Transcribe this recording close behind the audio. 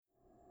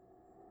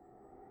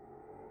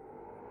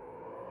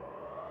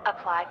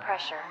Apply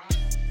pressure.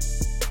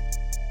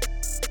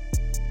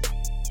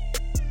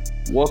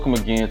 Welcome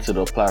again to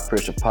the Apply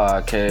Pressure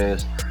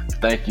Podcast.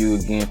 Thank you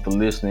again for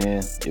listening.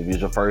 If it's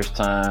your first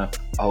time,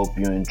 I hope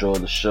you enjoy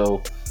the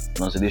show.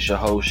 This is your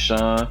host,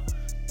 Sean,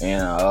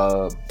 and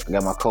I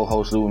got my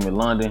co-host, Lou, in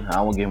London.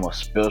 I want to give him a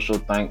special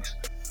thanks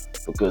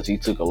because he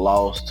took a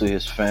loss to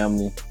his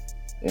family.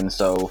 And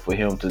so for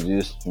him to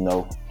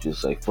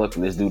just say, fuck it,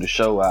 let's do the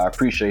show. I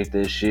appreciate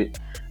that shit.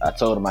 I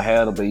told him I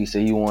had it, but he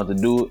said he wanted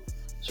to do it.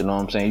 So you know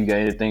what I'm saying? You got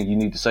anything you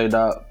need to say,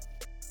 Doc?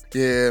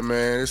 Yeah,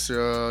 man, it's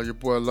your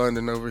boy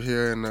London over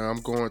here, and I'm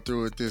going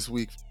through it this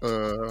week,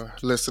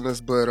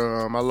 listeners. But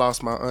I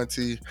lost my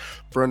auntie,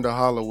 Brenda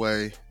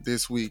Holloway,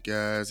 this week,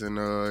 guys, and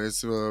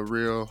it's a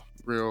real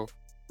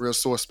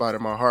sore spot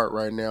in my heart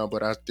right now.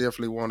 But I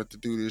definitely wanted to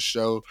do this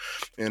show,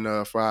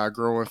 and for our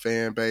growing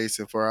fan base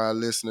and for our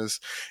listeners,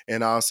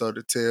 and also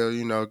to tell,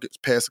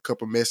 pass a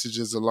couple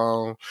messages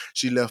along.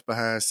 She left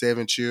behind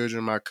 7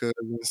 children, my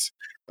cousins.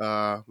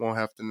 Won't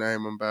have to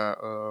name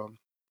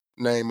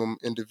them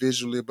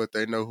individually, but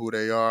they know who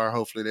they are.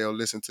 Hopefully they'll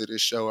listen to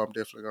this show. I'm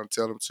definitely going to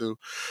tell them to.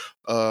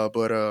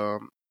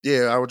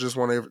 I would just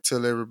want to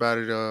tell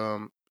everybody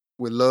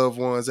with loved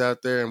ones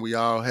out there, and we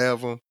all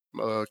have them,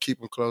 keep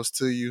them close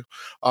to you.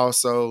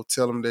 Also,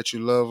 tell them that you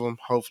love them,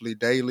 hopefully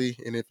daily.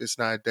 And if it's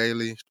not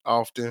daily,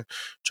 often,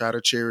 try to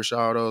cherish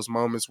all those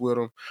moments with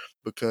them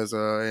because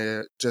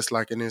just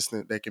like an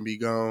instant, they can be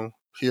gone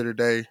here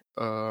today,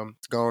 gone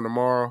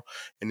tomorrow.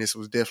 And this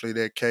was definitely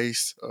that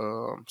case.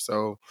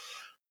 So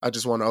I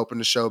just want to open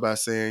the show by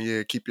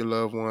saying, keep your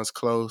loved ones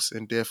close,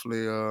 and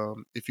definitely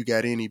if you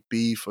got any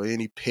beef or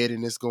any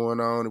pettiness going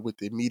on with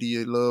the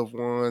immediate loved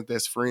ones,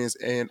 that's friends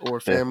and or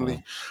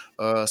family,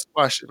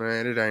 squash it,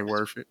 man. It ain't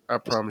worth it. I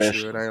promise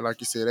you, it ain't. Like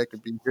you said, that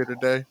could be here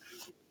today,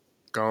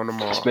 gone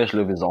tomorrow.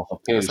 Especially if it's on some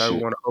petty That's how shit.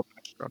 we want to open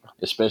the show.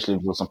 Especially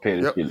if it's some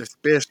petty shit.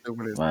 Especially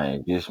when it's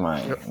man. Yep. You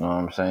know what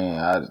I'm saying?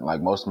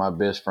 Like most of my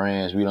best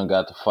friends, we done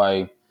got to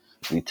fight.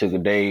 We took a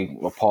day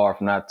apart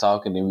from not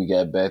talking, then we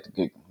got back to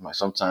get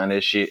sometimes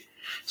that shit.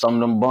 Some of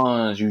them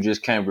bonds you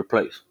just can't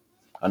replace.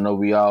 I know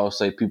we all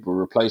say people are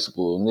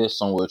replaceable, and that's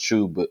somewhat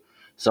true, but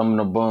some of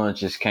the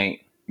bonds you can't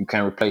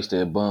replace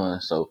that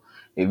bond. So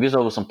if it's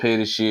over some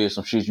petty shit,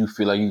 some shit you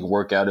feel like you can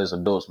work out as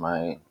adults,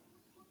 man,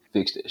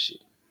 fix that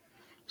shit.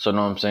 So,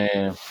 know what I'm saying?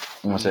 You know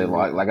what I'm saying?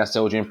 Like I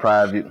told you in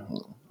private,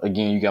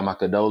 again, you got my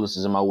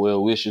condolences and my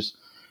well wishes.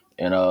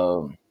 And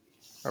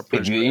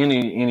if you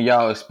any of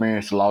y'all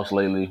experienced loss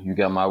lately, you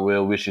got my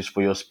well wishes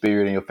for your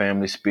spirit and your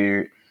family's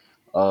spirit.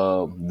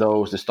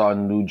 Those that start a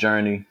new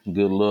journey,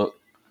 good luck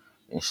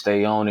and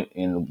stay on it.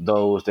 And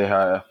those that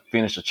have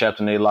finished a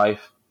chapter in their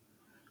life,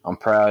 I'm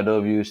proud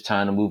of you. It's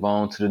time to move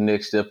on to the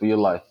next step of your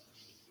life.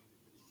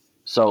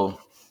 So,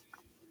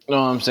 you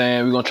know what I'm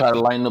saying? We're going to try to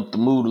lighten up the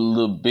mood a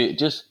little bit,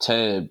 just a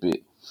tad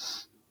bit.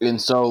 And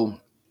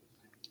so,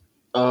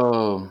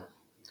 the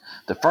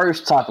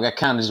first topic I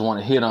kind of just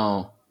want to hit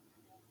on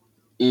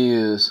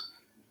is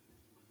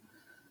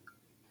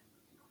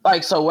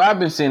so I've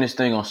been seeing this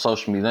thing on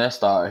social media. Let's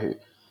start here.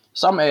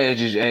 Some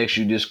just ask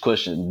you this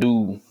question: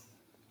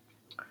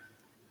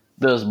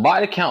 does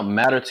body count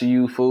matter to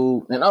you,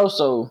 fool? And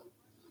also,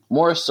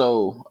 more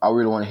so, I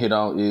really want to hit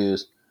on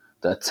is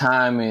the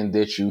timing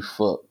that you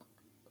fuck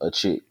a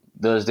chick.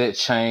 Does that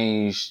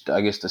change,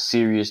 I guess, the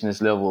seriousness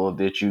level of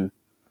that you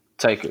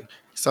take it?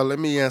 So let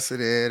me answer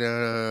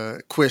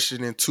that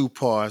question in 2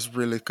 parts,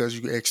 really, because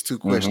you asked 2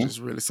 questions,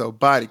 really. So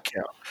body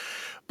count.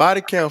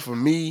 Body count for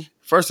me,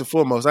 first and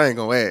foremost, I ain't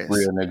gonna ask.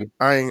 Real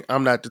nigga.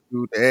 I'm not the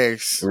dude to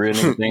ask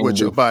what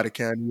your body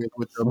count is,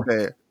 what your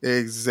pad.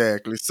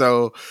 Exactly.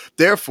 So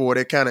therefore,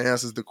 that kind of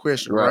answers the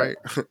question, right?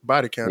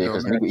 Body count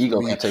don't matter ego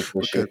to me can't take that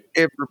because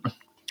shit.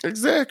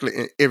 Exactly,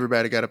 and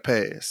everybody got a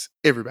pass.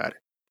 Everybody.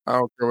 I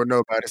don't care what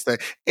nobody say.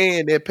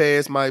 And that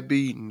pass might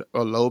be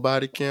a low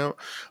body count,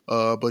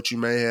 but you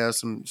may have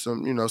some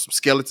some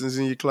skeletons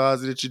in your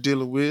closet that you're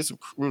dealing with, some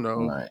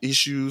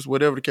issues,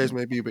 whatever the case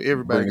may be. But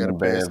everybody got a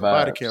pass. So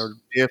body count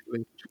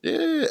definitely,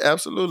 yeah,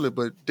 absolutely,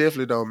 but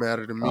definitely don't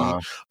matter to me.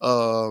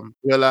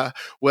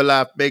 Will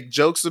I make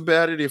jokes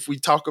about it if we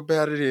talk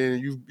about it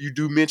and you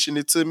do mention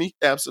it to me?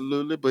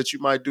 Absolutely, but you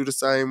might do the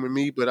same with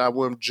me. But I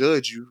won't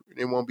judge you.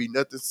 It won't be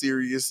nothing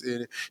serious,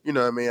 and you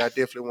know what I mean. I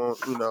definitely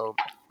won't,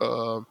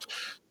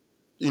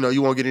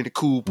 you won't get any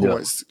cool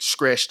points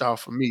scratched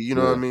off of me. You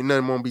know what I mean?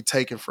 Nothing won't be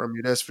taken from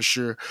you, that's for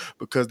sure.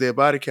 Because that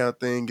body count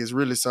thing is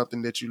really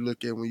something that you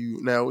look at when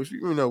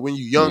when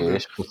you're younger,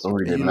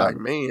 and you like,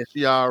 man,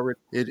 she already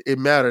it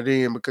mattered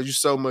then because you're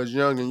so much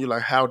younger, and you're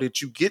like, how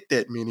did you get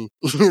that many?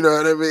 You know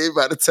what I mean?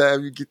 By the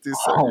time you get this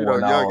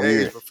young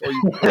age, before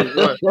you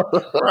 21,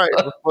 right?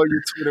 Before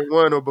you're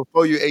 21 or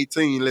before you're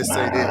 18, let's say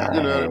that.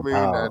 You know what I mean?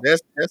 Now,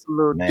 that's a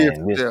little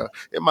different there.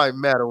 It might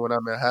matter when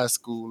I'm in high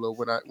school or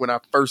when I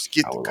first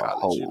get to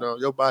college.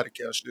 Your body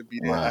count should be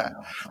that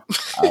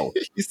high.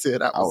 He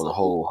said I was a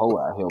whole hoe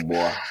out here,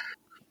 boy.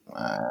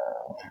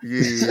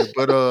 Yeah,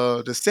 but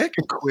the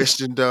second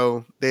question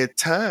though, that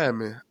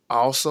timing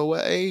also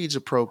an age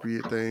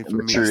appropriate thing for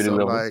me. So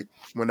level. like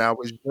when I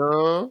was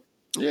young,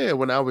 Yeah,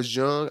 when I was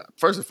young,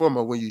 first and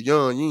foremost, when you're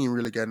young, you ain't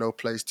really got no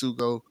place to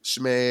go.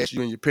 Smash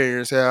you in your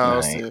parents'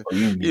 house, Man, and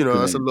you be it's a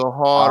putting little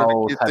harder to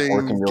all get type of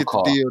work things, in your get the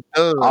car. deal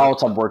done. All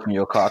type of work in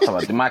your car. I'm talking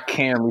about my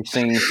Camry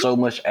seen so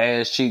much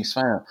ass cheeks,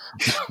 fam.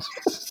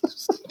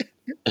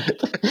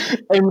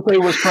 Let me tell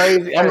you what's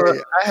crazy. Hey,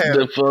 I had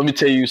a Let me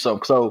tell you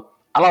something. So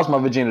I lost my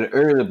virginity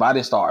early, but I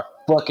didn't start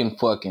fucking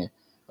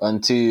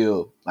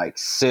until like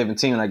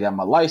 17 when I got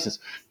my license.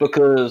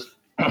 Because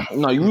we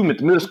went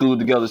to middle school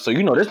together, so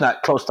that's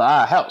not close to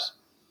our house.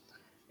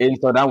 And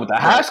so down with the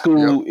high right. Yep.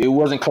 school, it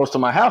wasn't close to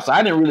my house. So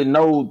I didn't really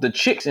know the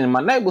chicks in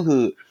my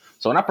neighborhood.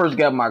 So when I first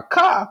got my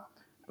car,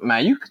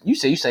 man, you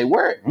say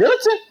where?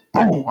 Militant?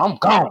 Boom, I'm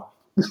gone.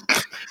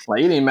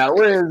 Like it didn't matter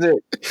where is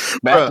it.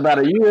 But after Bruh, about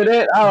a year of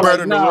that, I was like,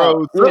 burning the nah,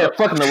 roads yeah, up.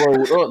 fucking the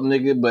road up,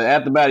 nigga. But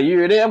after about a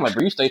year of that, I'm like,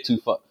 bro, you stay too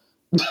far.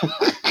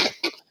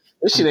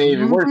 This shit ain't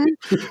even worth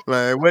Mm-hmm. it.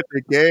 Man, when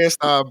the gas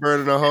start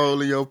burning a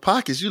hole in your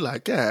pockets, you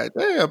like, God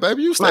damn,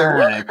 baby, you say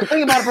what? Man, cause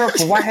think about it, bro.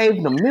 From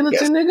Whitehaven to That's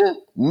Militant, nigga.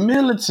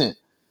 Militant.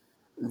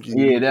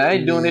 Yeah, I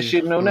ain't doing this yeah.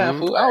 shit no now,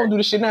 fool. I don't do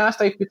this shit now. I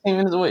stay 15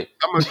 minutes away.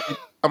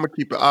 I'm gonna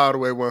keep it all the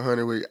way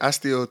 100 with you. I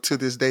still to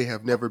this day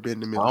have never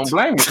been to I don't Militant.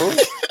 blame you, fool.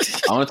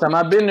 Only time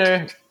I've been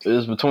there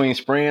is between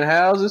spraying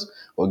houses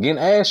or getting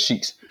ass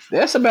cheeks.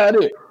 That's about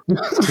it.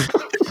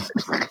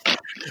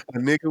 A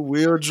nigga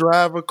will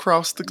drive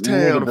across the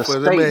Nigga, town the for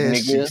them state,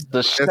 ass cheeks. nigga.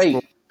 The That's for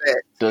state.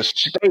 fact. The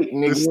state,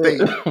 The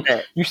state nigga.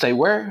 fact. You say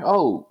where?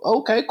 Oh,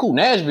 okay, cool.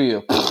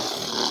 Nashville.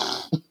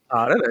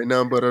 Oh, that ain't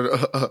nothing but Man,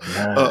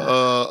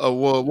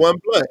 one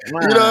blunt.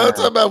 You know what I'm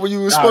talking man. about when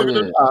you was Oh smoking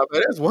the yeah.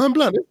 man, that's one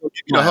blunt. That's gonna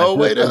give you the Man, whole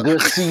way a there.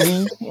 good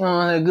CD,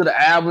 a good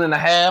album and a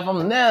half.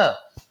 I'm there.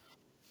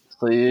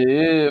 So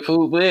yeah,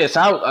 food. But yeah,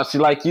 so I see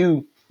like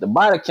you, the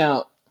body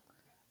count.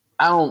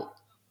 I don't,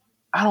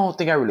 I don't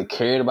think I really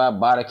cared about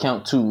body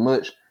count too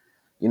much.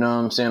 You know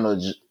what I'm saying? Or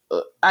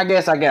I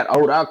guess I got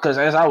older because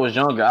as I was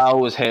younger, I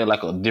always had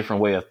like a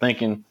different way of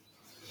thinking.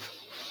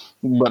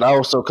 But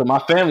also, cause my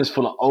family's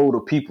full of older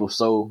people,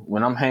 so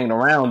when I'm hanging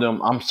around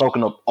them, I'm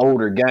soaking up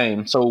older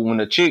game. So when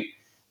a chick,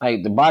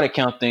 like the body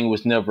count thing,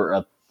 was never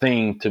a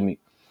thing to me.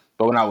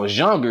 But when I was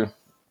younger,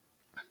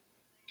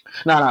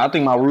 I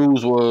think my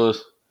rules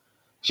was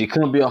she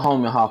couldn't be a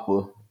homie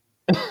hopper,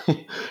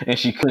 and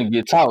she couldn't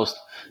get tossed.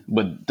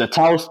 But the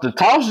toss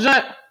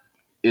jump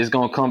is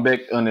gonna come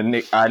back on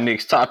our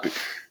next topic.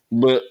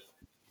 But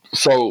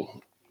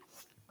so,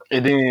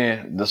 and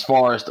then as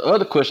far as the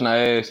other question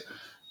I asked,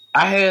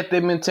 I had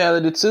that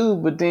mentality too.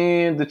 But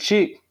then the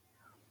chick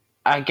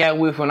I got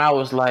with when I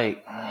was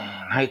like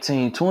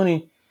 19,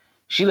 20,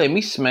 she let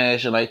me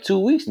smash in like 2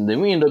 weeks, and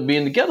then we ended up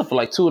being together for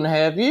like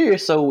 2.5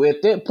 years. So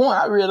at that point,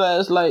 I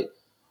realized like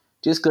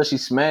just because she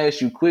smashed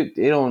you quick,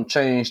 it don't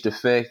change the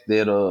fact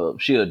that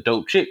she a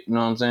dope chick. You know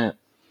what I'm saying?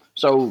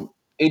 So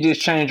it just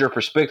changed your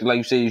perspective. Like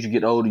you said, as you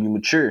get older, you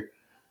mature,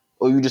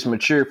 or you just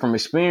mature from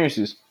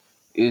experiences.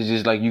 It's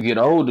just like you get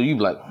older, you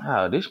be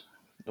like, this,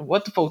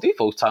 what the fuck these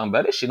folks talking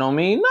about? This shit don't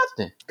mean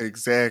nothing.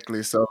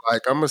 Exactly. So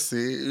like I'm gonna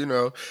say,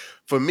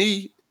 for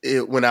me,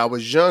 when I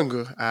was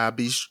younger, I'd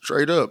be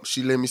straight up.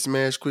 She let me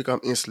smash quick, I'm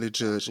instantly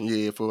judging.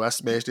 Yeah, fool, I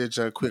smashed that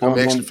junk quick. I'm Boom,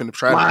 actually boom. finna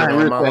try to put her Mine on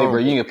real my quick, hey, bro.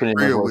 homeboy. You ain't put in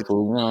no Real work, with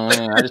fool. You know what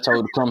I mean? I just told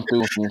her to come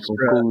through some you,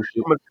 bruh. cool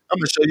shit. I'm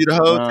gonna show you the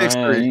whole text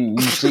thread.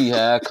 You see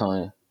how I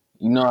come.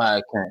 You know how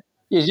I can.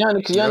 Yes, young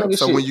Yep. nigga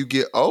So when shit. you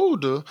get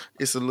older,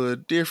 it's a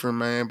little different,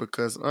 man,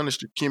 because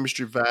honestly,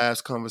 chemistry,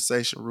 vibes,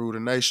 conversation, rule the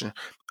nation.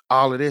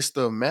 All of that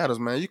stuff matters,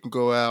 man. You can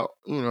go out,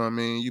 you know what I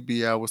mean? You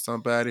be out with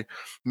somebody,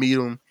 meet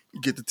them,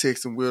 get to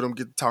texting with them,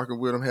 get to talking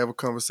with them, have a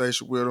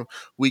conversation with them.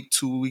 Week,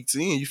 2 weeks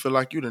in, you feel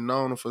like you've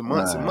known them for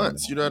months and Man,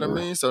 months. You know what I yeah.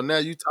 mean? So now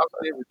you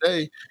talking every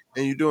day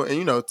and you doing,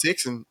 and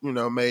texting,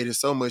 made it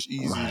so much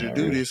easier to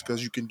do Man, this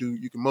because you can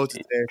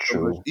multitask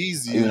so much true.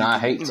 easier. Even You I can,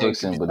 hate you can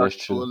texting, be but that's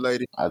talking to a true.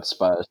 lady I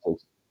despise texting.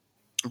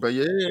 but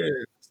yeah,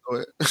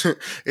 so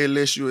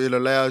it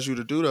allows you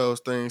to do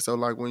those things. So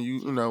like when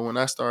when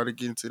I started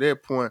getting to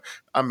that point,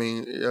 I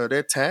mean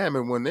that time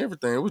and when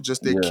everything, it was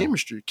just that Yeah,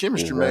 chemistry.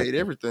 Chemistry made exactly.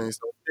 everything.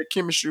 So that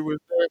chemistry was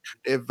there,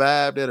 that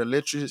vibe, that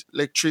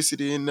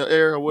electricity in the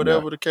air, or Yeah,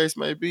 whatever the case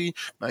may be.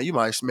 Man, you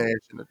might smash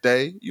in a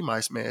day, you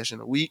might smash in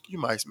a week, you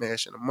might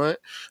smash in a month.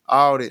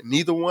 All that,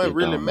 neither one it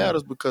really don't matter.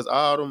 matters because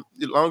all them,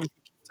 as long as you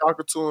keep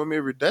talking to them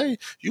every day,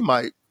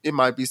 it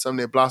might be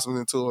something that blossoms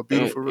into a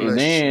beautiful And relationship.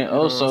 then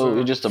You know what I'm also it's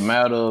saying? just a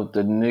matter of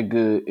the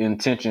nigga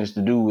intentions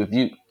to do with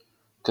you.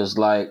 Cause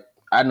like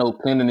I know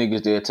plenty of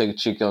niggas that take a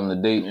chick on the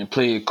date and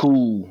play it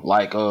cool,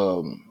 like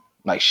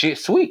shit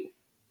sweet.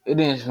 And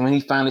then when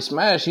he finally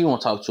smashed, he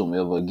won't talk to him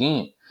ever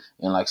again.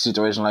 And like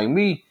situation like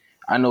me,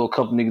 I know a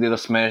couple niggas that'll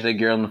smash that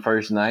girl on the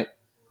first night.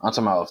 I'm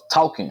talking about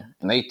talking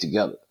and they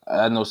together.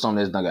 I know some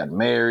that's not got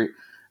married.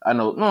 I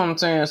know what I'm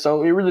saying?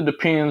 So it really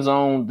depends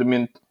on the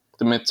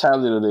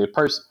mentality of that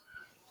person.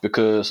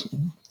 Because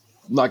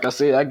like I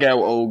said, I got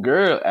with old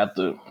girl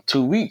after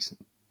 2 weeks.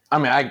 I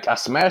mean, I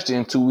smashed it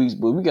in 2 weeks,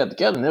 but we got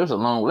together and it was a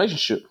long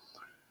relationship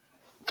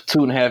for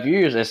 2.5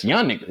 years. That's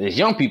young niggas, that's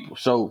young people.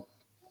 So,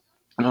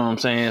 you know what I'm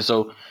saying?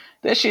 So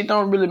that shit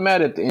don't really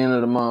matter at the end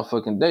of the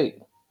motherfucking day.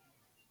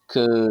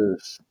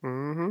 Cause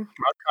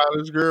My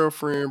college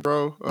girlfriend,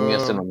 bro. we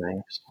ain't say no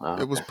names.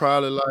 It was Okay.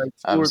 probably like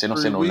I 2 would or say don't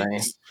say 3 no name.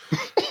 weeks.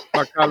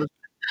 My college.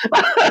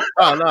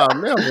 Oh no,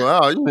 never.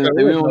 Oh, you We ain't gotta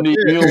worry about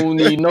don't that.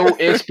 need no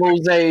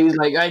exposés.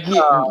 Like I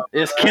get,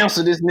 let's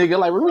cancel this nigga.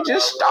 Like we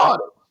just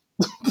started.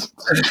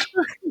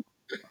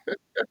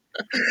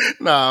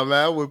 Nah,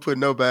 man, I wouldn't put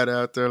nobody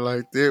out there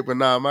like that. But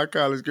nah, my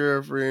college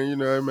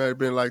girlfriend, it might have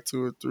been like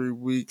 2 or 3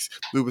 weeks.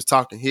 We was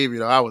talking heavy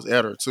though. I was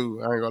at her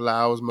too. I ain't gonna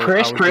lie. I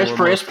Press, was press, doing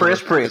press, most of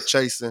press, the press.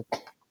 chasing.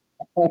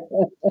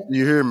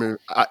 You hear me?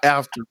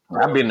 After,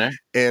 I've been there.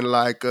 and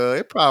like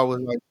it probably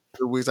was like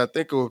 2 weeks. I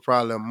think it was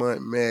probably a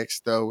month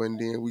max though. And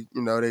then we,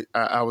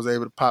 I was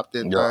able to pop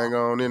that Yeah. thing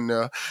on in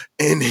there,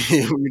 and then,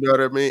 you know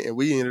what I mean. And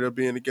we ended up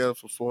being together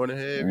for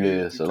 4.5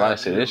 years. Yeah. We So like I college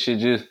said, this girl. shit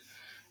just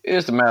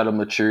it's a matter of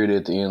maturity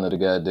at the end of the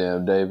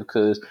goddamn day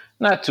because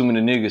not too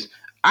many niggas.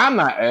 I'm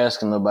not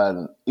asking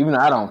nobody, even though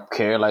I don't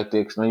care like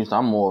that. Cause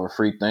I'm more of a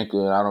free thinker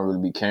and I don't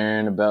really be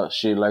caring about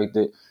shit like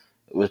that.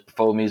 It was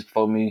before me, it's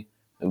before me.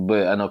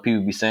 But I know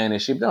people be saying that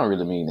shit, but they don't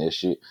really mean that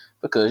shit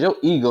because your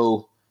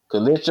ego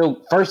could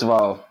first of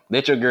all,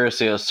 let your girl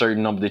say a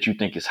certain number that you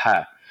think is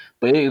high.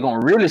 But it's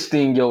gonna really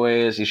sting your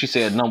ass if she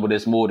say a number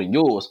that's more than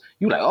yours.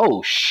 You like,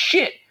 oh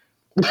shit.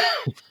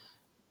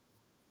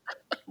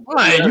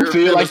 Yeah, Man, you her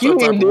feel feeling like some you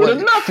type ain't of did way.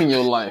 enough in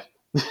your life.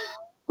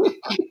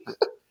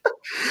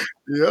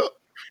 Yep.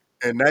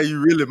 And now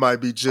you really might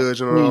be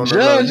judging her You on the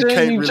low. You judging,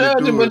 can't you really judging,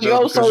 do but it you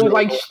though also because you don't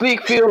like know.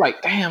 slick feel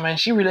like, damn man,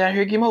 she really out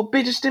here getting more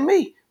bitches than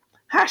me.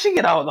 How she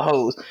get all the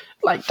hoes?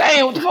 Like,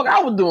 damn, what the fuck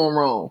I was doing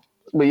wrong?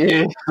 But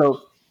yeah,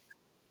 so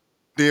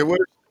Then what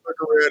if she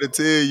look around and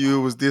tell you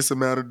it was this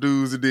amount of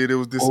dudes and then it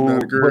was this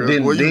amount of but girls?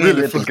 Boy, then you then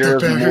really let the fucked up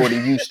girls be out here. more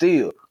than you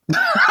still.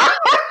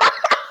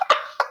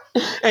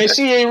 And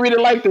she ain't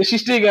really like that. She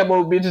still got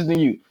more bitches than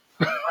you.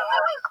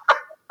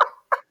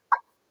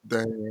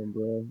 Damn,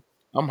 bro.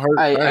 I'm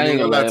hurt. I I ain't ain't even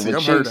gonna gonna lie lie, if to a you.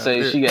 I'm chick hurt after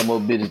say that. she got more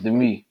bitches than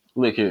me,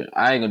 look here,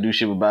 I ain't gonna do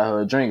shit but buy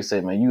her a drink and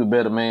say, man, you a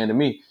better man than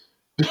me.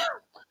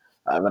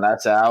 But I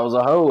said I was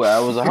a hoe. I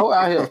was a hoe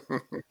out here.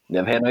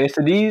 Never had no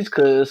STDs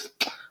because,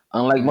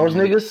 unlike most Mhm.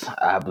 niggas,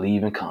 I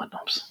believe in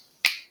condoms.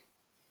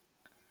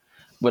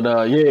 But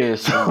yeah,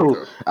 There you so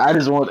go. I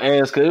just want to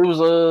ask, cause it was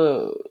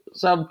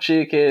some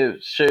chick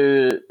had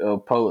shared a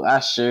post. I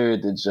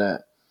shared the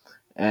junk,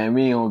 and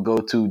we ain't gonna go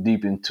too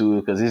deep into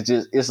it because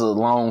it's a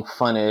long,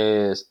 funny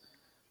ass.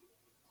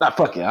 Nah,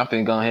 fuck it, I'm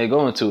finna go ahead and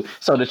go into it.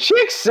 So the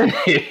chick said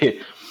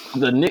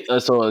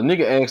so a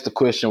nigga asked the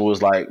question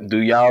was like, do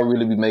y'all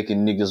really be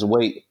making niggas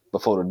wait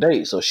before the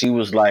date? So she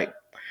was like,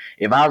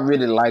 if I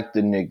really like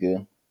the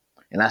nigga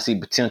and I see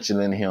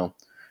potential in him,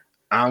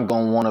 I'm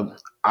gonna want to.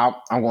 I'm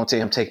gonna tell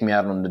him take me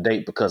out on the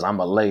date because I'm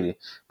a lady.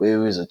 But if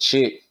it's a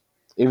chick,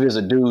 if it's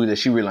a dude that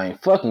she really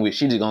ain't fucking with,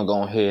 she just gonna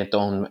go ahead and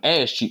throw him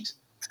ass cheeks.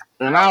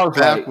 And I was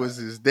like, Backwards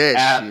is that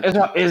shit.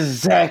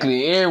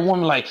 exactly. Every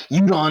woman like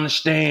you don't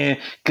understand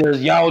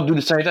because y'all do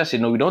the same thing. I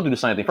said no, we don't do the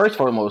same thing. First and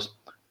foremost,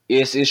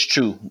 it's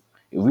true.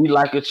 If we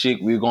like a chick,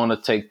 we're gonna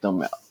take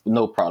them out.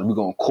 No problem. We're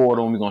gonna court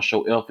them. We're gonna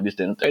show effort. This,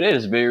 that, and the third. That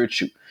is very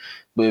true.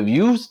 But if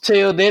you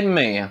tell that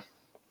man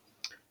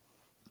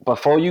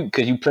before you,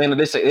 because you plan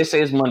they say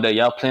it's Monday,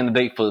 y'all plan the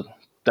date for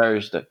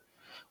Thursday.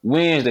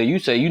 Wednesday, you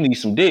say you need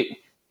some dick.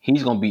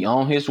 He's gonna be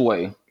on his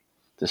way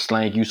to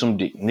slang you some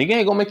dick. Nigga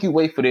ain't gonna make you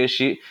wait for that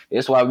shit.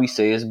 That's why we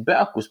say it's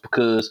backwards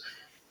because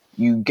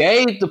you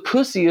gave the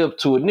pussy up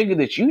to a nigga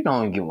that you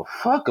don't give a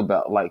fuck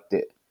about like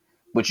that.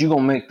 But you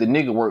gonna make the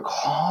nigga work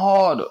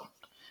harder.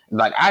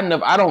 Like I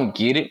don't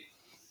get it.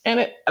 And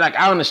like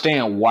I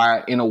understand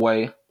why in a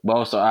way, but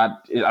also I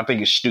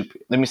think it's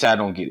stupid. Let me say I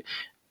don't get it.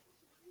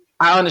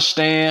 I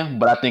understand,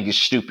 but I think it's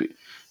stupid.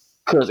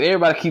 Because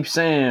everybody keeps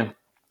saying,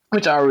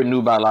 which I already knew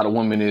about a lot of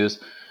women, is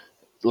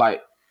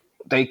like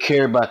they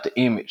care about the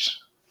image.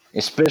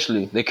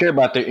 Especially, they care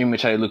about their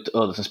image, how they look to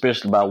others,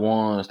 especially by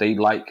ones they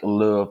like,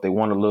 love, they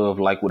want to love,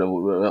 like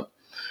whatever.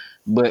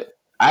 But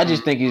I Mm.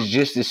 just think it's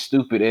just as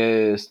stupid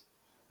as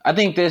I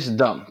think that's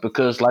dumb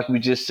because, like we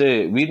just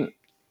said,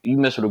 you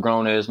mess with a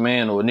grown ass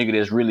man or a nigga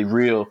that's really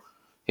real,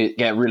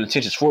 got real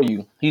intentions for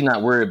you. He's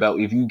not worried about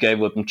if you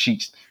gave up them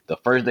cheeks the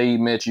first day he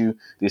met you,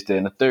 this, that,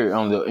 and the third.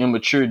 The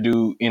immature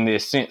dude in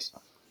that sense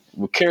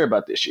would care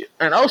about this shit.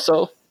 And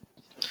also,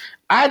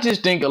 I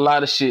just think a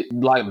lot of shit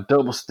like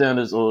double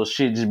standards or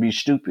shit just be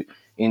stupid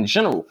in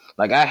general.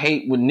 Like I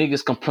hate when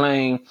niggas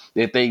complain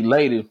that they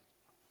lady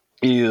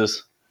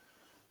is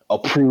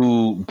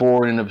approved,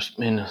 born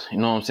you know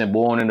what I'm saying,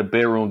 born in the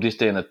bedroom, this,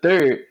 that, and the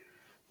third.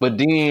 But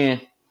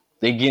then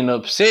they getting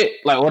upset,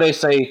 like, or they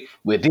say,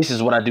 well, this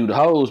is what I do to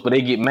hoes, but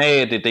they get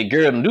mad that they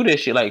girl don't do that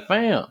shit. Like,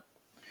 fam,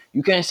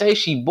 you can't say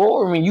she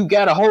boring. You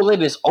got a whole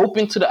lady that's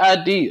open to the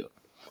idea.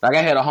 Like,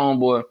 I had a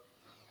homeboy,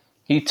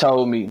 he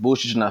told me,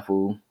 bullshit's not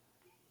fool.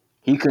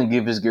 He couldn't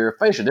give his girl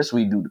facial. That's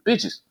what he do to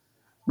bitches.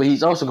 But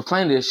he's also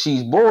complaining that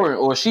she's boring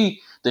or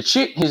the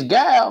chick, his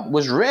gal,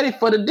 was ready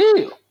for the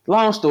deal.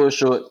 Long story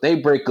short, they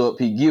break up.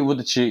 He get with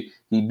the chick.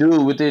 He do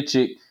it with that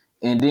chick.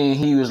 And then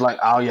he was like,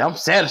 oh, yeah, I'm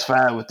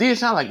satisfied with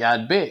this. I'm like,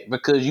 I bet.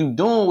 Because you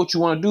doing what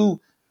you want to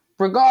do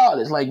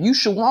regardless. Like, you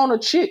should want a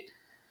chick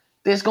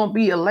there's gonna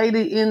be a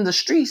lady in the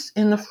streets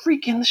in the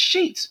freaking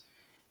sheets.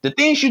 The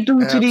things you do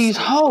to these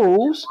Absolutely.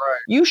 hoes, Right.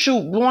 you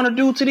should want to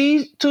do to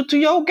these to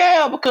your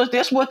gal because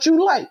that's what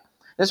you like.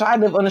 That's why I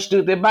never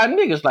understood that by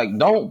niggas. Like,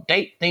 don't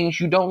date things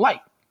you don't like.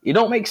 It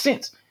don't make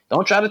sense.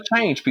 Don't try to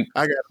change people.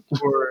 I got a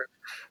story.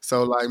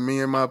 So like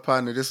me and my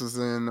partner, this was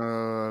in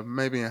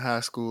maybe in high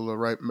school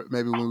or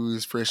maybe when we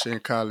was fresh in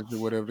college or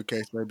whatever the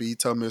case may be. He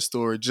told me a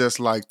story just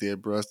like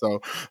that, bro.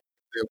 So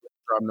yeah,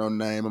 drop no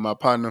name. And my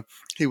partner,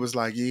 he was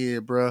like, "Yeah,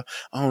 bro,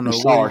 I don't I'm know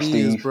what sorry, it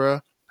is, Steve. bro."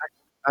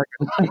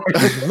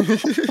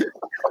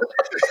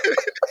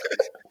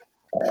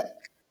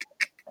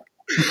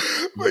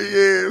 But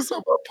yeah, so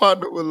my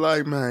partner was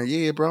like, "Man,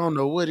 yeah, bro, I don't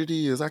know what it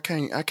is. I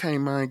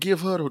can't mind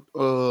give her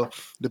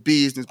the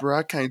business, bro.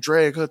 I can't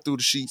drag her through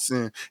the sheets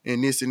and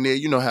this and that.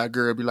 You know how a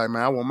girl be like,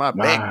 man, I want my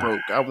back Man, broke.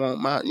 I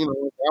want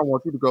I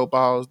want you to go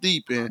balls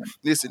deep and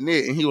this and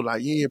that." And he was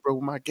like, "Yeah, bro,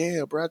 with my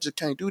gal, bro, I just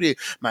can't do that.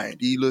 Man,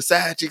 these little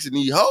side chicks and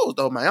these hoes,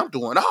 though, man, I'm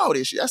doing all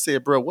this shit." I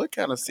said, "Bro, what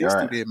kind of sense do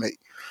right. that make?"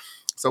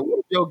 So what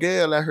if your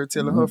gal out here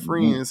telling her You,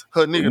 friends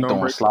her nigga you don't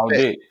throwing break her slow back?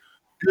 dick.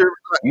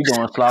 You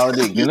doing slow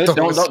dick. You Then let,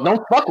 throwing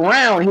don't fuck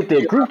around. Hit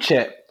that group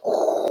chat.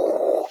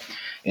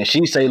 And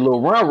she say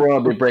little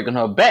run been breaking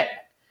her back.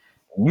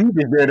 You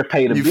just there to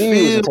pay the you bills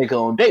and feel take her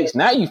on dates.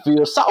 Now you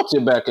feel salty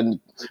back,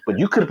 but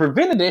you could have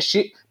prevented that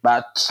shit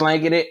by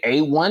slanging it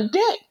A1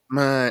 dick.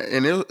 man,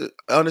 and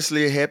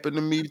honestly, it happened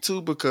to me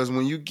too because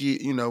when you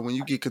get, when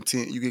you get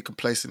content, you get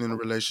complacent in a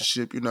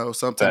relationship.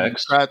 Sometimes you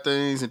Facts. try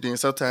things, and then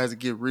sometimes it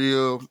get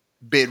real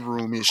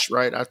bedroomish,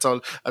 right? I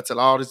tell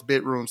all this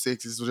bedroom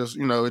sex is just,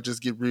 it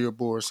just get real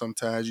boring.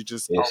 Sometimes you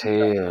just As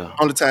hell.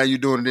 only time you're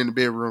doing it in the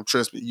bedroom.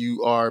 Trust me,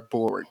 you are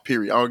boring.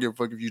 Period. I don't give a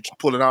fuck if you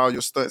pulling all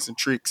your stunts and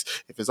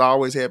tricks. If it's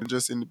always happening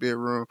just in the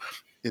bedroom,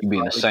 it's You be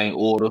in the probably same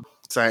order.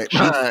 same.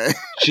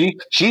 She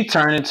she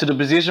turned into the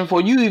position for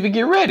you to even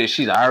get ready.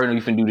 She's like, I already know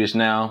you finna do this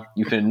now.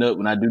 You finna nut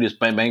when I do this,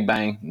 bang, bang,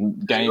 bang,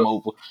 game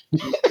over.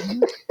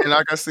 Mhm. And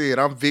like I said,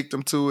 I'm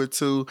victim to it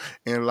too.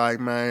 And like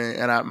man,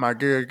 and my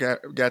girl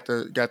got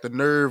the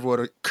nerve or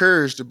the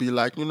courage to be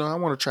like, I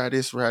want to try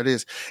this.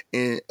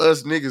 And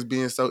us niggas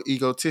being so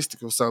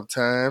egotistical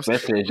sometimes,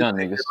 Especially as we young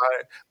thinking niggas.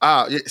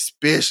 like, yeah,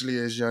 especially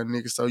as young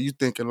niggas. So you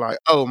thinking like,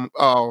 so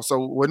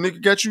what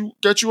nigga got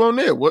you on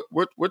there?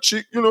 What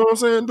chick? You know what I'm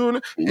saying? Doing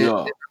it. And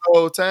Yeah. the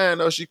whole time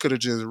though, she could have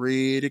just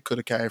read. It could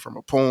have came from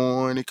a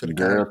porn. It could have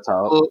came Girl from a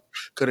talk. book.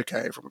 Could have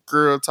came from a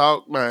girl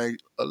talk. Man,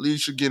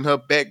 Alicia getting her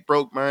back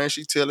broke, man.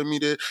 She telling me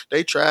that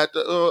they tried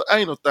the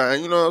anal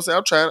thing. You know what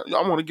I'm saying?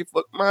 I want to get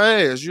fucked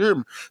my ass. You hear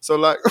me? So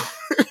like,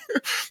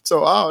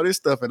 so all this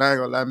stuff, and I ain't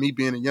gonna lie, me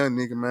being a young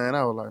nigga, man,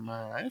 I was like,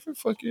 man, I ain't finna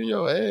fuck you in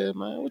your ass,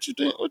 man. What you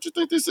think? What you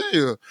think this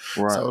is?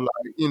 Right. So like,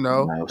 Man,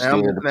 I was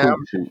scared of the now,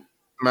 poop shoot.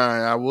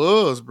 man, I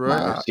was, bro.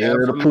 Man, I was I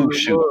scared of the poop absolutely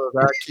shoot. was.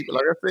 I keep it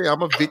like I say,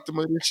 I'm a victim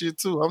of this shit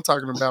too. I'm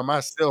talking about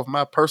myself,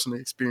 my personal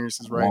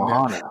experiences right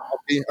now.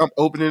 100. I'm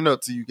opening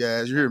up to you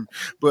guys. You hear me?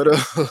 But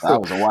I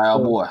was a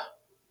wild boy.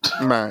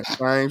 man,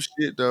 same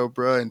shit though,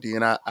 bro. And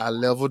then I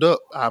leveled up.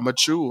 I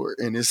matured,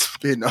 and it's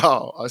been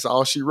all. That's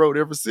all she wrote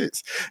ever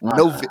since.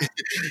 No,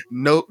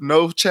 Man,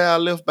 no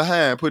child left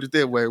behind. Put it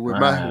that way. With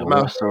my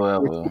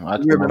whatsoever. I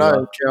tell women I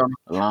myself, encounter.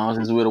 as long as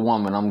it's with a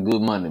woman, I'm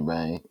good money,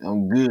 man.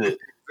 I'm good.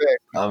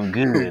 I'm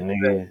good,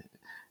 Exactly.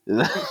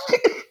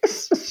 nigga.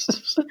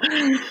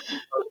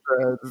 I'm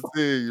trying to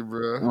tell you,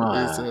 bro.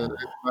 Man, It's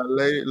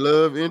my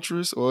love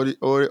interest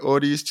or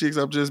these chicks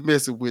I'm just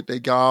messing with.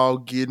 They all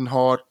getting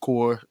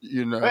hardcore.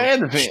 it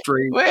depends.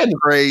 Straight Well,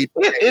 grade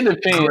it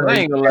depends. I grade.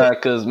 ain't gonna lie,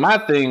 cause my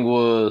thing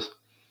was,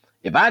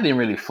 if I didn't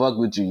really fuck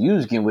with you, you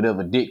was getting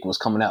whatever dick was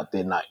coming out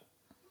that night.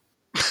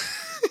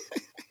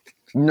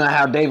 You know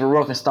how David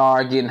Ruffin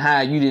started getting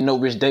high? You didn't know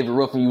which David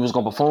Ruffin you was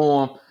gonna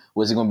perform.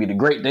 Was it gonna be the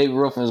great David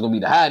Ruffin? Was it gonna be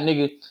the high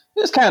nigga?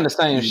 It's kind of the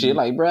same shit. Yeah,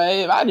 Like, bro,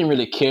 if I didn't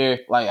really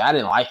care, like I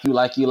didn't like you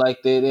like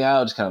that, then I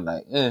was just kind of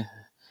like, eh.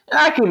 And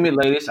I can admit,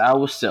 ladies, I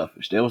was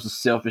selfish. That was a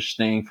selfish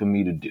thing for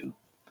me to do.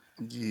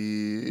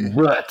 yeah.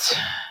 But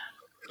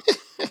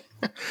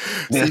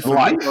See, that's for me,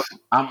 life.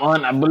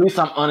 At least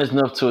I'm honest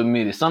enough to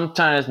admit it.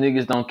 Sometimes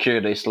niggas don't care,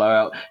 they slow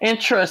out.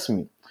 And trust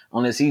me,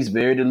 unless he's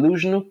very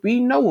delusional, we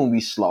know when we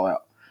slow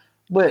out.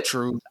 But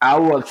true. I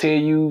will tell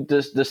you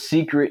the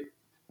secret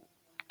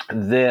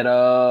that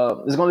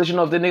is gonna let you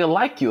know if that nigga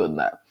like you or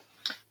not.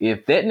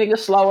 If that nigga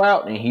slow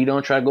out and he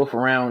don't try to go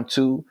for round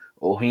two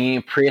or he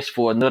ain't pressed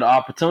for another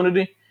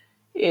opportunity,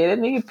 yeah, that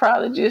nigga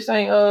probably just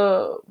ain't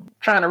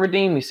trying to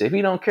redeem himself.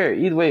 He don't care.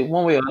 Either way,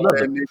 one way or That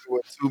another. nigga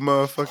was too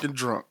motherfucking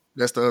drunk.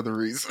 That's the other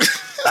reason.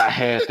 I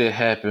had that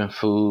happen,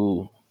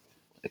 fool.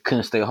 I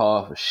couldn't stay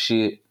hard for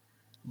shit.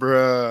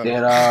 Bruh.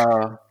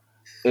 That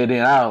and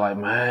then I was like,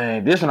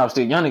 man, this one I was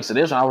still young, so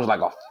this one I was like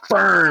a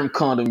firm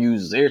condom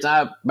user. Every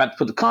time I about to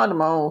put the condom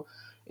on,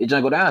 it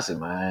just go down. I said,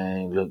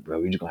 man, look,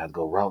 bro, you just gonna have to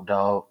go route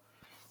dog.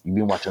 You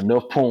been watching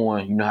enough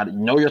porn. You know how to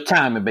know your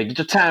timing, babe. Get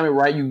your timing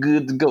right. You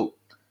good to go.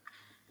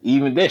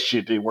 Even that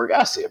shit didn't work.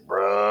 I said,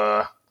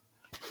 bruh.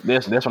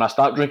 That's when I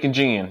stopped drinking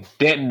gin.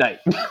 That night.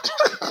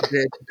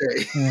 That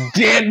day.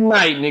 That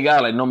night, nigga. I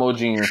was like, no more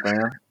gin,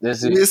 fam.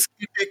 That's it.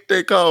 Whiskey dick,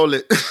 they call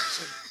it.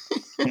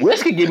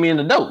 Whiskey get me in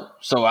the dope,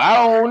 so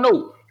I don't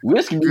know.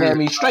 Whiskey had Good.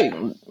 me straight.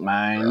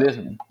 Man,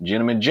 listen,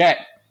 Gentleman Jack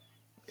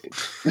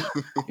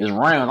is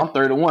round. I'm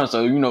 31,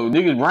 so you know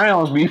niggas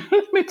rounds be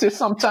limited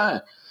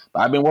sometimes. But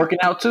I've been working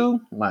out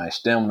too. My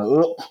stamina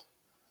up,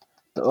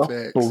 the upper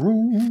Facts.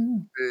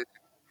 room.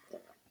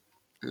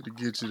 It'll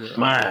get you there.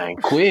 Man,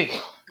 quick.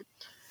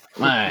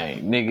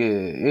 Man,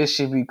 nigga, it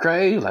should be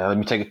crazy. Like, let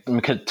me take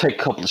a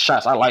couple of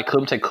shots. I like her.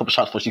 Let me take a couple of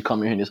shots before she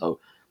come in this hole.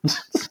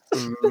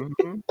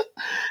 Mm-hmm.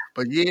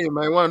 But yeah,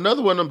 man,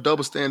 another one of them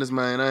double standards,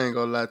 man. I ain't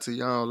gonna lie to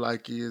you. I don't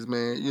like is,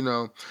 man. You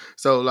know,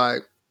 so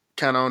like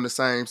kind of on the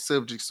same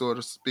subject, so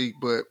to speak,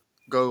 but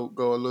go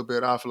a little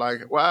bit off.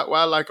 Like why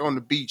like on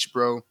the beach,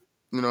 bro?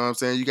 You know what I'm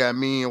saying? You got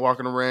men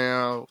walking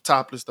around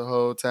topless the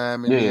whole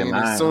time, and Yeah, then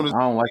as man, soon as I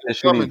don't like that a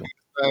shit woman either. do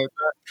the same thing,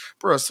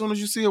 bro, as soon as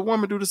you see a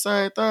woman do the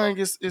same thing,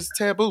 it's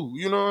taboo.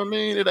 You know what I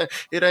mean?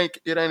 It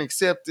ain't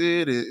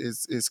accepted.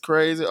 It's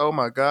crazy. Oh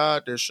my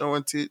God, they're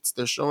showing tits,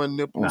 they're showing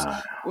nipples.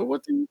 Nah, Well,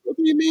 what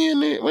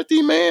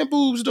these man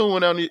boobs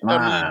doing on these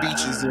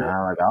beaches and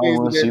man, like I don't things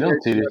want of to that see them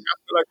nature? titties. Like, I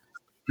feel like,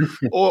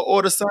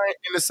 or the same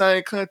in the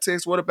same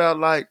context. What about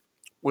like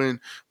when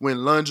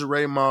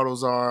lingerie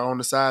models are on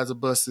the sides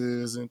of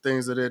buses and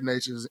things of that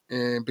nature,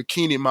 and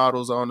bikini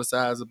models are on the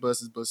sides of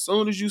buses? But as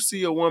soon as you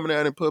see a woman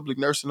out in public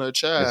nursing her It's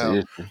child,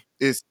 an issue.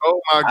 it's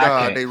oh my I God,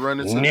 can't, they run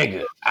into the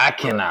nigga. I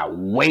cannot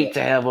wait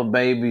to have a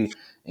baby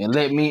and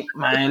let me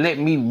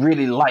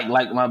really like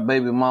my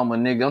baby mama,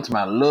 nigga. I'm talking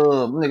about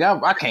love,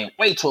 nigga. I can't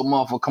wait till a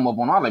motherfucker come up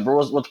on. I'm like, bro,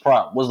 what's the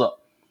problem? What's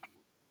up,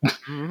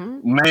 mm-hmm.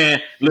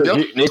 man? Look,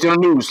 Yep. next on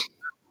the news.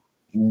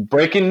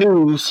 Breaking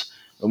news: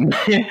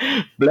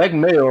 black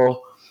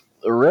male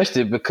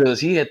arrested because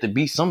he had to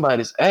beat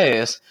somebody's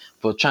ass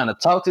for trying to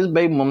talk to his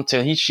baby mom.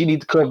 She need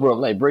to cover up.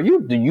 Like, bro,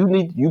 you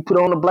put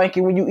on a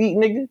blanket when you eat,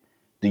 nigga?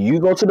 Do you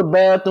go to the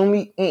bathroom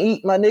and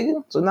eat, my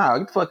nigga? So nah,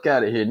 get the fuck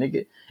out of here,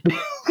 nigga.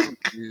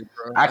 Yeah,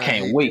 bro. I I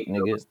can't hate that wait,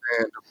 double nigga.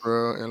 standard,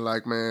 bro. And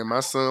like, man, my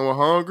son was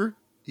hungry.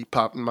 He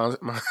popped my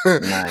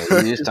Nah, it's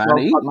his time to mom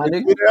eat, popped my that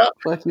shit nigga. out,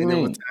 Fuck you and it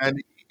was mean? time to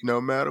eat. No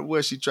matter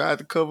what, she tried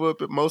to cover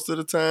up it most of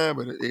the time,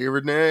 but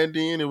every now and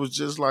then it was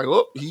just like,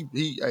 oh, he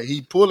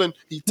pulling,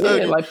 he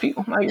Yeah, tugging.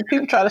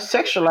 people try to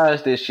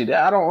sexualize this shit.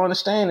 I don't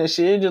understand this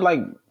shit. It's just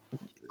like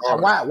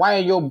Hard. why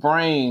in your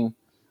brain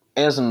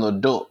as an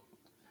adult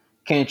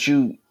can't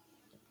you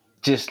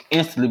just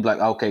instantly be like,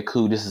 okay,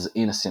 cool, this is an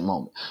innocent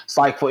moment. It's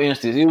like, for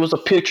instance, it was a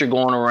picture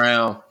going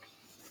around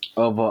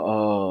of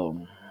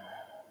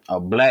a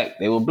black.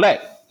 They were black,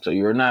 so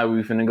you're not where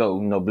we finna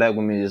go. You know, black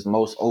women is the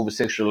most over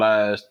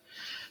sexualized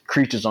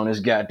creatures on this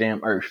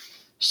goddamn earth.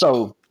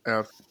 So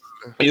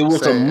Absolutely. it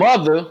was a Sad.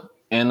 mother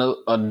and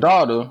a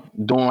daughter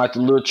doing like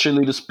the little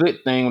cheerleader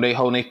split thing where they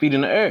holding their feet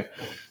in the air.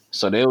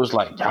 So they was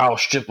like, y'all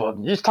stripper,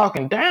 just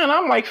talking down.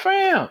 I'm like,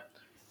 fam,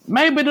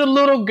 maybe the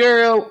little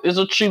girl is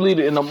a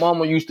cheerleader and the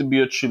mama used to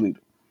be a cheerleader.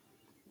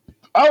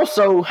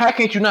 Also, how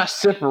can't you not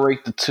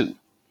separate the two?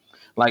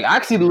 Like,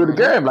 I see the little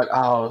Mm-hmm. girl, I'm like,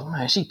 oh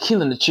man, she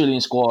killing the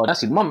cheerleading squad. I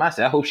see the mama, I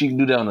said, I hope she can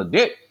do that on the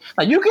deck.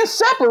 Like, you can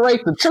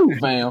separate the two,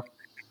 fam.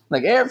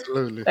 Like,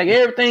 Absolutely.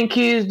 everything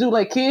kids do,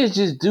 like, kids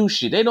just do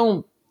shit. They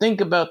don't think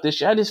about this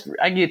shit.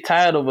 I get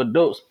tired of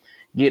adults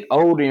get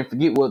older and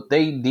forget what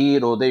they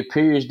did or their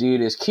peers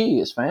did as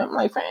kids, fam. I'm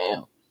like,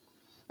 fam.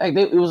 Like,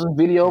 it was a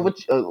video of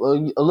a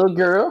little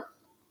girl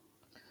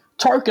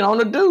twerking on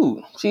a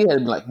dude. She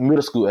had like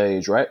middle school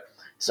age, right?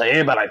 So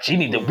everybody like, she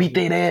need to beat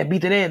Mm-hmm. that ass,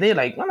 beat that ass. They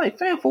like, I'm like,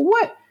 fam, for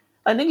what?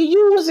 Like, nigga,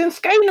 you was in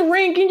skating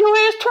ring getting your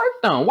ass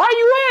twerked on. Why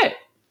you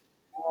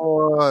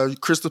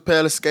at? Crystal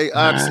Palace Skate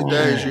Odyssey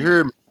days. You Man,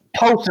 hear me?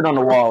 posted on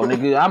the wall,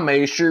 nigga. I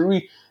made sure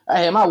I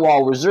had my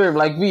wall reserved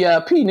like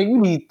VIP, nigga. You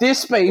need this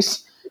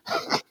space.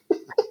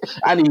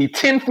 I need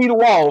 10 feet of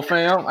wall,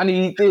 fam. I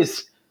need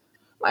this.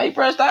 Like,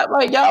 bro, stop.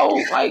 Like, y'all,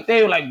 like,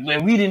 they were like,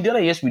 man, we didn't do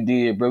that. Yes, we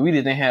did, bro. We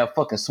didn't have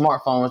fucking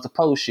smartphones to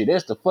post shit.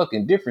 That's the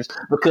fucking difference.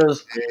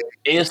 Because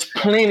it's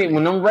plenty,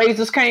 when them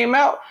razors came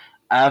out,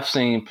 I've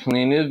seen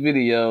plenty of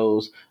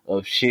videos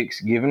of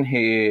chicks giving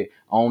head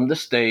on the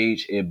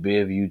stage at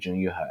Bellevue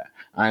Junior High.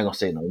 I ain't gonna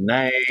say no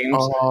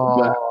names,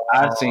 but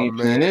I've Oh seen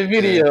man, plenty of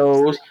they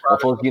videos of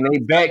probably folks getting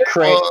their back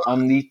cracked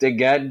underneath their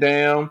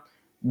goddamn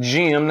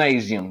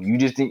gymnasium.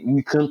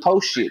 You couldn't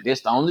post shit.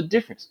 That's the only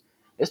difference.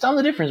 It's the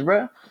only difference,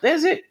 bro.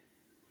 That's it.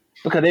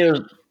 Because there's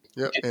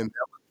yep, and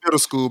that was middle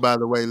school, by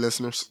the way,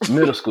 listeners.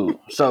 middle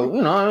school. So,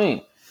 you know what I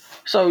mean?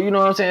 So, you know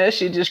what I'm saying? That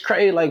shit just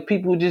crazy. Like,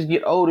 people just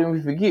get older and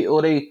we forget.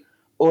 Or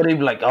they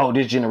be like, oh,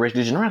 this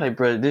generation. Like,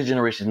 bro, this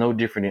generation is no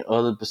different than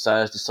other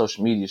besides the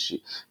social media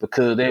shit.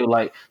 Because they were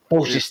like,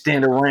 folks just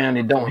stand around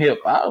and don't help.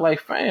 I was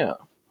like, fam,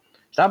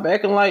 stop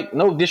acting like,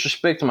 no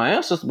disrespect to my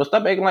ancestors, but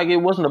stop acting like it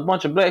wasn't a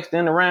bunch of blacks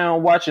standing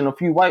around watching a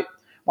few white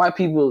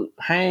people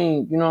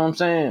hang, you know what I'm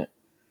saying?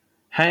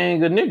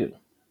 Hang a nigga.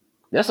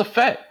 That's a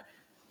fact.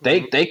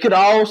 They could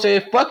all say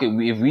fuck it.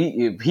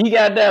 If he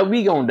got that,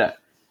 we gonna die.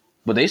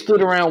 But they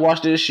stood around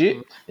watched this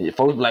shit. And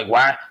folks like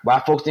why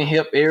folks didn't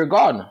help Eric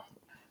Gardner.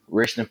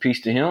 Rest in peace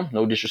to him.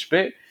 No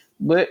disrespect,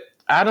 but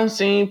I done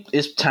seen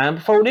it's time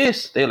before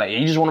this. They're like,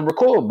 you just want to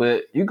record,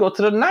 but you go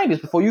to the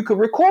 90s before you could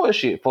record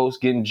shit. Folks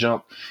getting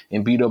jumped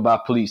and beat up by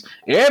police.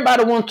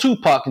 Everybody want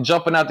Tupac and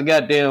jumping out the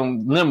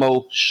goddamn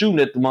limo, shooting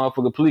at the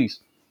motherfucking police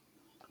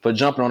for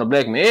jumping on a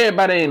black man.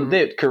 Everybody ain't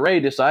that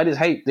courageous. So I just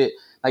hate that,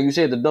 like you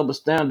said, the double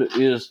standard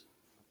is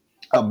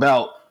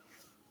about.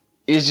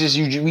 It's just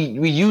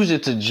we use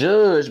it to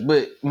judge,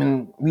 but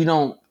when we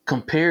don't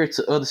compare it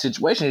to other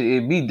situations,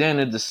 it be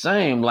damn the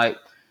same. Like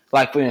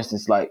for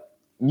instance, like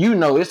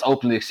it's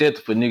openly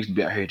accepted for niggas to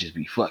be out here just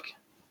be fucking.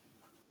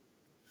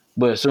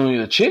 But as soon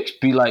as a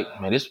chick be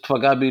like, man, this what the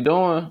fuck I be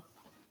doing.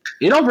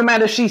 It don't even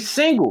matter if she's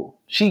single.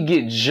 She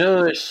get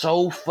judged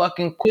so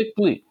fucking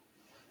quickly.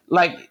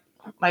 Like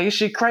this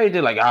shit crazy.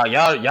 Like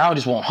y'all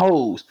just want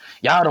hoes.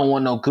 Y'all don't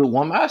want no good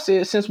woman. I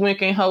said, since when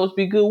can hoes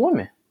be good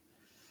women?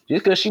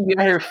 Just because she be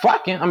out here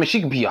fucking, I mean, she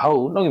can be a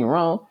hoe. Don't get me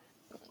wrong.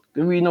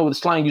 We know the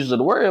slang uses of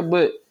the word,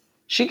 but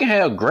she can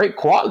have great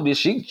qualities.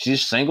 She's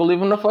just single,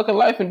 living the fucking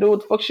life and do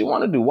what the fuck she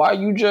want to do. Why are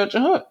you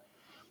judging her?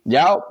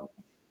 Y'all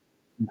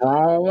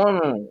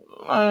grown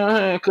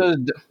woman, cause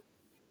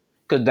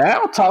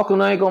down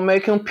talking ain't gonna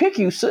make him pick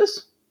you,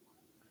 sis.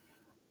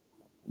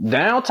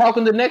 Down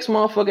talking the next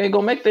motherfucker ain't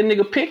gonna make that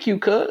nigga pick you,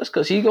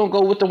 cause he gonna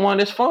go with the one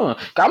that's fun.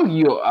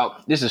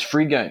 This is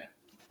free game.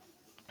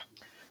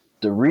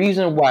 The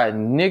reason why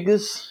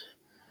niggas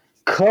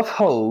cuff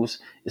hoes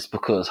is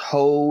because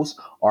hoes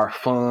are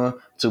fun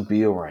to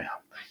be around.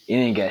 It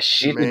ain't got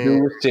shit to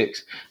do with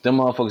sex. Them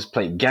motherfuckers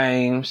play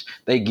games.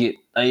 They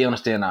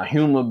understand our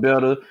humor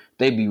better.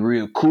 They be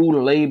real cool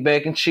and laid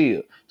back and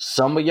chill.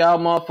 Some of y'all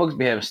motherfuckers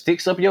be having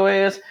sticks up your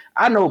ass.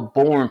 I know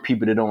boring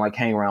people that don't like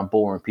hang around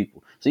boring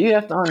people. So you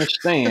have to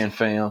understand,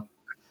 fam.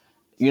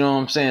 You know what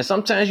I'm saying?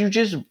 Sometimes you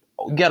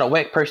got a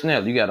whack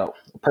personality. You got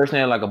a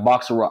personality like a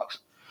box of rocks.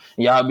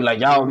 Y'all be like,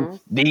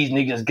 these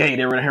niggas gay.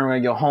 They running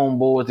around your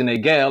homeboys and they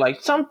gay.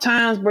 Like,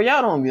 sometimes, bro,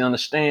 y'all don't even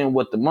understand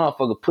what the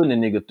motherfucker putting a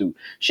nigga through.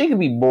 She could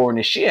be boring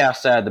as shit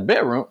outside the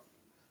bedroom.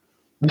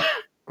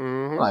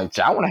 Like,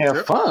 I want to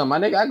have fun, my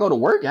nigga. I go to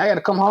work. I got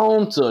to come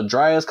home to a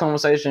dry ass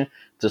conversation,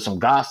 to some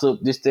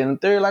gossip, this, that, and the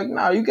third. Like,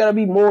 no, you got to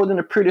be more than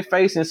a pretty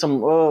face and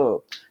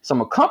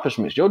some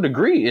accomplishments. Your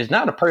degree is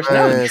not a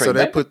personality trait. So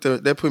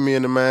they put me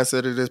in the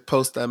mindset of this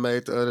post I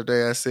made the other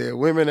day. I said,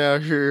 women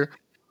out here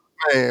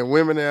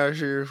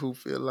who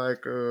feel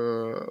like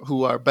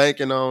who are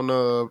banking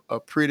on a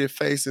pretty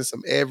face and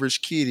some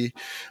average kitty,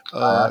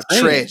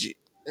 tragic.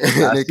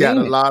 And it got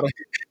a lot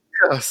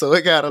of so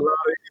it got a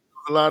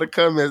lot of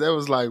comments. That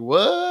was like,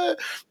 what?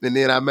 And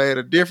then I made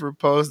a different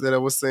post that I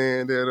was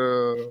saying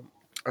that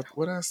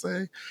what I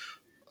say?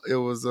 It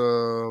was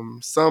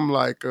some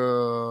like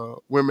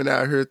women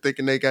out here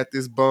thinking they got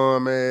this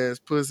bum ass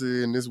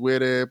pussy and this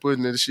wet ass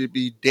pussy, and it should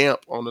be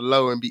damp on the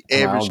low and be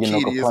average kitty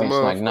as a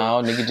motherfucker. Like,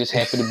 no, nigga just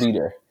happy to be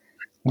there.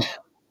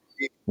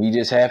 We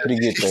just happy to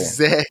get there.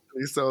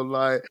 Exactly. So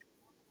like,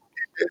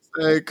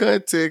 in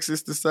context,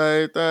 it's the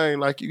same thing.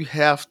 Like, you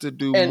have to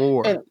do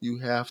more. You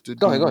have to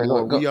do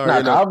more. Go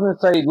ahead. I was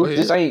gonna say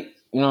this ain't.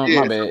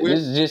 My bad.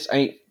 This just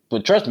ain't.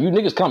 But trust me, you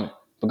niggas coming.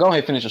 But go ahead,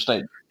 and finish your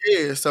statement.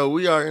 Yeah, so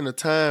we are in a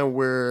time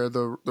where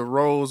the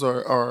roles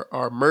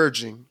are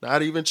merging,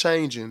 not even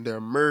changing. They're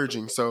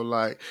merging. So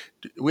like,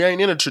 we ain't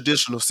in a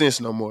traditional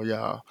sense no more,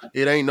 y'all.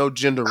 It ain't no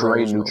gender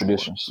roles no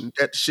traditions. More.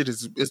 That shit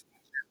is.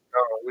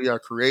 We are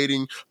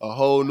creating a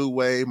whole new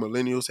way.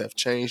 Millennials have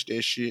changed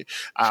that shit.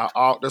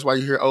 That's why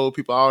you hear old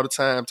people all the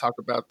time talk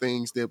about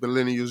things that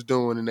millennials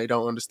doing and they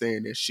don't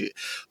understand that shit.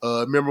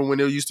 Remember when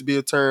there used to be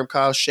a term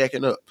called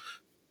shacking up?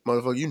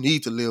 Motherfucker, you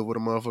need to live with a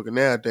motherfucker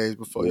nowadays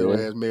before your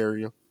ass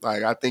marry him.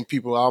 Like, I think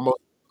people almost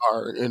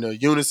are in a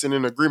unison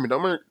in agreement.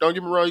 Don't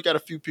get me wrong, you got a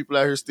few people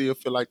out here still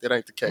feel like that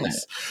ain't the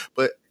case.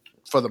 But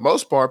for the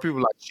most part, people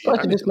are like, shit,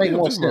 I need to live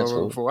with this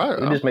motherfucker before I'm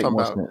talking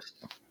about.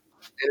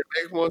 It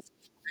makes more sense.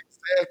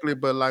 Exactly,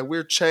 but like,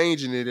 we're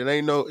changing it. It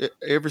ain't no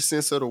every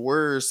sense of the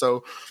word.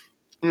 So,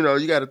 you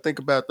got to think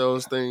about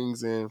those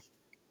things and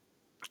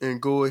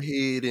go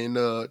ahead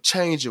and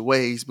change your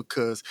ways,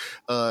 because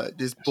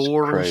this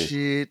boring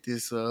shit,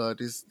 this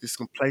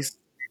complacency,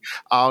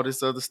 all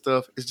this other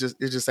stuff, it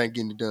just ain't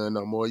getting it done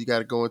no more. You got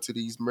to go into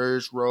these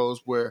merged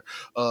roles where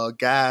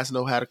guys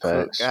know how to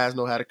cook, guys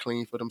know how to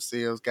clean for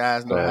themselves,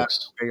 guys know how to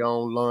do their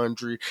own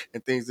laundry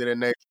and things of that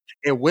nature.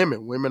 And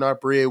women are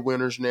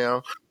breadwinners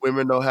now.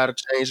 Women know how to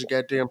change the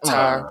goddamn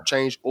tire,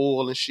 change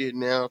oil and shit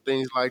now,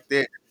 things like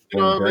that. You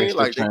know what I mean?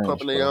 Like, they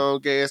pumping their own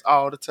gas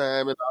all the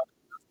time, and all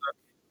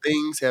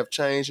things have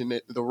changed,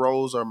 and the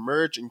roles are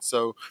merging.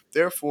 So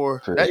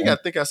therefore, now you got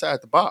to think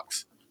outside the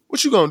box.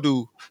 What you gonna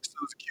do,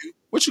 Susie Q?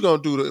 What you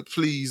gonna do to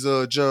please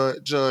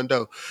John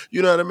Doe?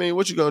 You know what I mean?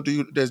 What you gonna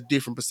do that's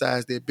different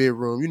besides that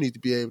bedroom? You need to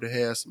be able to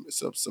have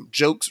some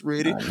jokes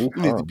ready. You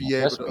need to be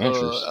able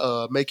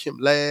to make him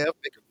laugh,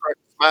 make him crack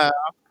a smile.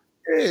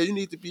 Yeah, you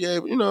need to be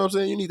able, you know what I'm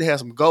saying? You need to have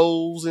some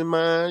goals in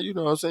mind. You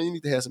know what I'm saying? You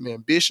need to have some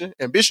ambition.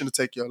 Ambition to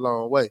take you a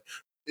long way.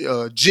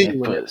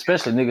 Genuine.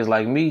 Especially niggas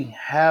like me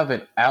have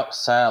an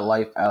outside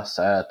life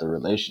outside the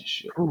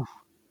relationship. Oof.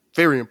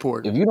 Very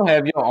important. If you don't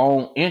have your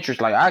own interest,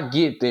 like I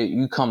get that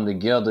you come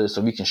together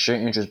so we can share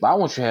interests, but I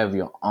want you to have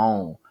your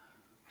own,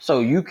 so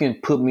you can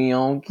put me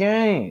on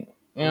game.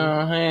 You know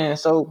what I'm saying?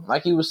 So,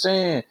 like he was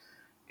saying,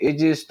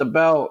 it's just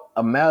about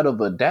a matter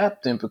of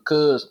adapting,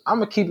 because I'm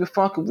gonna keep it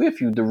funky with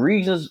you. The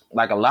reasons,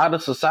 like a lot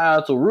of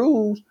societal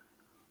rules,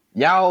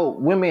 y'all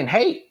women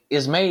hate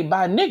is made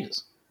by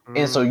niggas.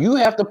 And so you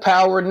have the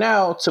power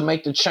now to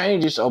make the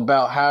changes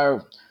about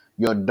how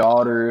your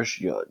daughters,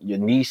 your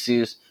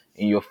nieces,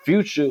 and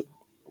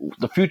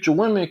the future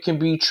women can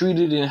be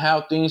treated and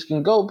how things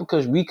can go,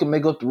 because we can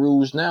make up the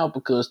rules now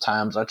because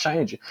times are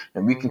changing.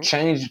 And we can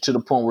change it to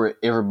the point where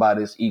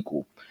everybody's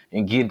equal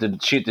and get the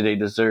shit that they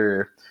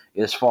deserve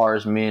as far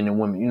as men and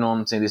women. You know what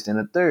I'm saying? This and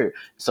the third.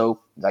 So,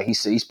 like he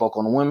said, he spoke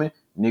on the women.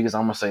 Niggas,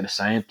 I'm gonna say the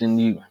same thing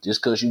to you.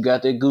 Just cause you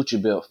got that Gucci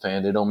belt,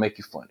 fam, they don't make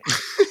you funny.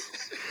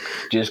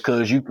 Just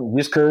cause you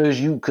went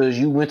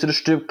to the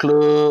strip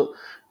club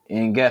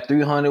and got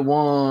 300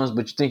 ones,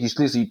 but you think you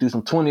sleep, so you threw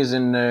some 20s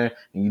in there,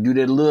 and you do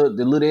the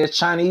little ass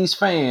Chinese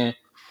fan,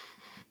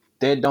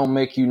 that don't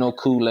make you no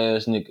cool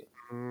ass nigga.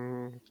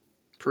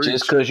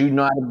 Just cause you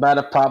know how to buy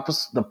the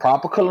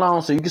proper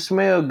cologne so you can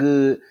smell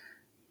good,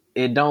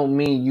 it don't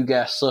mean you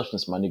got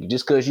substance, my nigga.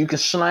 Just cause you can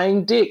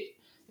slang dick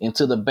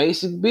into the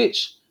basic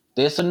bitch,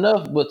 that's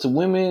enough. But to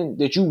women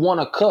that you want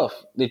to cuff,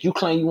 that you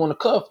claim you want to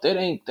cuff, that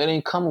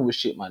ain't coming with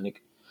shit, my nigga.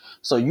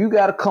 So you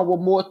gotta come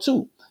with more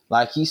too.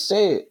 Like he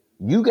said,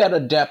 you gotta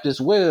adapt as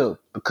well,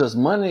 because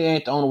money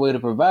ain't the only way to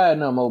provide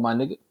no more, my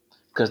nigga.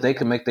 Because they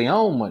can make their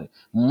own money.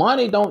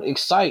 Money don't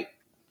excite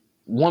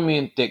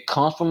women that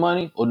comes from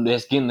money or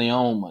that's getting their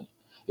own money.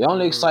 It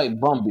only excite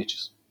bum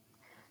bitches.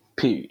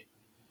 Period.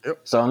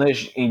 Yep. So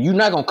and you're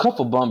not gonna come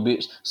for bum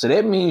bitch, so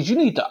that means you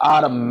need to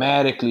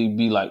automatically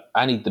be like,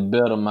 I need to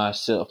better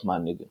myself, my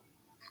nigga.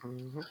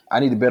 I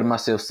need to better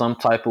myself some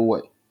type of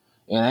way.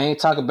 And I ain't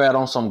talking about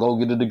on some go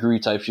get a degree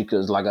type shit,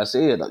 because like I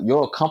said,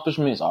 your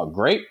accomplishments are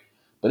great,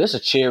 but it's a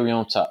cherry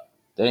on top.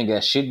 They ain't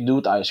got shit to do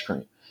with the ice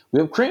cream.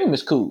 Whipped cream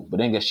is cool, but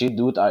they ain't got shit to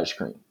do with the ice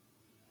cream.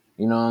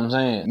 You know what I'm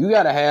saying? You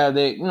gotta have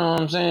that, you know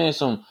what I'm saying,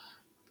 some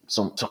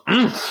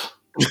oomph.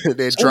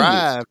 That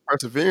drive,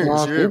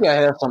 perseverance. You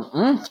gotta have some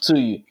oomph to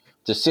you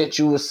to set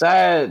you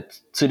aside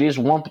to this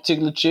one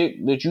particular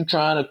chick that you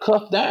trying to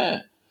cuff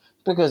down.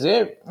 Because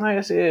like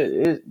I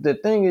said, the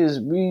thing is,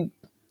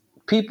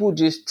 people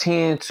just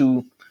tend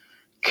to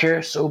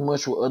care so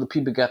much what other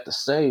people got to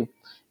say,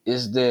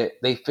 is that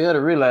they fail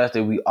to realize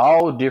that we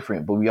all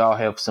different, but we all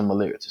have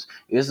similarities.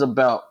 It's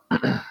about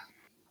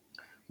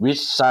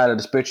which side of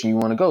the spectrum you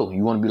want to go.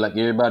 You want to be like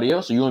everybody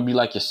else, or you want to be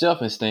like yourself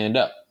and stand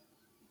out?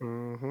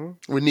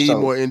 We need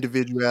more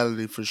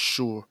individuality for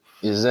sure.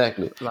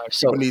 Exactly. Like,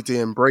 people need to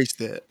embrace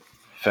that.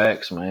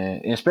 Facts,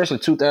 man. And especially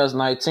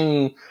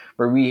 2019,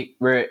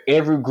 where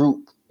every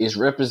group is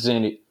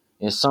represented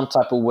in some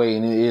type of way,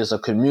 and it is a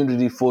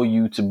community for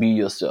you to be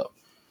yourself.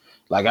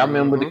 Like, I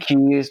remember the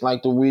kids,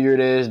 like the weird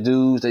ass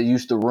dudes that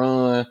used to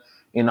run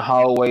in the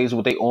hallways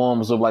with their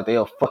arms up like they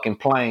a fucking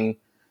plane.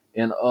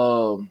 And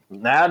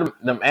now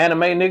them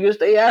anime niggas,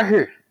 they out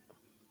here.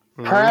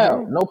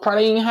 Proud. No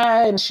pride, ain't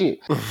hiding shit.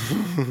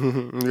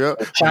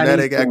 Yep. Now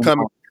they got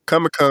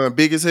Comic-Con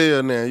big as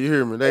hell now. You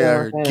hear me? They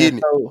out here getting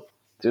it.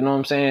 You know what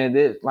I'm saying?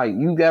 That, like,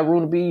 you got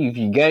room to be. If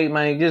you gay,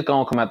 man, just go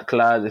and come out the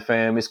closet,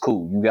 fam. It's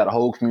cool. You got a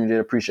whole community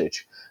that appreciate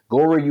you.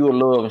 Go where you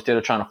love instead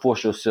of trying to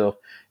force yourself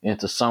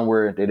into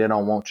somewhere that they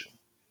don't want you.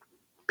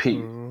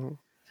 Period.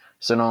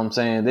 So, you know what I'm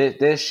saying?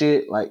 That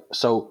shit, like,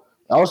 so,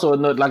 also,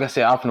 like I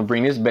said, I'm going to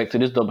bring this back to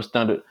this double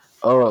standard.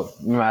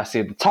 Remember I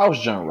said the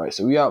toss jump, right?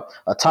 So,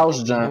 a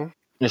toss jump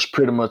is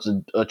pretty much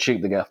a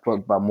chick that got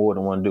fucked by more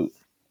than one dude.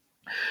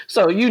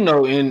 So,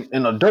 in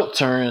adult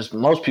terms,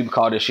 most people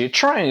call this shit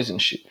trains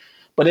and shit.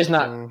 But it's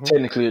not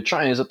technically a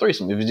train, it's a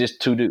threesome if it's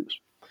just two dudes.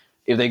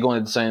 If they going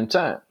at the same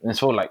time. And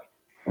so like,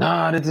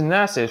 nah, that's an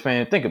asset,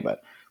 fan. Think about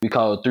it. We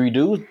call it 3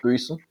 dudes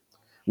threesome.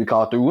 We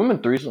call 3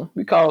 women threesome.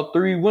 We call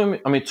 2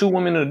 women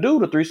and a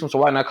dude a threesome. So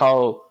why not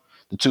call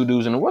the 2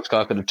 dudes and the what's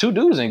called? Because the 2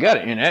 dudes ain't got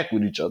to interact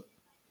with each other.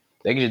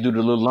 They can just do the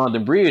little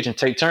London Bridge and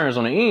take turns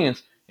on the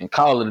ends and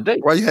call it a day.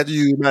 Why you had to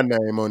use my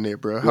name on there,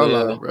 bro? Hold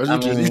on, bro.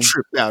 You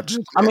tripped out.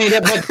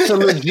 That's a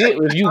legit.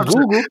 If you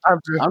Google,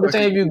 I'm just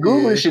saying, if you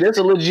Google shit, that's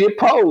a legit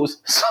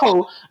pose.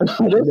 So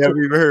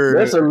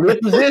that's a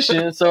lit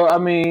position. So a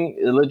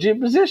legit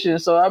position.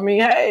 So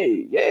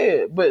hey,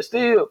 yeah. But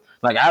still,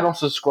 like, I don't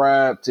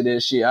subscribe to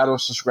that shit. I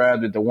don't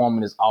subscribe that the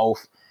woman is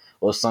off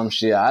or some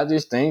shit. I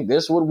just think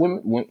that's what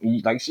women,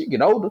 when like she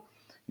get older,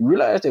 you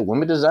realize that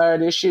women desire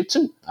this shit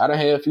too. I done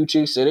had a few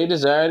chicks say they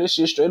desire this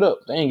shit straight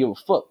up. They ain't give a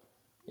fuck.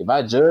 If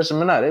I judge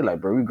them or not, they like,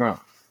 bro, we grown.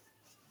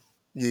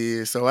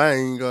 Yeah, so I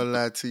ain't gonna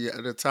lie to you.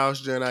 The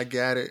toss joint, I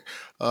got it.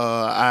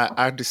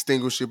 I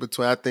distinguish it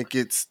between. I think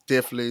it's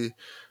definitely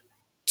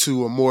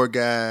 2 or more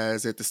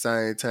guys at the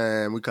same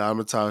time. We call them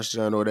a toss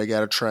joint, or they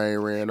got a train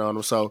ran on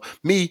them. So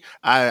me,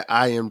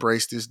 I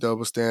embrace this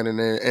double standard,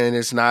 and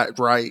it's not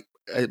right.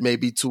 It may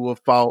be to a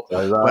fault,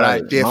 but I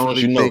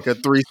definitely think a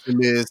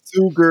threesome is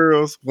 2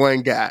 girls,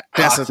 1 guy.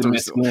 That's a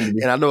threesome.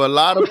 And I know a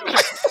lot of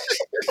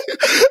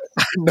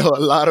know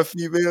a lot of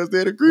females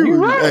that agree You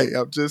with me. right. Hey,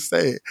 I'm just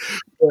saying.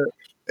 But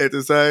at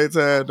the same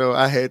time, though,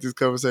 I had this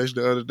conversation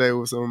the other day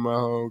with some of my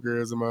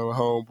homegirls and my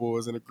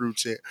homeboys in a group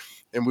chat,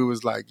 and we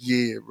was like,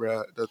 "Yeah,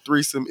 bro, the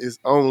threesome is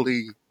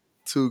only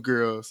 2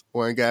 girls,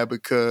 1 guy."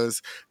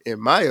 Because,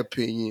 in my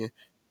opinion,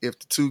 if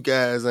the 2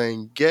 guys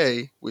ain't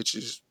gay, which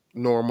is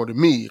normal to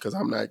me because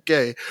I'm not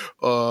gay,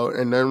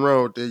 and nothing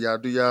wrong with that. Y'all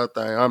do y'all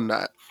thing. I'm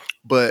not,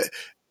 but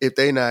if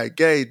they not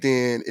gay,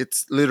 then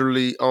it's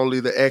literally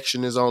only the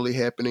action is only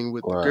happening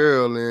with the Right.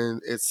 girl,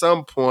 and at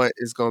some point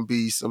it's gonna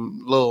be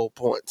some lull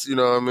points. You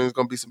know what I mean? It's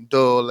gonna be some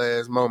dull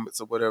ass moments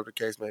or whatever the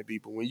case may be.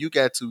 But when you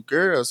got 2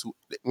 girls,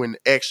 when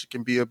the action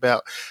can be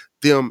about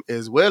them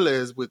as well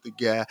as with the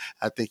guy,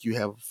 I think you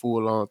have a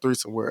full on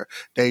threesome where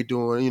they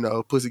doing,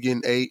 pussy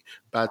getting ate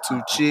by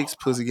 2 chicks,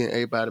 pussy getting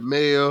ate by the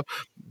male,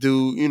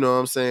 dude, you know what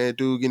I'm saying?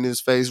 Dude getting his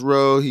face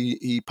rolled,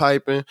 he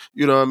piping,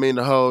 you know what I mean?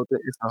 The whole thing,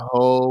 it's a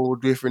whole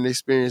different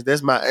experience.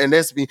 That's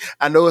me.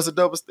 I know it's a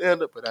double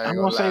standard, but I ain't I'm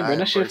gonna gonna say, lie, I but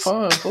that shit embrace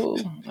fun,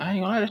 fool. I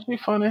ain't gonna lie, that shit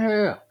fun as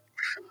hell.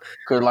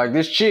 Cause like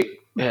this chick,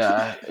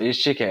 this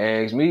chick had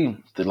asked me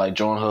to like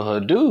join her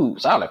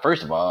dude. So I was like,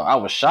 first of all, I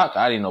was shocked.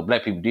 I didn't know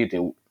black people did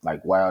that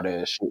like wild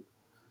ass shit.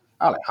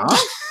 I was like, huh?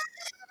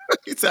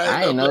 it. It's I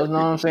ain't I no ain't know, black you know what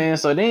I'm people do saying?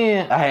 So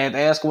then I had to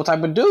ask her what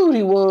type of dude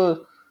he was.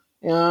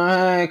 You know what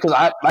I mean? Cause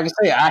I, like I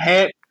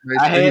say, They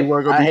say he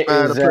wasn't gonna be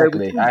fine to play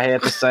with exactly. you. I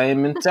had the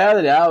same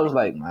mentality. I was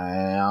like,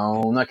 man, I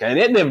don't know. Okay,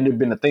 that never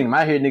been a thing.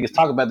 I hear niggas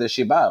talk about this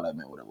shit, but I was like,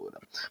 man, whatever.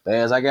 But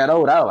as I got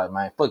older, I was like,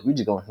 man, fuck, we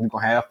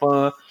gonna have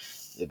fun.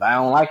 If I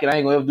don't like it, I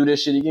ain't gonna ever do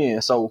this shit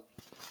again. So,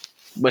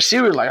 but she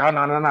was like, oh no.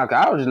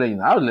 I was just letting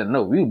you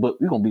know, we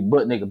gonna be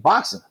butt nigga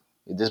boxing.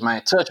 If this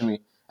man touch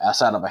me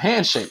outside of a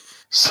handshake.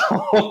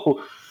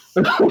 So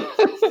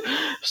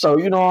so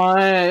you know what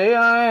I mean?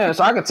 Yeah.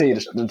 So I can tell you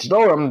the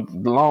story.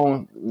 I'm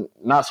long,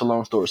 not so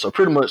long story. So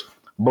pretty much,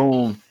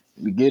 boom,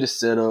 we get it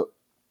set up.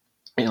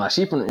 And like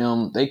she from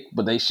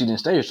she didn't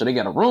stay here, so they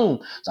got a room.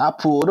 So I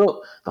pulled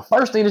up. The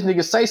first thing this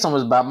nigga say something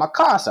was about my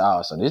car. So I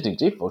was like, this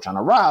nigga trying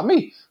to rob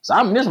me. So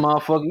I'm this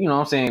motherfucker, you know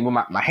what I'm saying, with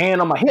my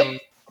hand on my hip.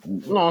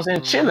 You know what I'm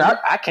saying? Chilling. Mm-hmm.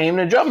 I came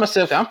in and dropped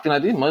myself. I'm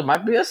feeling like this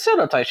might be a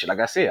setup type shit. Like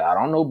I said, I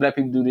don't know black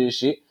people do this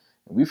shit.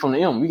 We from the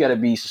M. We gotta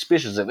be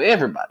suspicious of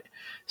everybody.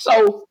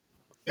 So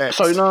you X.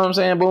 know what I'm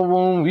saying? Boom,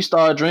 boom. We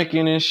start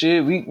drinking and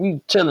shit.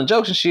 We telling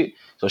jokes and shit.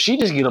 So she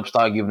just get up,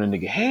 start giving the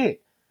nigga head.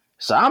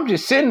 So I'm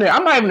just sitting there.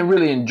 I'm not even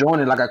really enjoying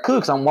it like I could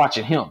because I'm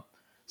watching him.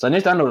 So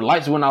next thing I know, the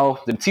lights went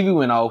off, the TV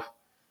went off.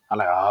 I'm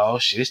like, oh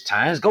shit, it's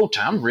time. It's go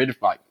time. I'm ready to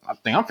fight. I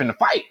think I'm finna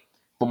fight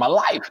for my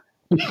life.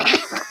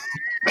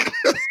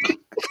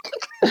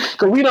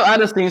 Cause I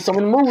done seen so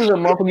many movies that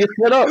motherfucker get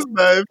set This up.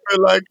 man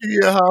feel like he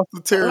in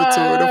hostile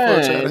territory. The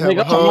fuck trying to Man, have nigga,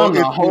 a I'm talking about whole I'm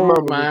the intimate whole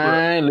moment with bro.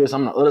 man.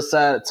 Listen, I'm on the other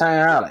side of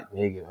town. I'm like,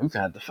 nigga, I'm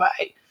finna have to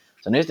fight.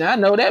 So next thing I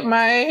know, that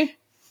man,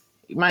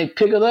 he might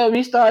pick it up and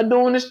he start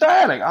doing this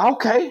thing. Like,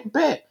 okay,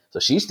 bet. So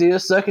she still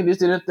sucking this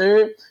to the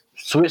third,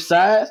 switch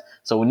sides.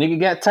 So when nigga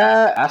got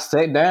tired, I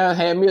sat down,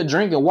 had me a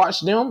drink, and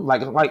watched them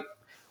like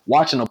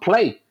watching a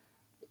play.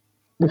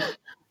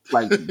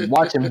 Like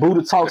watching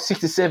Buddha Talk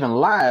 67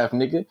 live,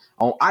 nigga,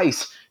 on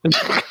ice.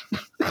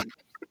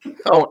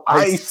 Oh, On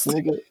ice, ice.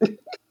 nigga.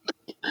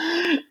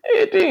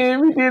 And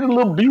then we did a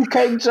little beef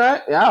cake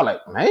joint. And I was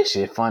like, man, this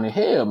shit funny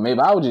hell. Maybe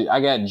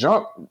I got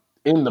drunk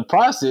in the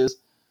process.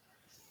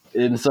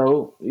 And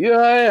so,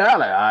 yeah, I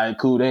like, all right,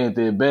 cool, they ain't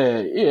that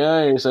bad.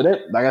 Yeah, so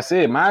that, like I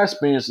said, my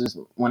experiences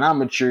when I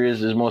mature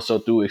is more so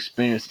through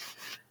experience.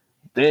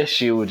 That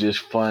shit was just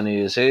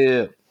funny as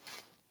hell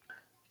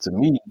to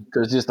me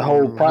because just the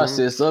whole Mm-hmm.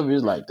 process of it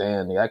is like,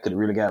 damn, nigga, I could have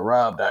really got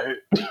robbed out here.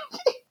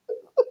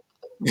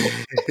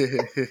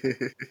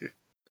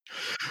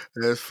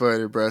 That's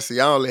funny, bro. See,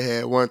 I only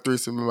had one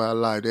threesome in my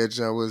life. That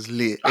junk was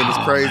lit, and it's Oh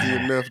crazy man,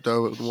 enough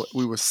though.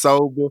 We were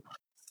sober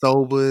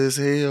as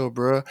hell,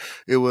 bro.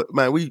 It was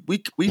man. We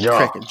yo,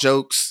 cracking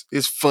jokes.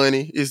 It's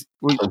funny. a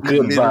We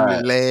good literally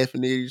vibe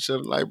laughing at each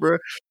other like, bro,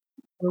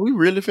 we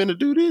really finna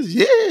do this?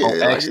 on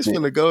Yeah, like it's accident.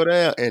 finna go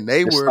down. And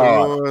they The were the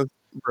starter. ones,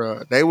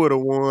 bro. They were the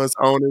ones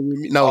on it with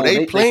me. No, Oh, they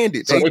they planned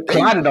it. so they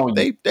plotted on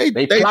you. They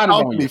They plotted tossed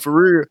on me you. for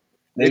real.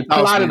 They They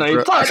tossed me, plotted on you.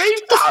 bro. They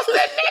tossed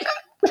that nigga.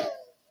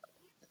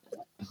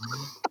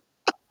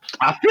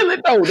 I feel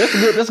it though. That's a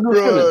good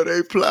feeling. Bro,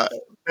 they plot.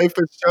 They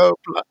for sure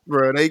plot.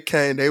 Bro, they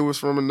came. They was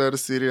from another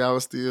city. I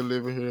was still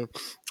living here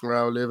where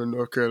I was living in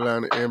North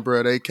Carolina. And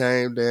bro, they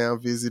came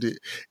down, visited,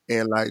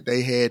 and like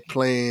they had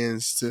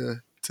plans to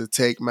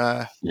take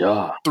my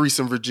Yeah.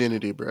 threesome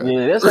virginity, bro.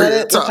 Yeah,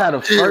 Real that's talk. how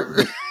the Yeah,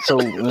 first. So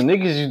when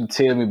niggas used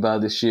to tell me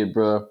about this shit,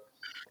 bro,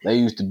 they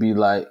used to be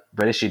like,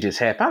 "Bro, this shit just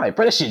happened." I'm like,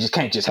 "Bro, this shit just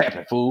can't just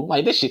happen, fool.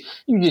 Like this shit,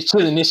 you just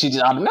chilling, this shit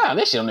just out of now.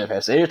 This shit don't never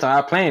happen." So every time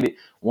I planned it,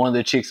 one of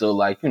the chicks will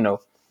like,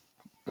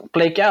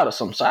 flake out or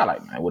something. So I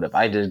like, man, what if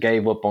I just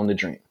gave up on the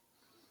drink?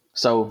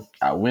 So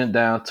I went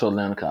down to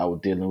Atlanta because I was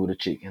dealing with a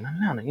chick in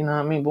Atlanta. You know what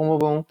I mean? Boom, boom,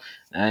 boom.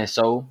 And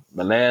so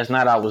the last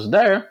night I was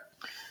there,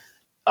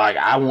 like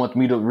I want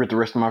me to with the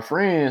rest of my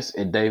friends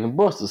at Dave and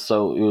Buster's.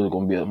 So it was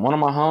gonna be one of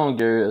my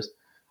homegirls,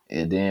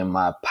 and then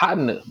my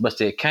partner, but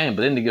they came,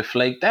 but then they get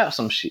flaked out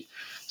some shit.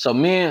 So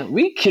man,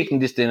 we kicking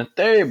this in the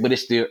third, but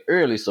it's still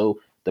early. So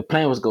the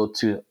plan was go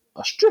to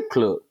a strip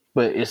club,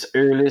 but it's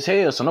early as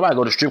hell. So nobody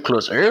go to strip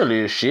clubs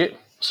early as shit.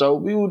 So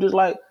we were just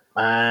like,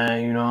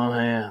 man, you know what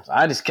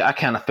I'm saying? I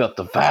kind of felt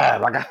the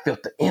vibe, like I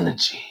felt the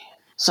energy.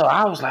 So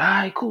I was like, all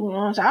right, cool. You know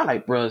what I'm saying? I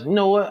like, bros, you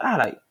know what?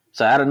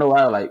 So I don't know.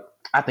 I was like,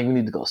 I think we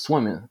need to go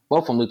swimming.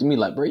 Both of them looked at me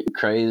like, bro, you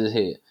crazy as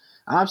hell.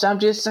 I'm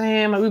just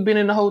saying, like, we've been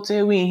in the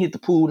hotel, we ain't hit the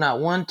pool not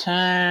one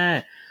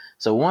time.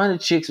 So one of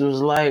the chicks was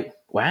like,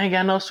 well, I ain't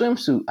got no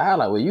swimsuit. I was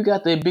like, well, you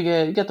got them big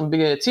ass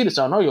titties,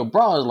 so I know your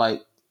bra is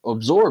like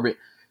absorbent.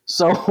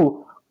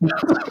 So That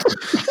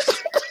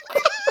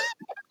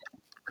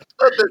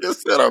nigga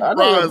said a I know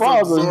bra your is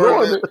bra is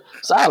absorbent. absorbent.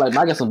 So I like,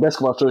 I got some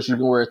basketball shorts you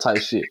can wear type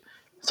shit.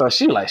 So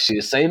she like,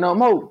 shit, say no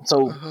more.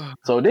 So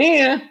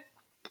then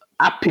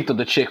I picked up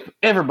the chick for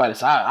everybody.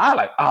 So I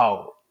like,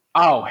 oh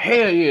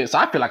hell yeah. So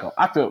I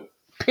feel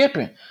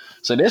pimping.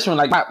 So this one,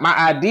 like my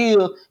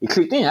ideal, it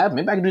clicked in.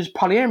 Maybe I can do this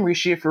polyamory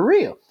shit for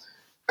real.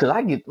 Cause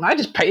I got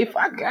money to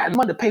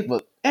pay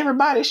for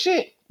everybody's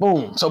shit.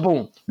 Boom. So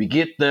boom. We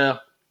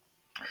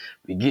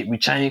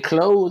change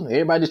clothes.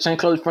 Everybody just change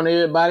clothes in front of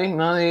everybody. You know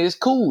what I mean? It's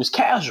cool. It's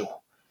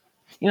casual.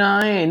 You know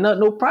what I mean?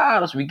 No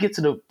problems. We get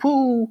to the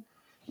pool.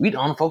 We the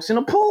only folks in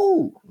the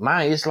pool.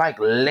 Mine, it's like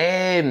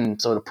 11.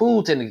 So the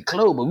pool technically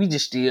closed, but we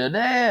just still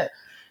there.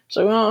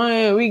 So, you know what I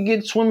mean? We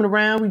get swimming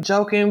around, we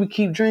joking, we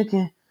keep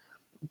drinking.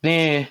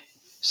 Then,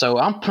 so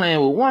I'm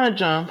playing with one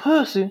John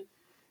pussy,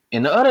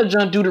 and the other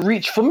John do the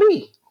reach for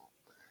me.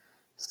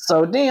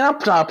 So then I'm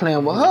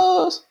playing with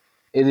hers,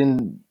 and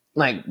then,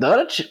 like, the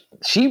other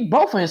she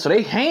both in, so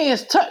they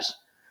hands touch.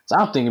 So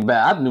I'm thinking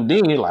about, I knew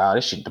then, like, oh,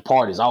 this shit, the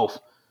party's off.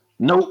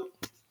 Nope.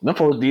 Them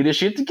folks did this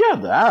shit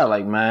together. I was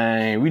like,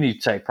 man, we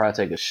need to probably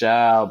take a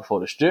shower before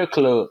the strip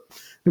club.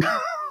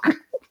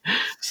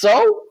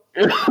 So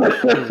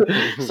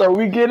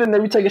we get in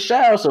there, we take a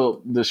shower.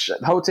 So the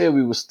hotel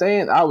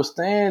I was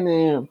staying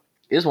in,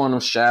 it's one of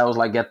them showers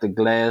like at the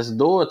glass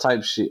door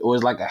type shit, or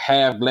it's like a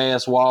half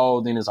glass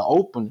wall, then it's an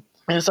open.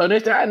 And so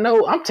next thing I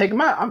know, I'm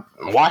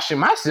washing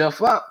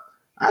myself up.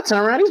 I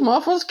turn around, these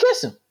motherfuckers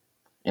kissing.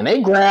 And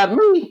they grabbed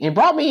me and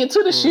brought me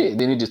into the shit.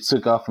 Then it just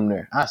took off from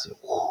there. I said,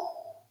 whew.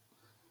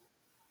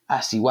 I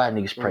see why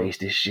niggas praise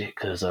this shit,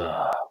 cause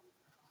that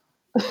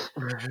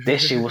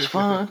shit was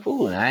fun,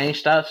 fool. And I ain't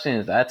stopped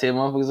since. I tell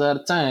motherfuckers all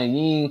the time,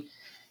 you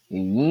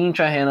ain't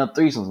trying to have no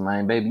threesomes,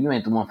 man, baby. You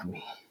ain't the one for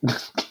me.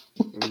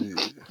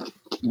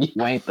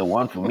 You ain't the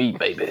one for me,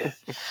 baby.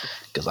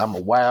 Cause I'm a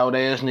wild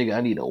ass nigga.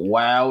 I need a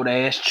wild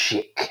ass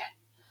chick.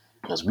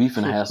 Cause we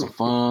finna have some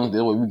fun.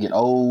 That way we get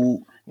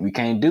old. We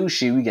can't do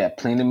shit. We got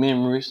plenty of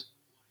memories.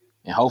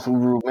 And hopefully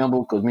we remember,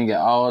 because we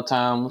got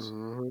Alzheimer's.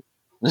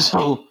 Mm-hmm.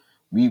 So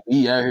we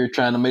out here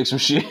trying to make some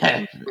shit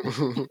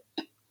happen.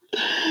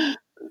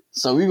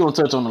 So we're gonna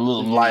touch on a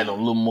little light, a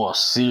little more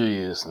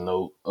serious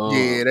note.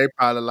 Yeah, they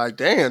probably like,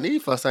 damn,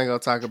 these folks ain't gonna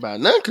talk about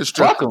nothing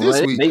constructive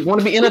this week. They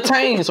want to be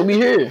entertained, so we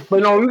here.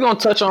 But no, we're gonna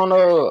touch on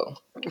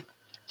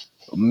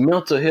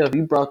mental health.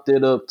 You brought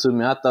that up to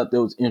me. I thought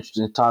that was an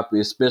interesting topic,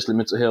 especially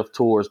mental health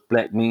towards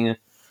black men.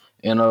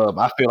 And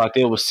I feel like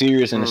there was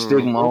serious and a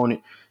stigma on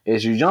it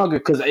as you're younger,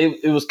 because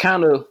it was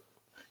kind of,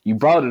 you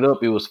brought it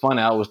up. It was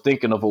funny. I was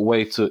thinking of a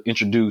way to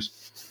introduce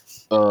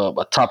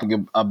a topic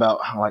about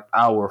like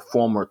our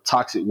former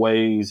toxic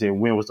ways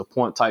and when was the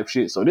point type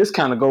shit. So this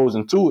kind of goes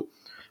into it,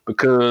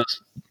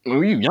 because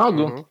when you were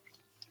younger,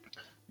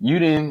 you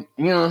didn't,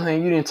 you know what I'm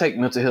saying, you didn't take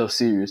mental health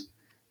serious.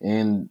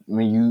 And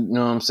when you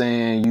know what I'm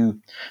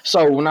saying,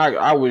 so when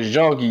I was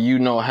younger, you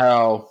know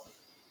how,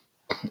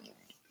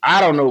 I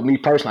don't know, me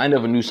personally, I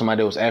never knew somebody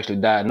that was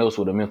actually diagnosed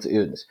with a mental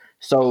illness.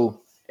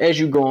 So as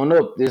you growing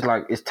up, it's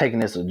like it's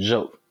taken as a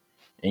joke.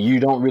 And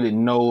you don't really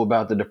know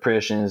about the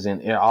depressions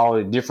and all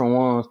the different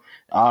ones.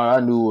 All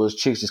I knew was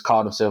chicks just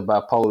called themselves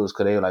bipolars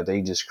because they were like,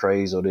 they just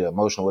crazy or they're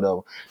emotional,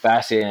 whatever. But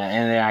I said,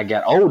 and then I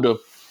got older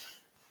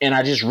and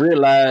I just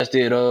realized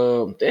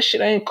that that shit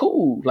ain't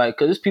cool. Like,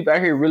 because there's people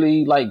out here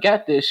really like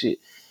got that shit.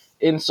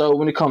 And so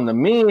when it comes to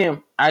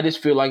men, I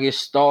just feel like it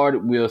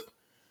started with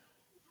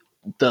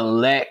the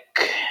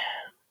lack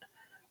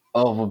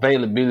of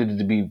availability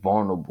to be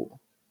vulnerable.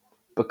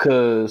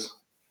 Because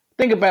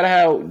think about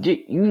how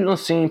you done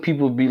seen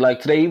people be like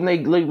today, even they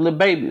little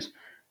babies.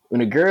 When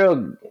a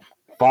girl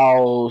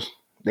falls,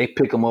 they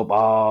pick them up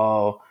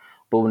all.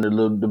 But when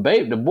the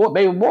baby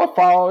boy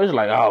falls, it's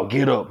like, oh,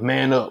 get up,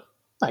 man up.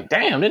 Like,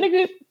 damn, that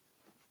nigga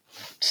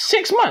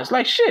 6 months,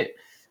 like shit.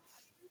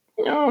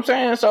 You know what I'm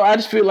saying? So I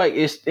just feel like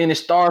it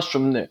starts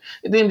from there.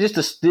 And then just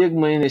the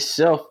stigma in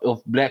itself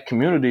of black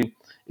community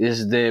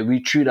is that we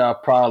treat our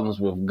problems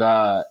with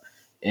God,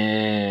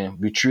 and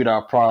we treat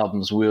our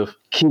problems with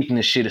keeping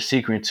the shit a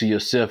secret to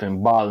yourself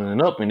and bottling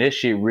it up, and that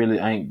shit really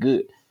ain't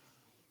good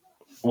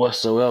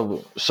whatsoever.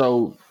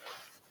 So,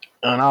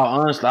 in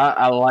all honesty,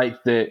 I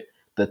like that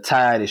the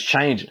tide is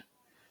changing.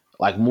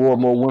 Like, more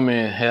and more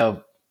women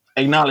have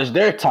acknowledged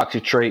their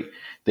toxic trait,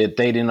 that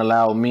they didn't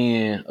allow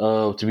men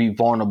to be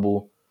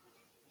vulnerable,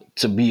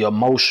 to be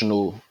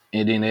emotional,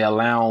 and then they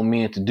allow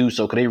men to do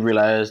so because they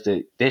realize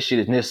that shit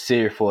is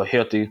necessary for a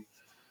healthy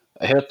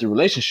a healthy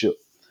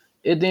relationship.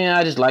 And then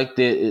I just like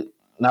that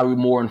now we're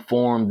more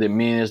informed that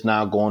men is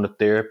now going to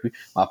therapy.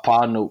 My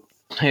partner,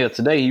 hell,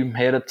 today he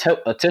had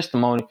a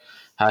testimony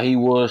how he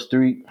was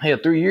 3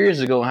 years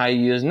ago, how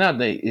he is now.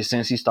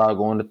 Since he started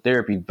going to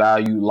therapy,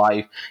 value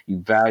life, he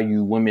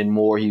value women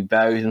more, he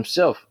values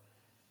himself.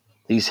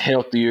 He's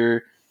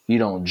healthier. He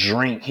don't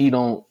drink. He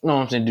don't, you know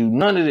what I'm saying, do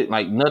none of it,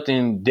 like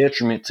nothing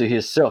detriment to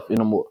himself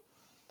anymore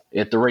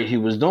at the rate he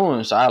was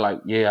doing. So I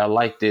like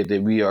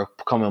that we are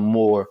becoming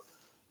more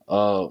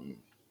um,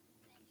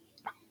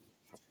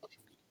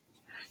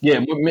 yeah,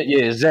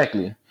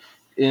 exactly.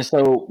 And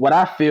so what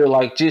I feel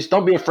like, just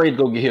don't be afraid to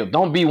go get help.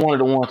 Don't be one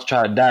of the ones to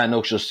try to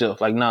diagnose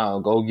yourself. Like, nah,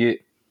 go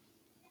get.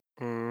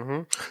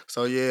 hmm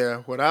So yeah,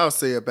 what I'll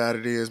say about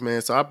it is,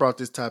 man. So I brought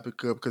this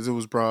topic up because it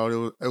was brought.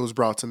 It was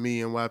brought to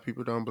me, and why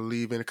people don't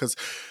believe in it. Because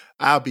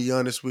I'll be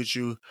honest with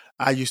you,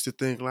 I used to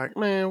think like,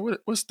 man,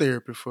 what's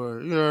therapy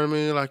for? You know what I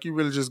mean? Like you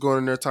really just going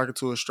in there talking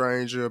to a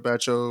stranger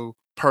about your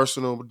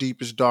personal,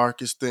 deepest,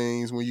 darkest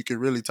things when you can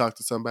really talk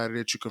to somebody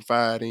that you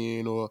confide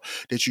in or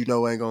that you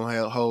know ain't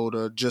gonna hold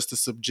just a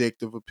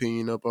subjective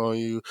opinion up on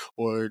you,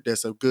 or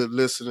that's a good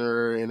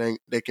listener and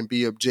they can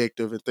be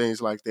objective and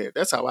things like that.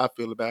 That's how I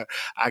feel about it.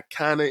 I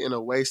kind of, in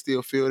a way,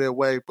 still feel that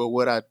way. But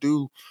what I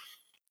do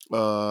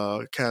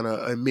kind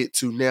of admit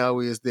to now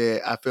is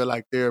that I feel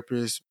like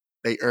therapists,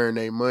 they earn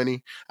their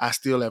money. I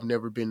still have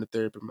never been to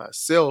therapy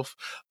myself.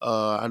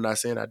 I'm not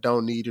saying I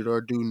don't need it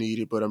or do need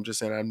it, but I'm just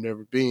saying I've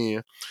never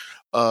been.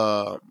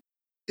 Uh,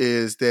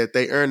 is that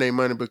they earn their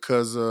money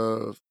because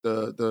of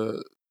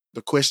the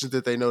questions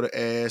that they know to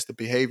ask, the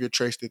behavior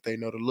traits that they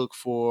know to look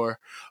for,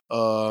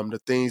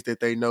 the things that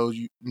they know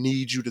you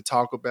need you to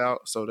talk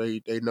about. So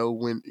they know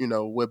when,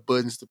 what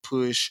buttons to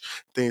push,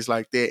 things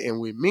like that.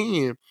 And with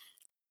men,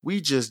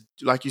 we just,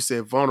 like you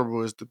said,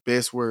 vulnerable is the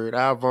best word.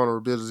 Our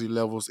vulnerability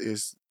levels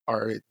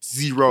are at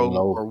 0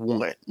 Low. or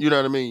 1. You know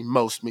what I mean?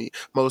 Most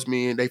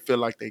men, they feel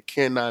like they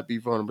cannot be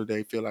vulnerable.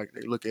 They feel like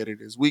they look at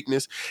it as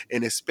weakness,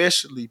 and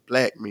especially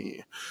black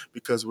men,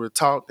 because we're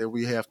taught that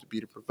we have to be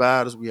the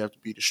providers, we have to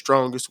be the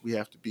strongest, we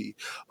have to be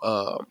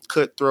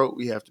cutthroat,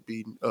 we have to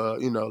be,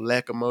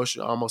 lack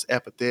emotion, almost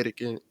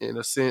apathetic in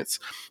a sense.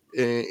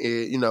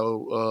 And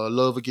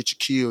love will get you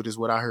killed is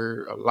what I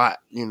heard a lot,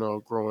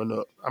 growing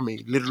up. I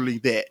mean, literally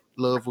that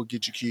love will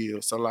get you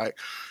killed. So like,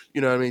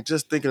 what I mean,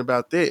 just thinking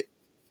about that,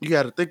 you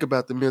got to think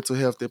about the mental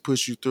health that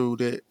puts you through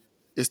that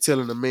is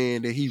telling a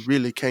man that he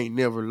really can't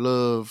never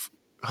love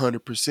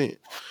 100%.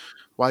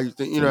 Why you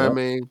think, you know what I Yep.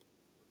 mean?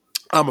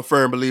 I'm a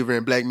firm believer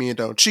in black men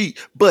don't cheat,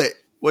 but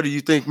what do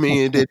you think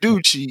men that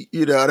do cheat?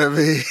 You know what I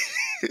mean?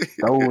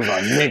 Those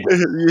are niggas.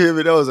 You hear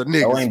me? Those are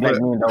Those niggas, ain't black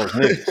men, those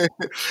niggas.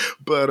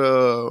 but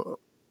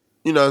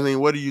what I mean,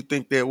 what do you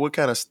think that what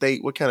kind of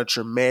state, what kind of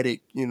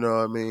traumatic,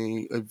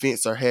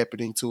 events are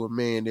happening to a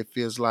man that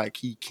feels like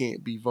he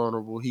can't be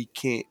vulnerable, he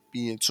can't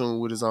be in tune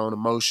with his own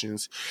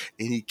emotions,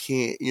 and he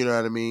can't,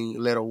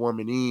 let a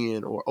woman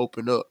in or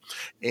open up.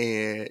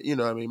 And,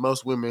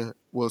 most women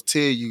will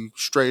tell you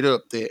straight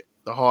up that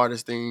the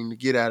hardest thing to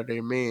get out of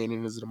their man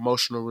and is an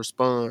emotional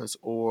response,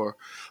 or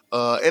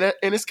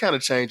and it's kind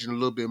of changing a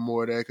little bit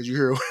more of that, because you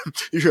hear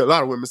you hear a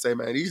lot of women say,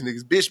 man, these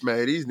niggas bitch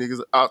made. These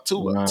niggas out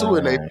too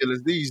in their Man.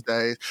 feelings these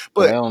days.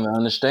 Cause they But don't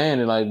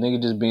understand it. Like,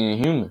 nigga just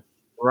being human.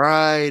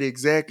 right,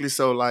 exactly.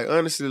 So like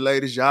honestly,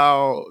 ladies,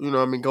 y'all,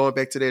 going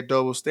back to that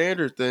double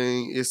standard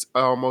thing, it's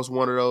almost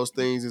one of those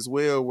things as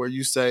well where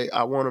you say,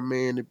 I want a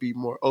man to be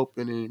more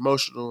open and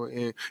emotional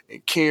and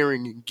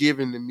caring and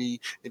giving to me.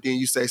 And then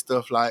you say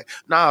stuff like,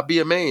 nah, be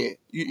a man.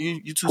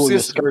 You too Pull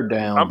your sensitive. skirt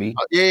down,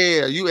 B.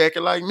 Yeah, you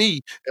acting like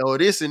me or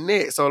this and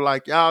that. So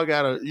like y'all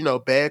gotta,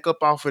 back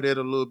up off of that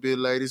a little bit,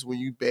 ladies, when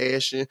you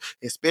bashing,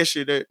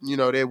 especially that,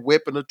 that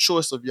weapon of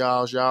choice of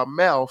y'all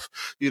mouth.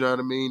 You know what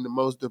I mean?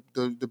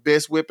 The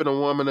best weapon a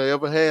woman will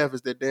ever have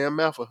is that damn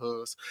mouth of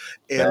hers.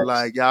 And Facts.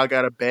 like y'all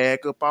gotta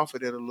back up off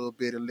of that a little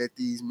bit and let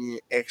these men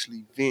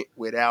actually vent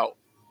without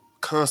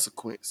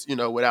consequence,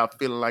 without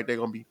feeling like they're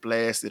gonna be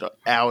blasted or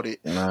outed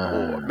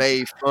or Man.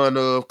 made fun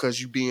of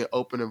because you being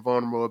open and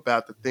vulnerable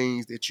about the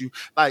things that you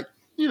like.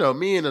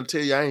 Men will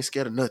tell you I ain't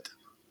scared of nothing,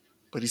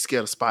 but he's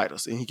scared of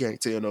spiders and he can't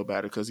tell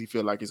nobody because he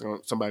feel like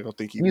somebody gonna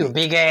think he You a weak.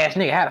 big ass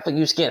nigga. How the fuck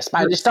you scared of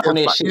Yeah, spiders? Just he's step scared on of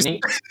that shit, spiders.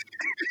 nigga.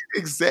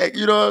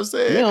 Exactly, you know what I'm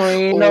You saying? don't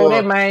even know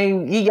that Or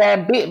man. He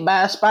got bit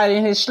by a spider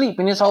in his sleep,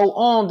 and his whole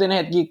arm didn't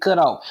have to get cut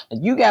off.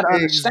 And you gotta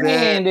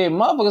understand exactly. that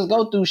motherfuckers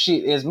go through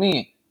shit as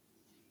men.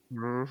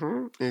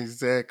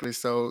 Exactly.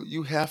 So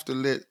you have to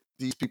let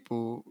these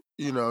people,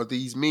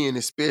 these men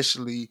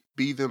especially,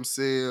 be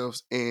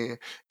themselves and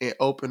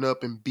open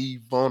up and be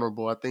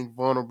vulnerable. I think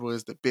vulnerable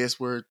is the best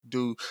word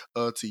to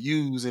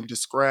use and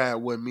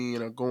describe what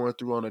men are going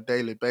through on a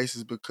daily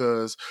basis,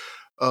 because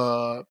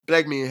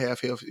black men have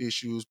health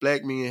issues.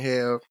 Black men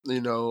have,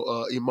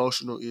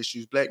 emotional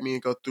issues. Black men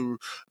go through,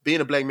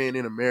 being a black man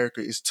in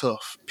America is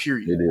tough,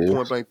 period. It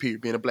Point is blank,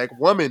 period. Being a black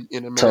woman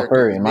in America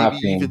tougher is in my maybe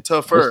even opinion.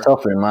 It's tougher.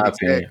 tougher in my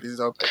opinion. Exactly.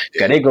 So,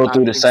 Cause they go I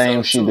through the think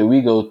same so shit that too.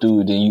 we go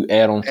through. Then you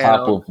add on Add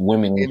top on of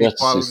women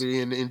injustices. inequality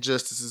and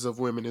injustices of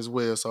women as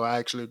well. So I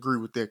actually agree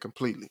with that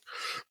completely.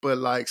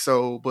 But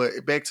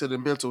back to the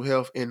mental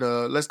health, and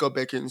let's go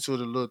back into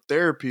the little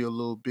therapy a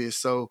little bit.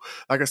 So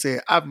like I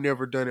said, I've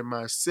never done it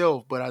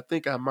myself, but I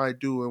think I might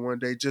do it one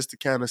day just to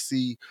kind of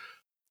see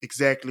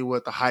exactly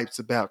what the hype's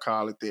about,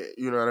 call it that.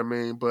 You know what I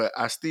mean? But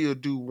I still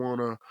do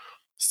want to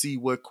see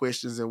what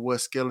questions and what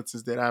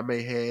skeletons that I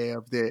may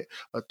have that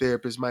a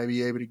therapist might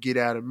be able to get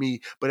out of me.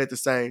 But at the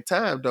same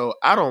time, though,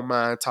 I don't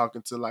mind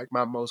talking to like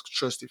my most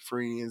trusted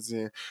friends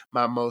and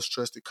my most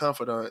trusted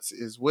confidants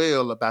as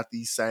well about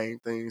these same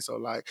things. So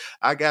like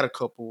I got a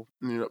couple,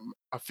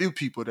 a few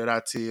people that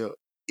I tell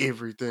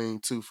everything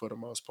to for the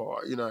most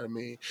part. You know what I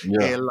mean?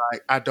 Yeah, And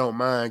like I don't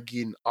mind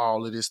getting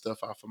all of this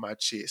stuff off of my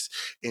chest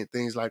and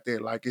things like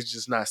that. Like it's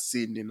just not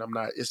sitting and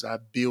it's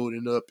not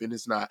building up and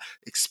it's not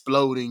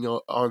exploding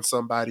on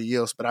somebody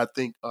else. But I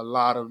think a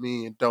lot of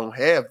men don't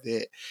have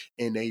that,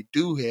 and they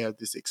do have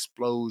this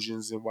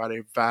explosions and why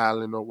they're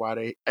violent or why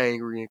they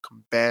angry and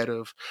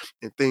combative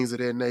and things of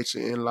that nature.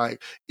 And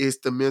like it's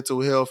the mental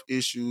health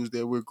issues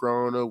that we're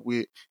growing up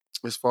with,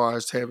 as far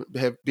as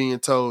being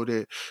told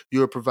that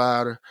you're a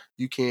provider,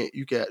 you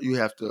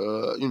have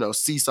to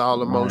cease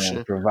all man,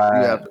 emotion.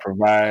 You have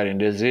provide,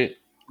 and that's it.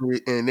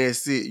 and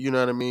that's it. You know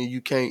what I mean. You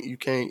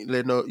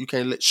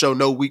can't show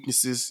no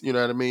weaknesses. You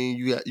know what I mean.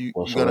 You're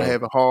gonna Whatsoever.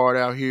 have it hard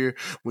out here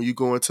when you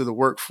go into the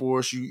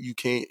workforce. You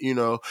can't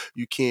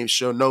you can't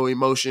show no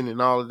emotion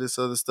and all of this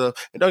other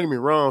stuff. And don't get me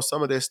wrong,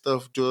 some of that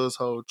stuff does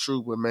hold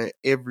true, but man,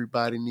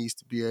 everybody needs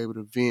to be able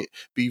to vent,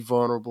 be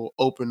vulnerable,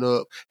 open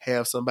up,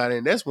 have somebody,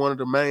 and that's one of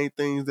the main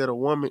things that a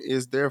woman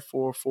is there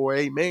for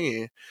a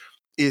man,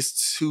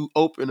 is to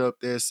open up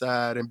their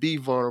side and be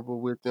vulnerable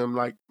with them.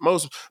 Like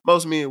most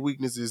men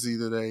weakness is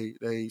either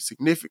they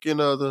significant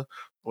other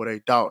or they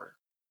daughter.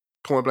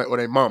 Point blank, or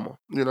they mama.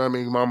 You know what I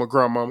mean? Mama,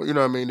 grandmama. You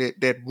know what I mean?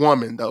 That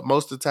woman though.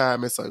 Most of the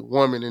time it's a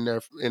woman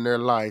in their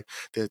life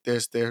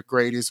that's their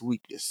greatest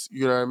weakness.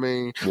 You know what I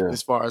mean? Yeah,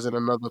 As far as in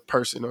another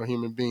person or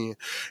human being.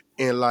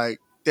 And like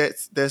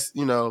that's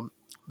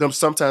them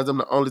sometimes them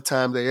the only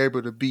time they're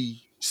able to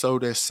be so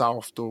their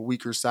soft or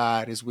weaker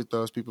side is with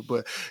those people.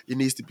 But it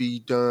needs to be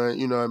done,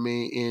 you know what I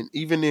mean? And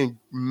even in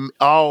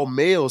all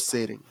male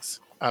settings,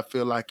 I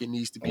feel like it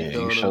needs to be yeah.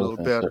 You done a sure little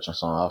finna better. touch on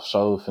something. I'm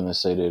sure finna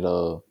say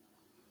that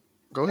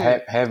Go ahead.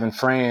 having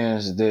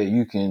friends that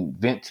you can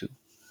vent to.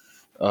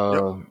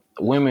 Yep.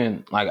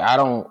 Women, like I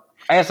don't.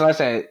 As I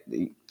said,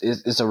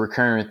 it's a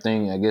recurring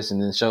thing, I guess, in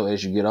the show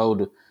as you get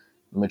older,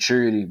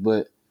 maturity.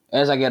 But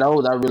as I get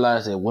older, I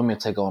realize that women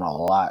take on a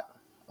lot,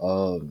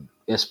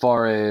 as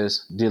far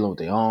as dealing with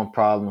their own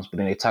problems. But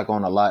then they take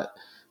on a lot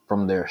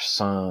from their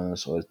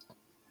sons or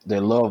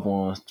their loved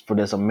ones for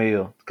that's a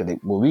male, because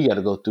what we got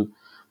to go through.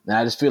 And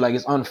I just feel like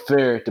it's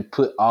unfair to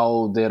put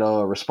all that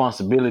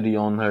responsibility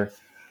on her,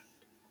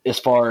 as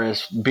far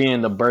as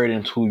being the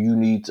burden who you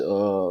need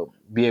to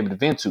be able to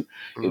vent to. If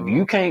Mm-hmm.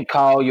 you can't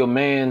call your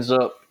mans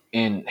up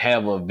and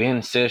have a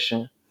vent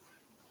session,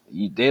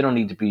 they don't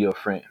need to be your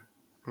friend.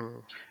 Mm-hmm.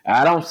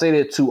 I don't say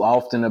that too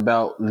often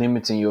about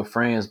limiting your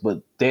friends,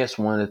 but that's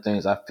one of the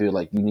things I feel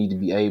like you need to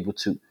be able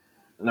to.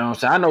 You know what I'm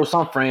saying? I know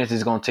some friends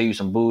is gonna tell you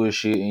some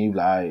bullshit, and you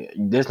like,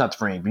 that's not the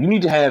friend. But you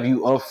need to have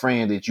you a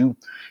friend that you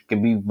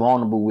can be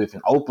vulnerable with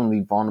and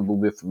openly vulnerable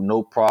with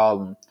no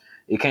problem.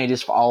 It can't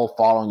just all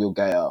fall on your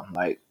gal.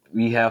 Like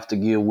we have to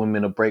give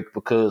women a break,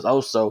 because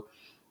also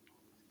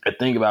the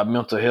thing about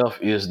mental health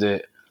is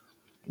that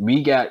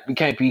we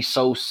can't be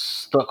so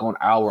stuck on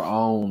our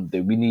own,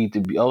 that we need to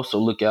be also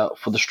look out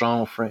for the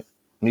strong friend.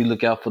 We need to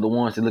look out for the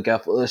ones that look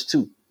out for us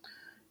too.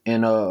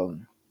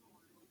 And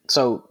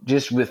so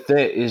just with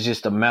that, it's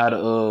just a matter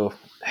of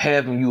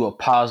having you a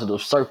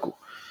positive circle.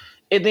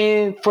 And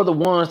then for the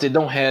ones that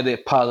don't have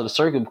that positive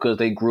circle because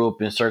they grew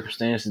up in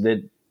circumstances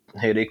that,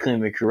 hey, they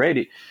couldn't be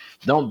created,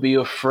 don't be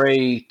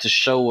afraid to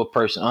show a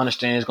person.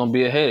 Understand it's gonna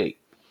be a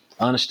headache.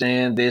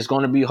 Understand that it's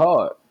gonna be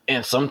hard.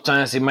 And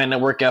sometimes it might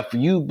not work out for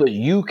you, but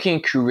you can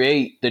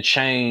create the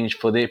change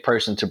for that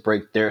person to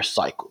break their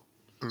cycle.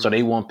 So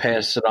they Mm-hmm. won't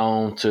pass it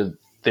on to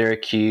their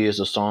kids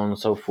or so on and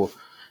so forth.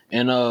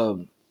 And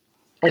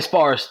as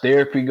far as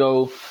therapy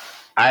go,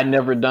 I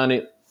never done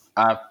it.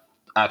 I've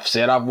I've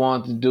said I've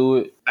wanted to do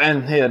it,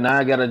 and hell, now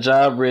I got a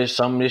job where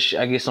some of this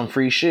I get some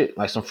free shit,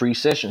 like some free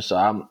sessions. So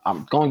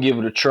I'm gonna give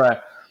it a try.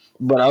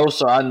 But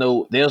also I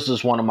know there's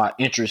just one of my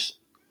interests.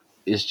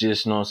 It's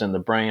just, you know what I'm saying, the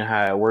brain,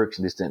 how it works,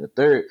 and this, that, and the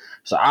third.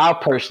 So I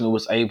personally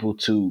was able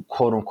to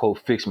quote unquote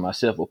fix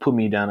myself or put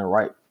me down the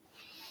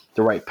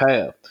right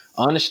path.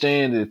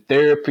 Understand that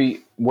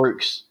therapy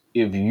works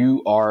if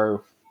you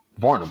are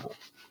vulnerable.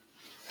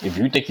 If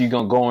you think you're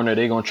gonna go in there,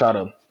 they're gonna try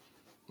to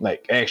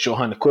like ask you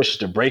 100 questions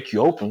to break you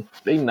open.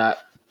 They not.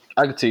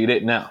 I can tell you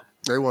that now.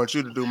 They want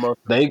you to do most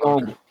of They the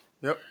talking. gonna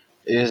Yep.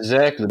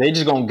 Exactly. They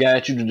just gonna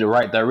guide you to the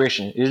right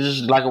direction. It's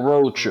just like a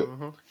road trip,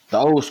 Mm-hmm. the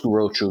old school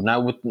road trip,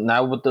 not with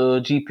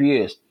the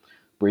GPS,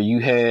 where you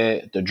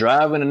had the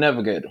driver and the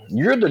navigator.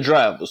 You're the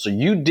driver, so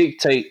you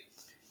dictate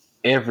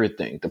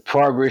everything. The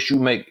progress you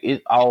make,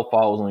 it all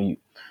falls on you.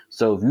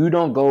 So if you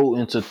don't go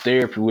into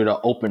therapy with an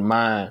open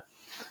mind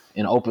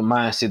and an open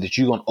mindset that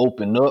you're gonna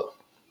open up,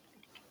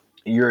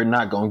 you're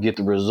not gonna get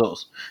the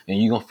results,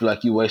 and you're gonna feel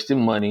like you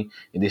wasting money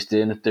and this,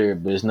 that, and the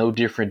third. But it's no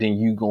different than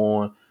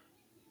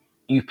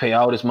you pay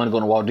all this money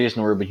going to Walt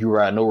Disney World, but you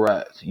ride no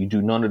rides. You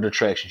do none of the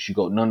attractions. You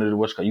go none of the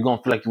what's called. You're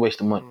gonna feel like you're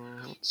wasting money.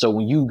 Mm-hmm. So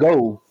when you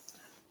go,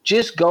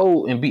 just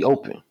go and be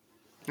open.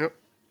 Yep.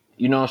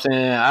 You know what I'm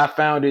saying? I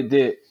found it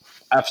that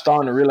I've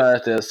started to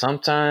realize that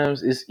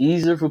sometimes it's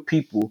easier for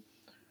people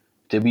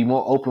to be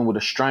more open with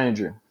a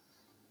stranger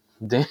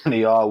than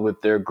they are with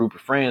their group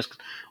of friends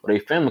or their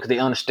family because they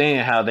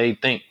understand how they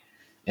think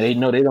and they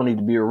know they don't need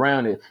to be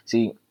around it.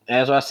 See,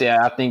 as I said,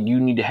 I think you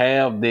need to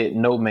have that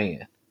no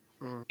man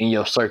in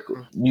your circle.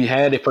 Mm-hmm. You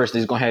had a person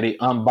that's gonna have the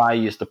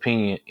unbiased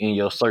opinion in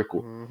your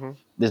circle. Mm-hmm.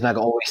 That's not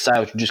gonna always side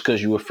with you just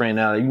because you're a friend.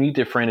 Now you need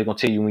that friend that's gonna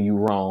tell you when you're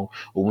wrong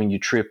or when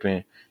you're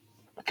tripping.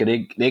 Cause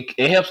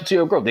it helps into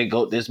your growth. They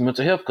go this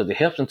mental health because it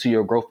helps into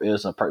your growth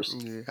as a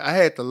person. Yeah, I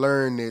had to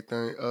learn that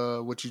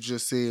thing. What you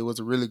just said was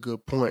a really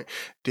good point.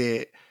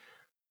 That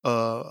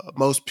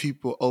most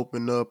people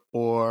open up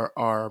or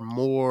are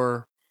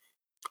more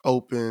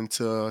open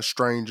to a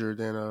stranger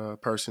than a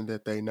person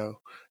that they know.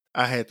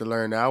 I had to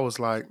learn that. I was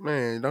like,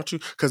 man, don't you?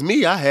 Because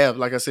me, I have,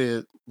 like I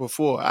said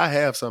before, I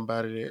have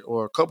somebody that,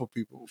 or a couple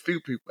people, a few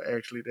people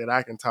actually, that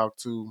I can talk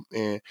to,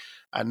 and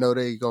I know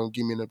they gonna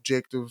give me an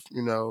objective,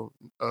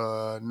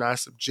 not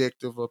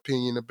subjective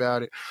opinion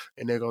about it,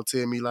 and they're gonna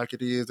tell me like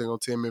it is. They're gonna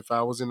tell me if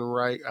I was in the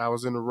right, I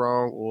was in the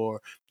wrong,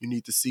 or you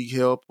need to seek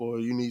help, or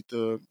you need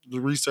to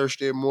research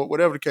that more,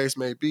 whatever the case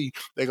may be.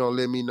 They're gonna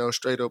let me know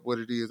straight up what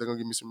it is. They're gonna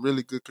give me some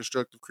really good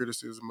constructive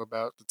criticism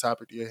about the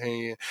topic at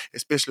hand,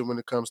 especially when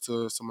it comes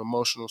to some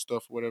emotional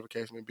stuff, whatever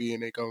case may be.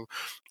 And they go,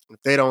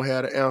 if they don't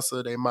have the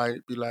answer, they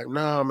might be like,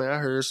 "Nah, man, I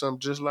heard something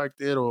just like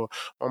that," or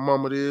 "My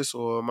mama this,"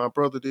 or "My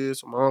brother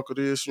this," or "My uncle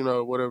this,"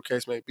 whatever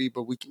case may be.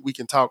 But we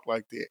can talk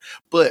like that.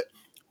 But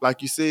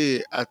like you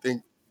said, I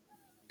think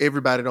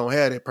everybody don't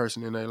have that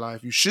person in their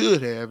life. You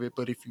should have it,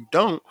 but if you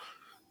don't,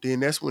 then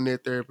that's when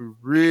that therapy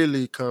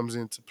really comes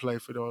into play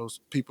for those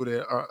people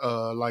that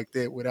are like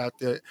that, without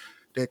that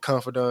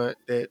confidant,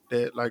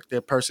 that like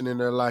that person in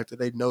their life that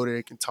they know that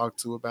they can talk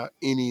to about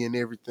any and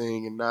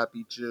everything and not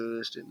be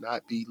judged and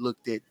not be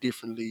looked at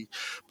differently,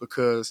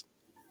 because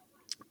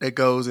that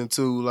goes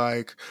into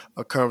like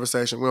a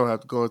conversation. We don't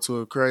have to go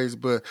into it crazy,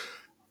 but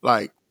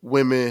like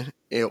women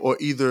or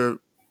either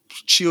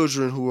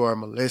children who are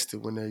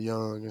molested when they're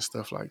young and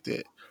stuff like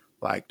that.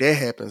 Like that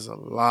happens a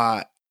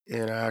lot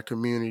in our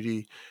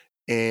community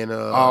and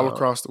all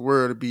across the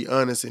world, to be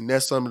honest. And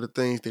that's some of the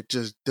things that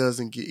just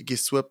doesn't get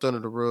swept under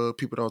the rug.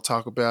 People don't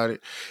talk about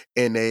it,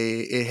 and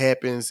it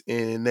happens,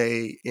 and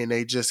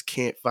they just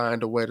can't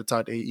find a way to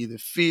talk. They either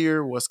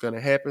fear what's going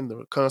to happen,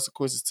 the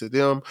consequences to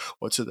them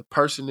or to the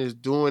person that's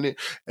doing it,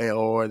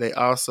 or they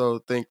also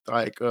think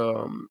like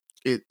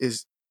it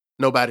is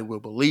nobody will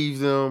believe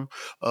them.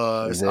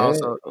 It's That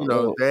also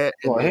that,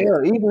 and or then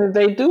hell, even if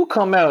they do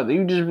come out,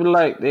 you just be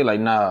like, they like,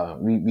 nah,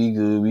 we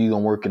good, we gonna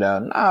work it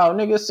out. Nah,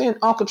 nigga, send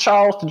Uncle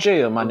Charles to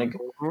jail, my nigga.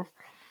 Mhm.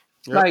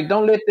 Yep. Like,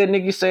 don't let that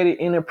nigga say the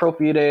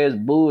inappropriate ass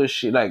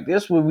bullshit. Like,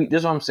 this what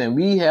I'm saying.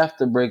 We have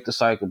to break the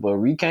cycle, but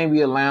we can't be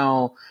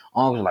allowing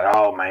uncles like,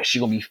 oh man, she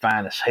gonna be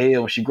fine as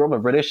hell when she grow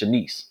up, bro. That's your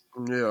niece.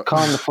 Yeah.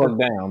 Calm the fuck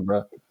down,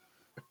 bro.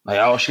 Like,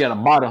 oh, she got a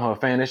bottle on her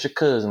fan. That's your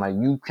cousin. Like,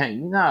 you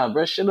can't, nah,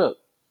 bro, shut up.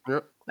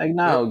 Yep. Like, Yep.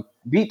 no,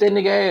 beat that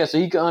nigga ass so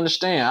he can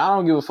understand. I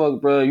don't give a fuck,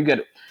 bro. You got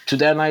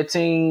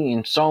 2019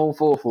 and so on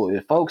forth.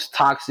 If folks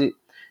toxic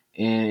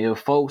and if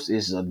folks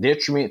is a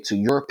detriment to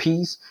your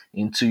peace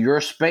and to your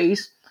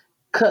space,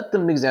 cut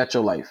them niggas out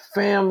your life,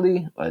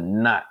 family or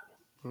not.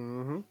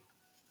 Hmm.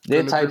 That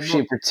Couldn't type agree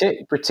of more.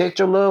 shit, protect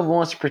your loved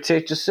ones,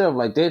 protect yourself.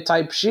 Like that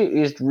type of shit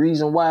is the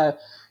reason why,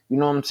 you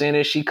know what I'm saying,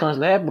 that shit comes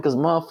to happen because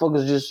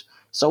motherfuckers just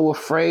so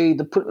afraid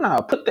to put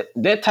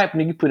that type of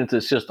nigga you put into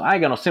the system. I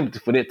ain't got no sympathy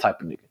for that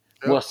type of nigga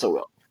Yep.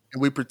 whatsoever.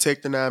 And we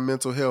protecting our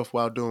mental health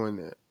while doing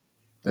that.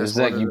 That's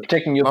one Exactly. of You the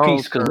protecting your long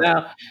peace because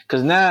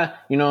term. now,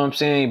 you know what I'm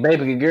saying,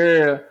 baby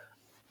girl,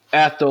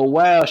 after a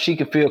while, she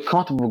can feel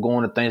comfortable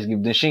going to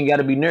Thanksgiving. Then she ain't got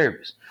to be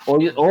nervous. Or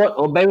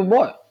baby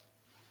boy.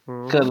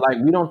 Because, Hmm.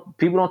 like,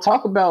 people don't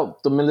talk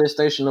about the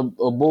molestation of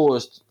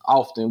boys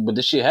often, but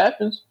this shit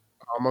happens.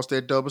 Almost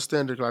that double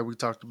standard like we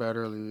talked about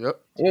earlier.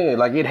 Yep. Yeah,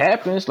 like, it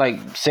happens. Like,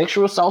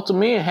 sexual assault to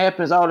men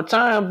happens all the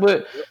time,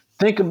 but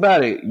think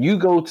about it.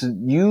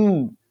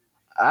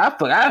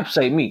 I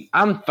say me.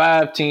 I'm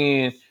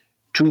 5'10",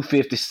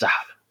 250 solid.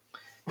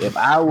 If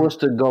I was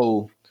to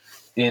go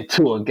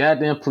into a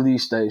goddamn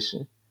police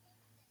station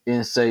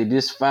and say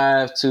this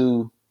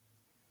 5'2",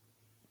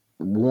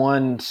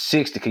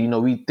 160,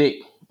 because we thick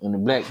in the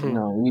black, we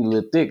a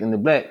little thick in the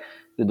black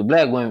with the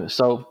black women.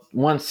 So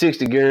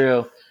 160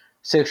 girl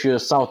sexual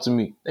assault to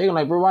me. They gonna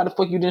like, bro, why the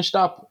fuck you didn't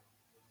stop her?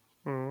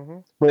 Mm-hmm.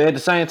 But at the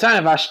same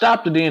time, if I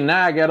stopped it, then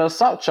now I got a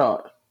assault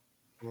charge.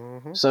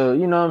 Mm-hmm. So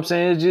you know what I'm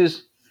saying? It's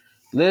just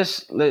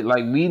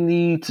like we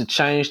need to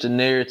change the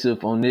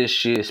narrative on this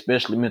shit,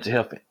 especially mental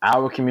health in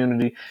our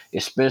community,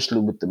 especially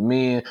with the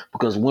men,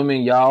 because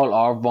women, y'all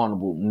are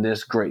vulnerable, and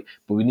that's great.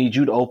 But we need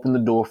you to open the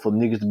door for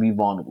niggas to be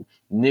vulnerable.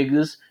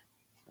 Niggas,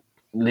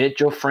 let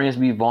your friends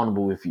be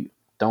vulnerable with you.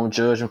 Don't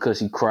judge him because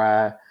he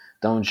cried.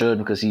 Don't judge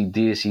him because he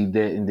this, he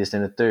that, and this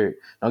and the third.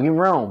 Don't get me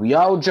wrong, we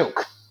all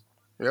joke.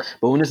 Yep.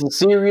 But when it's a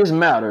serious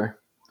matter,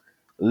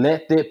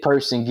 let that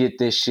person get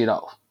this shit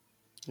off.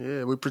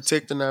 Yeah, we're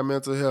protecting our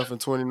mental health in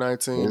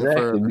 2019 and Exactly.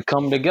 further. We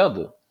come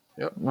together.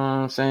 Yep. You know what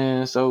I'm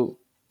saying? So,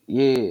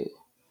 yeah.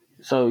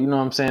 So, you know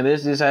what I'm saying?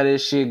 That's just how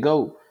this shit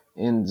go.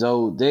 And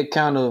so that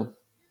kind of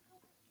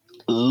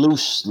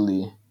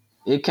loosely,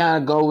 it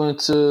kind of go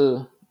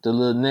into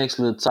the next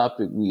little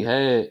topic we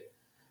had.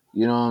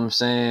 You know what I'm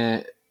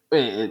saying?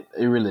 It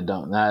really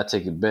don't. Now I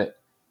take it back.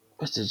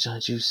 What's the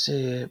junk you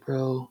said,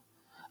 bro?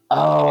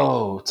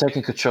 Oh,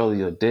 taking control of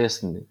your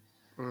destiny.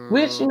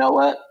 Which, you Mm-hmm. know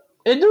what?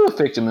 It do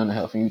affect your mental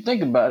health when you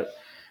think about it.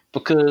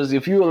 Because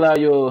if you allow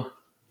your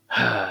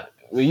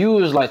when you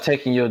was like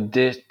taking your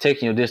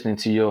destiny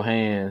into your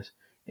hands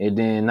and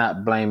then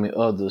not blaming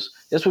others,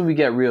 that's what we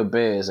got real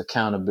bad is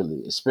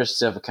accountability, especially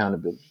self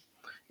accountability.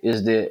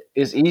 Is that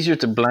it's easier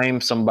to blame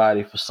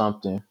somebody for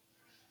something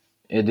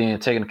and then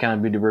taking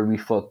accountability where we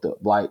fucked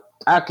up. Like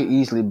I could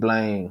easily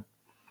blame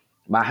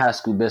my high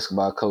school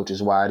basketball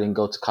coaches why I didn't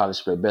go to college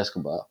to play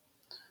basketball.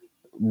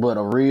 But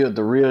the real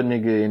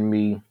nigga in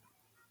me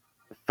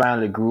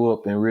finally grew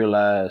up and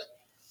realized,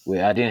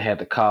 well, I didn't have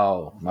to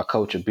call my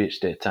coach a bitch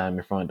that time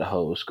in front of the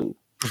whole school.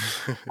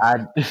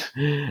 I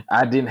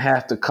I didn't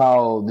have to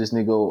call this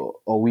nigga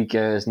a weak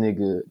ass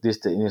nigga this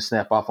to and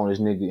snap off on this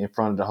nigga in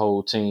front of the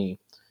whole team.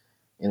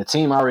 And the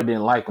team already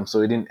didn't like him,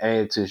 so it didn't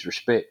add to his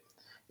respect.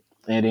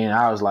 And then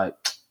I was like,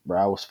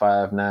 bro, I was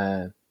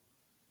 5'9",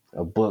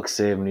 a buck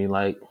 70,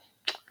 like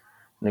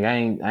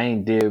nigga, I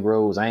ain't Derrick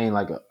Rose. I'm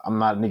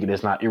not a nigga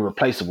that's not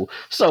irreplaceable.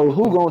 So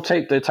who gonna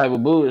take that type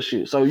of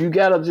bullshit? So you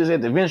gotta just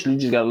eventually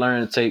you just gotta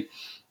learn to take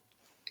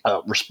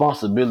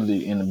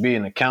responsibility and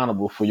being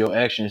accountable for your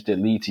actions that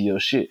lead to your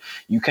shit.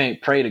 You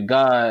can't pray to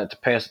God to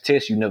pass a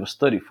test you never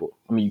studied for.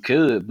 I mean, you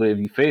could, but if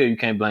you fail, you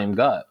can't blame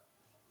God.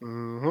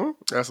 Mm-hmm.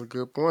 That's a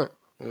good point.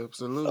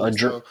 Absolutely. A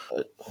dr-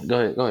 So Go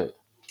ahead.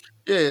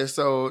 yeah,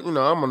 so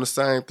I'm on the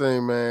same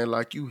thing, man.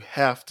 Like you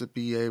have to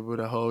be able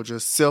to hold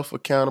yourself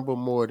accountable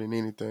more than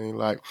anything.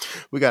 Like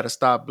we got to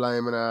stop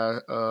blaming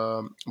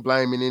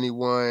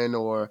anyone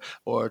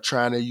or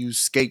trying to use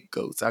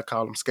scapegoats. I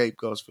call them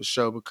scapegoats for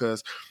sure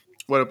because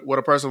what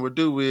a person would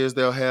do is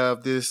they'll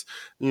have this,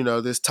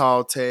 this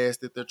tall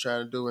task that they're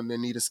trying to do, and they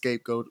need a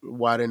scapegoat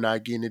why they're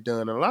not getting it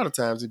done. And a lot of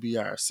times it be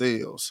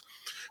ourselves.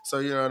 So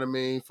you know what I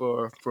mean?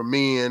 For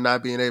men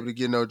not being able to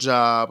get no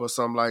job or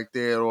something like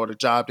that, or the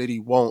job that he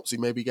wants, he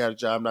maybe got a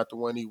job not the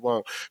one he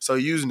wants. So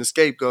using the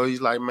scapegoat,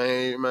 he's like,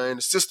 man,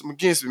 the system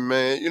against me,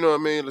 man. You know what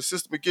I mean? The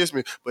system against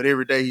me. But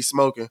every day he's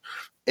smoking,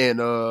 and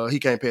he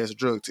can't pass a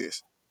drug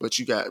test. But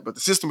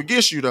the system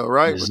against you though,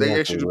 right? But they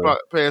ask Exactly, you to bro.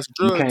 pass a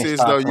You drug can't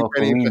test though. stop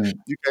smoking weed.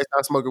 You can't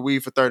stop smoking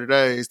weed for 30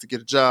 days to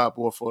get a job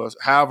or for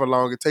however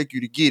long it take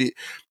you to get it.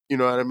 You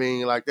know what I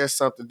mean? Like that's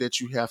something that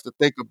you have to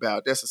think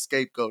about. That's a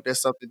scapegoat.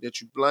 That's something that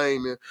you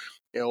blaming,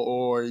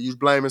 or you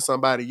blaming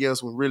somebody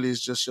else when really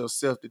it's just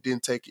yourself that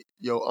didn't take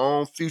your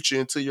own future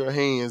into your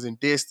hands and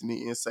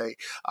destiny and say,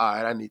 all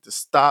right, I need to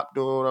stop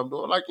doing what I'm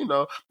doing.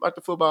 Like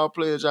the football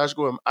player Josh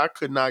Gordon, I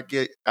could not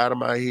get out of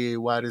my head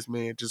why this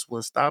man just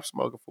wouldn't stop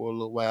smoking for a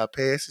little while,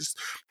 pass his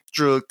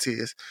drug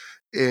test,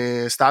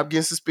 and stop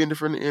getting suspended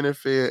from the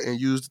NFL and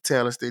use the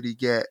talents that he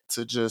got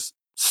to just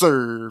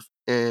serve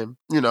and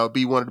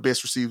be one of the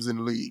best receivers in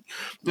the league.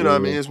 You know what I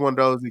mean? Yeah, It's one of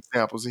those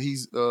examples, and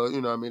he's what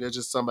I mean, that's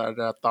just somebody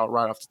that I thought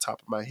right off the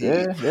top of my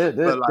head. yeah. That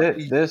But that, like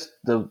that that's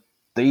the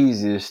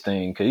easiest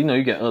thing because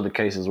you got other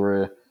cases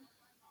where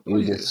oh you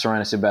yeah. just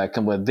trying to sit back,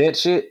 come but that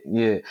shit,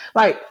 yeah.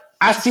 Like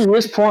I see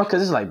this point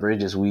because it's like bro,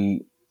 it's just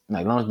weed.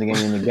 Like long as the game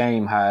in the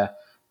game high,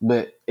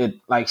 but it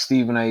like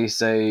Stephen A.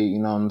 say, you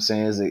know what I'm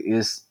saying?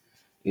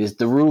 It's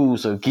the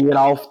rules of get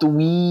off the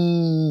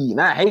weed.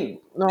 And I hate,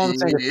 you know what I'm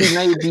saying? 'Cause Yeah, Stephen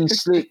A. be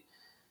slick.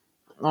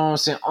 You know what I'm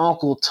saying?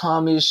 Uncle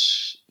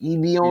Thomas, he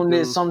be he on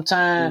that do.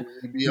 sometime,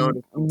 He be on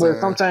it but sometimes.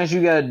 sometimes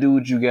you gotta do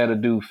what you gotta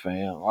do,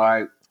 fam. All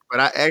right, But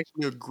I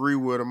actually agree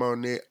with him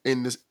on that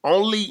in this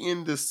only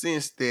in the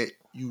sense that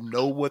you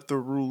know what the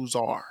rules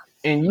are.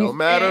 and No you,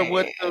 matter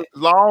what the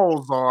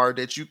laws are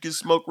that you can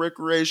smoke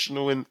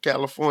recreational in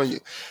California,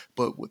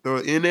 but what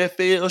the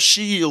NFL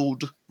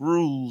Shield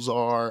rules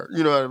are,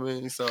 you know what I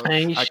mean? So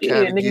and I kind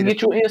shit, of nigga, get it.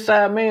 get your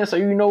inside man, so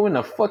you know when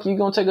the fuck you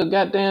gonna take a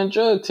goddamn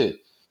drug test.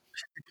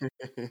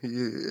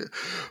 Yeah.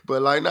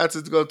 But like not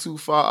to go too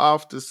far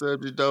off the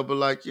subject though, but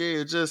like,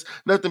 yeah, just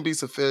nothing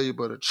beats a failure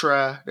but a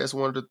try. That's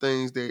one of the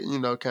things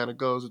that, kind of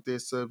goes with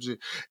this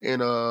subject.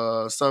 And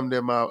something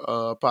that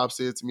my pop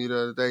said to me the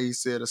other day, he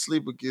said, a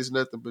sleeper gets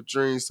nothing but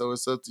dreams, so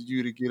it's up to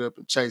you to get up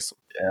and chase them.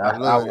 Yeah, I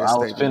love that I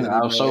was statement that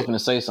he I was so made. finna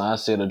say something. I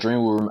said a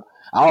dream will.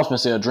 I was gonna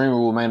say a dream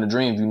will remain a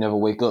dream if you never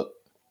wake up.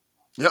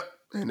 Yep.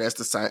 And that's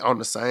the same on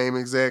the same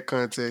exact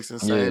context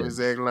and same Yeah.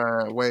 exact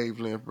line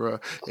wavelength, bro.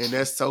 And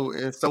that's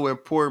so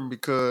important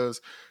because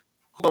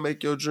who gonna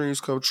make your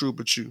dreams come true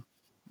but you?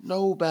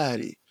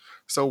 Nobody.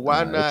 So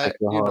why Nah, it not, take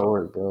your hard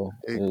work, bro.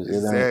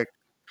 exact.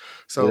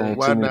 It So ain't too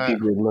why many not?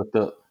 people that looked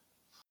up.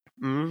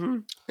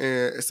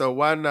 And so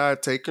why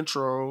not take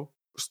control?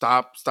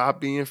 Stop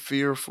being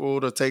fearful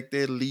to take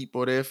that leap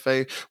or that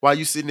faith. While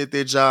you sitting at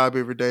that job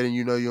every day and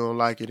you know you don't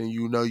like it and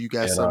you know you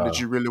got At something that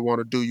you really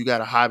want to do. You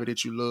got a hobby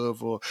that you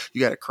love or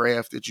you got a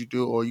craft that you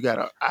do or you got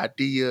an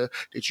idea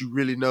that you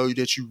really know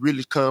that you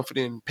really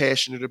confident and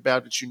passionate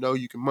about that you know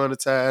you can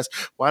monetize.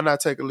 Why not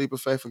take a leap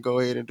of faith and go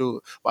ahead and do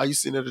it? While you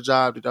sitting at a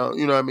job that don't,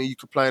 you know what I mean, you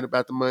complain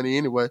about the money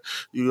anyway.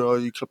 You know,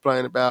 you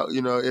complain about,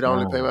 it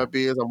only pay my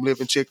bills. I'm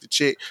living check to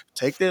check.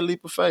 Take that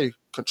leap of faith.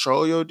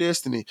 Control your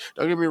destiny.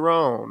 Don't get me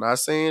wrong. Not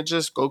saying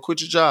just go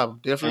quit your job. I'm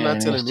definitely not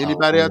And telling it's a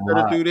anybody out there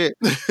to lot. do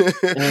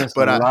And that. it's a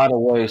But lot of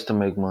ways to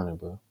make money,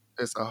 bro.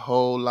 it's a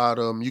whole lot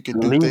of them. You can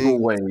do Legal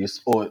things.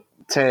 ways, or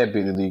tad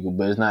bit illegal,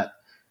 but it's not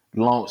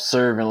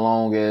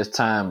long ass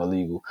time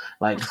illegal.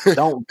 Like,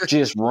 don't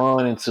just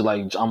run into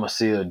like I'ma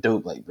sell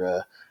dope, like,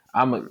 bro.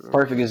 I'm a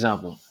perfect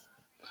example.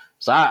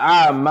 So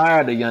I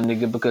admire the young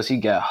nigga because he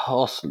got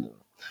hustling.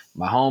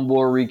 My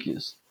homeboy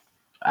Ricus,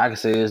 I can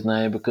say his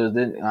name because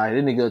then that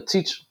nigga a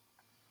teacher,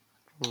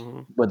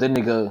 Mhm. but that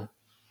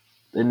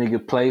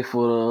nigga play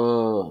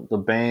for the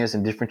bands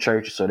in different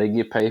churches, so they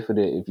get paid for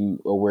that. If you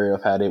aware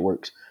of how that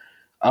works.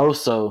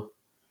 Also,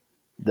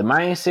 the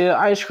man sell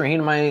ice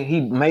cream.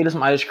 He made us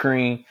some ice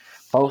cream.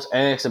 Folks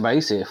asked about.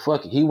 He said,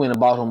 "Fuck it." He went and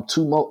bought him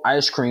 2 more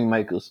ice cream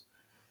makers,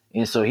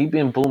 and so he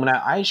been booming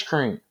out ice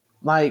cream.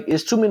 Like,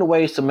 it's too many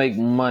ways to make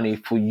money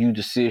for you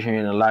to sit here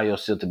and allow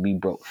yourself to be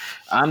broke.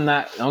 I'm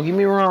not. Don't get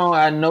me wrong.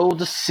 I know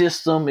the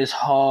system is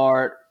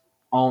hard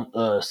on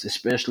us,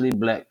 especially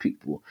black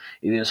people.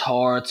 It is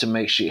hard to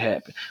make shit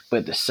happen.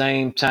 But at the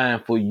same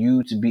time, for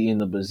you to be in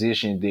the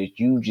position that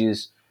you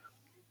just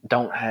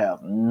don't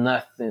have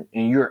nothing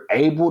and you're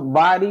able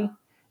body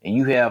and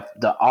you have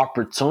the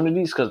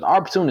opportunities, because the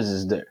opportunities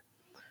is there.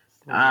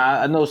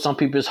 I Mhm. know some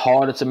people it's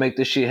harder to make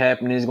this shit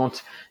happen. It's going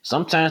to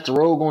sometimes the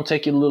road gonna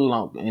take you a little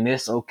longer, and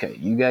that's okay.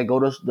 You gotta go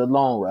the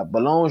long route. But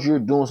as long as you're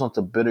doing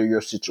something to better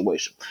your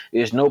situation,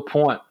 there's no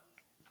point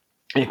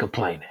in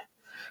complaining.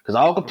 Because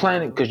all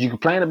complaining, Mhm. because you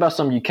complain about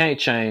something you can't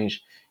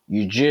change,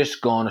 you're just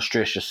gonna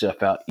stress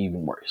yourself out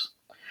even worse.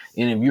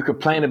 And if you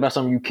complain Mhm. about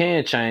something you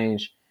can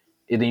change,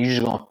 then you're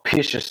just gonna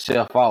piss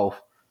yourself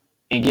off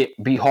and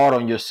be hard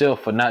on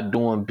yourself for not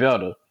doing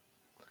better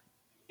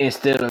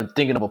instead of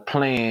thinking of a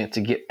plan to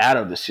get out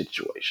of the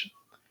situation.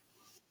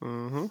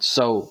 Mhm.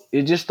 So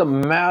it's just a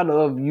matter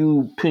of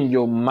you putting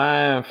your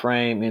mind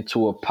frame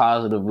into a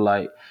positive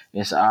light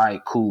and say, all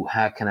right, cool,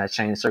 how can I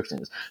change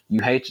circumstances?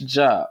 You hate your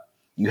job.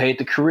 You hate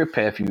the career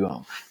path you're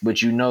on.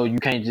 But you know you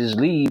can't just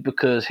leave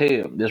because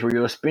hell, that's where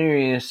your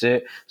experience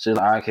at. So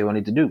like, all right, okay, what I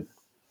need to do?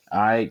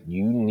 All right,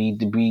 you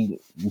need to be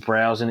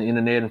browsing the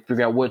internet and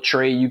figure out what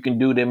trade you can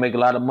do that make a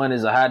lot of money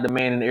is a high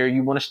demand in the area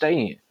you want to stay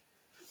in.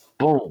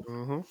 Boom.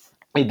 Mhm.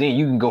 And then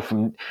you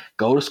can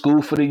go to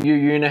school for the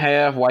year and a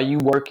half while you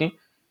working.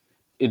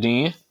 And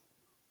then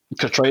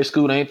because trade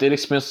school ain't that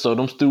expensive, so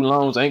them student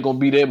loans ain't gonna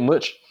be that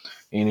much.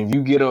 And if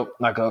you get a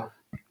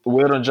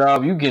welding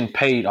job, you getting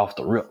paid off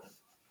the rip.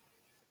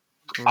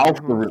 Off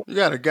the Mhm. rip. You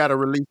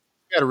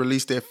gotta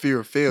release that fear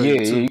of Yeah, failure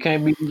yeah, too. you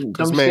can't be don't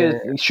Cause be man,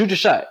 scared. Shoot your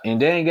shot.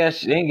 And they ain't got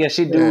shit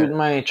to do man, with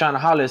man trying to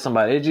holler at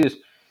somebody. It's just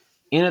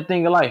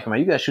anything in life, man.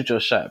 You gotta shoot your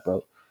shot,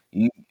 bro.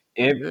 You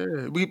every,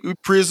 yeah, we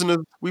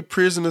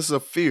prisoners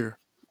of fear.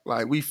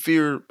 Like we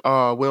fear we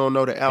don't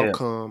know the hell,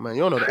 outcome, man.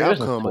 You don't know the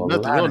prison outcome to of a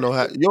nothing. lot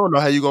of shit. You don't know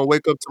how you gonna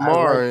wake up I like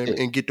tomorrow and, that.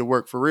 and get to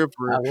work for real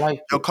for I real.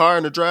 like Your that. car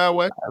in the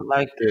driveway. I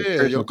like that. Yeah, your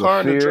Prisoners of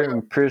car in the fear drive.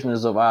 and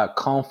prisoners of our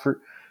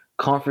comfort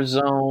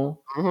zone.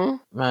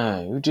 Mm-hmm.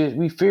 Man,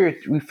 we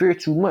fear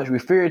too much. We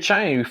fear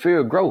change. We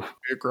fear growth.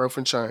 Fear, growth,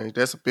 and change.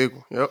 That's a big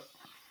one. Yep.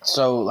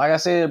 So, like I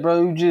said,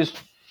 bro, if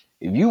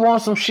you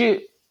want some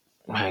shit,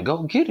 man,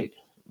 go get it.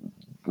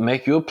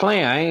 Make your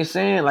plan. I ain't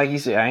saying like he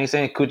said. I ain't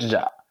saying quit your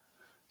job.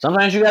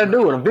 Sometimes you gotta Right.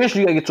 do it.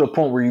 Eventually, you gotta get to a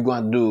point where you're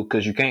gonna do it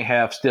because you can't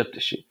half step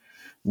this shit.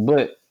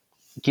 But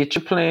get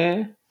your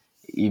plan.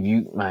 If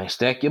you man,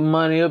 stack your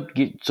money up,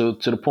 get to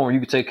the point where you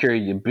can take care of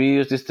your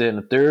bills, this, that, and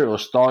the third, or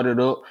start it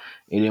up.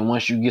 And then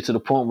once you get to the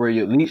point where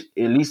you at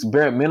least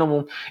bare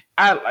minimum,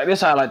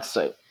 that's how I like to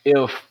say.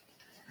 If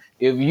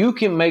you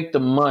can make the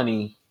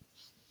money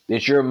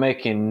that you're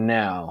making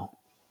now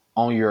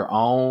on your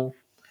own,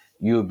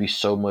 you'll be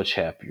so much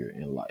happier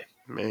in life.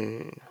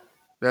 Man,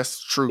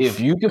 that's truth. That's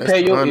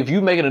If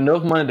you making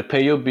enough money to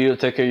pay your bill,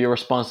 take care of your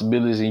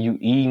responsibilities, and you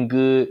eating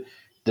good,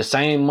 the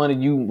same money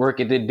you work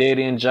at that dead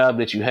end job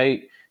that you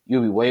hate,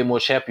 you'll be way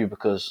much happier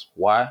because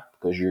why?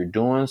 Because you're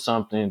doing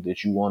something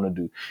that you want to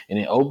do, and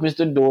it opens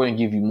the door and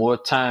give you more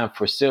time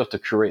for self to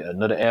create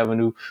another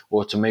avenue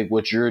or to make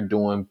what you're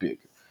doing bigger.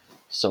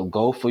 So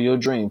go for your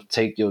dreams.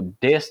 Take your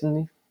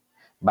destiny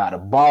by the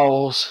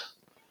balls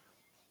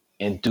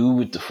and do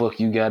what the fuck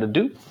you gotta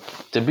do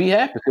to be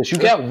happy. Because you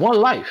got one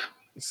life.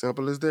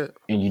 Simple as that.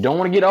 And you don't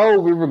want to get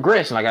old with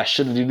regrets. Like, I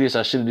should have did this,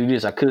 I should have did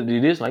this, I could have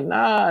did this. Like,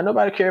 nah,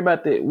 nobody care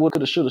about that. What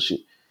coulda, shoulda shit.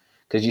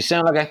 Because you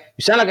sound like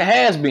a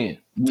has been.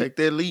 Take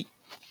that leap.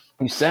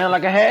 You sound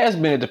like a has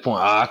been at the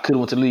point. I could have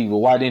went to leave, but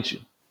why didn't you?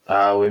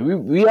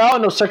 We all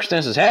know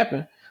circumstances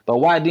happen, but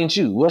why didn't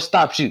you? What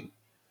stops you?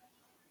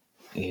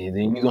 And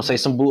then you're gonna say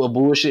some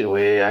bullshit.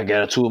 Well, I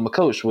got a tour with my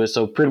coach. Well,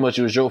 so pretty much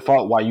it was your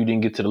fault why you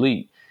didn't get to the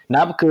league.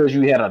 Not because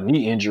you had a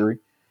knee injury.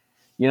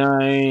 You know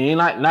what I mean?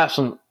 Not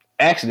some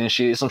accident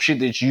shit. It's some shit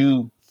that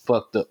you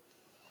fucked up.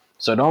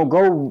 So don't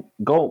grow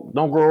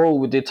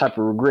old with that type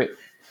of regret.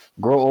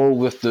 Grow old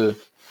with the,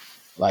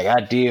 like,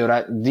 I did what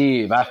I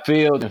did. If I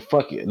failed, then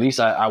fuck it. At least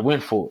I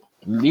went for it.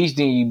 At least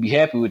then you be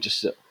happy with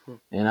yourself.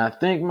 And I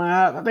think, man,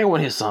 I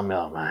want to hit something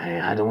else,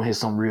 man. I don't want to hit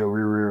something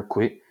real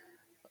quick.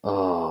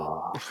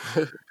 Cause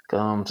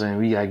I'm saying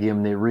we gotta give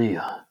them that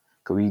real.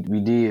 Cause we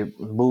did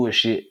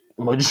bullshit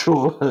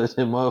majority of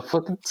the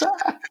motherfucking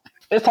time.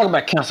 Let's talk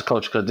about cancel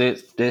culture, cause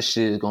that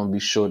shit is gonna be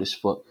short as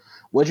fuck.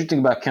 What you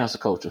think about cancel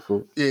culture,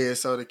 fool? Yeah,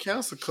 so the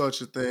cancel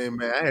culture thing,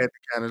 man, I had to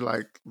kind of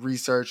like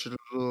research it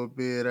a little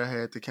bit. I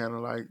had to kind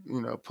of like,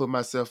 put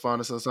myself on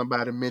it. So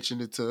somebody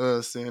mentioned it to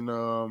us, and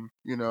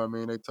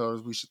they told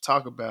us we should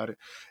talk about it.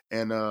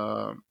 And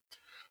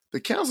the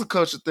cancel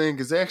culture thing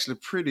is actually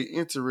pretty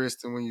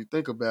interesting when you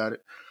think about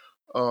it.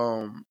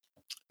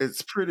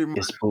 It's pretty much,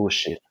 It's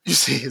bullshit. you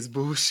see, it's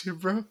bullshit,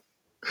 bro.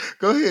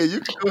 Go ahead, you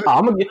can go ahead.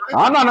 I'm gonna get.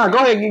 No. Go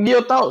ahead, give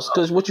your thoughts,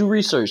 cause what you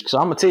researched. Cause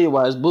I'm gonna tell you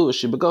why it's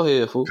bullshit. But go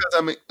ahead, fool. Because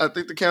I mean, I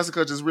think the cancel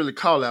culture is really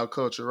call out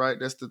culture, right?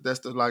 That's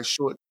the like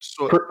short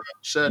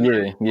shut.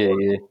 Yeah.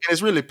 And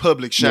it's really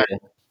public shame. Yeah.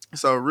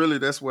 So really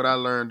that's what I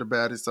learned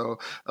about it. So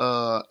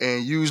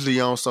and usually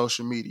on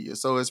social media.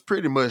 So it's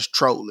pretty much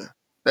trolling.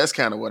 That's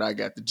kind of what I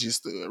got the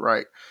gist of it,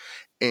 right?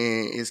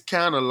 And it's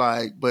kind of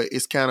like, but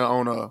it's kind of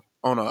on a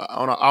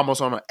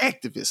almost on an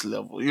activist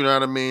level. You know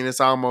what I mean?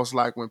 It's almost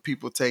like when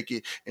people take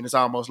it and it's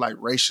almost like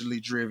racially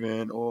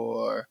driven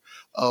or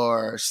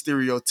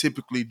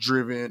stereotypically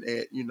driven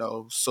at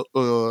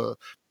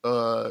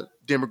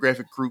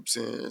demographic groups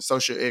and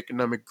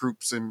socioeconomic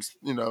groups, and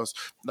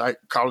like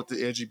call it the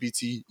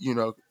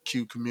LGBT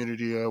Q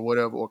community or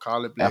whatever, or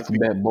call it black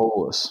people, Alphabet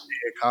boys.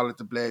 call it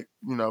the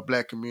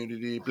black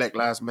community, Black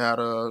Lives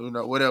Matter,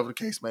 whatever the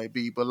case may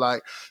be. But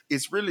like,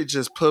 it's really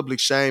just public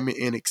shaming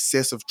and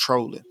excessive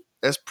trolling.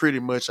 That's pretty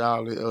much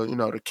all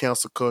the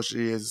cancel culture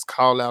is. It's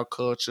call out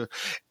culture,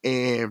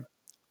 and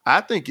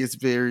I think it's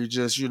very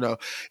just,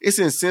 it's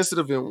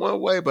insensitive in one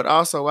way, but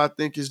also I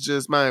think it's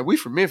just, man, we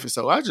from Memphis,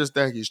 so I just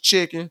think it's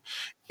chicken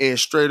and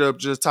straight up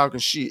just talking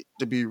shit,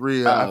 to be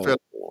real. I felt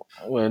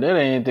Well, that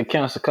ain't the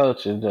cancel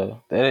culture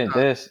though.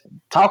 That's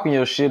talking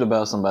your shit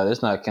about somebody.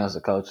 That's not cancel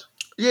culture.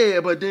 yeah,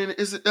 but then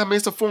it's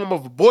a form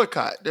of a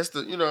boycott. That's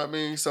the, you know what I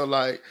mean? So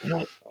like,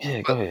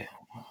 Yeah, go ahead.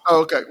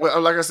 okay, well,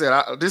 like I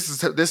said, this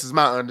is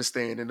my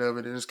understanding of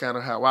it, and it's kind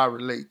of how I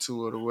relate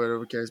to it, or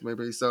whatever the case may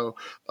be. So,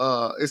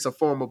 it's a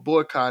form of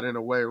boycott in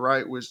a way,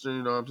 right? Which,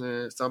 you know what I'm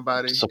saying,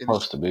 somebody It's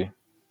supposed to be.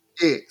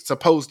 yeah,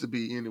 supposed to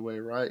be anyway,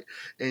 right?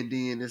 And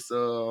then it's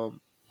so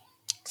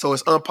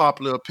it's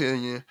unpopular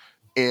opinion,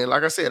 and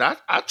like I said,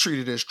 I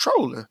treat it as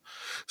trolling.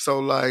 So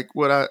like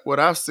what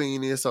I've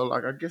seen is, so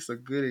like I guess a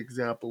good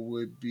example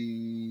would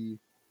be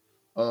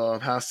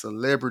how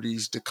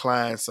celebrities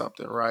decline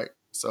something, right?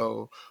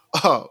 So,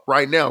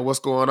 right now, what's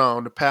going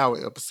on? The Power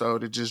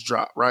episode that just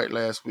dropped right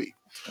last week.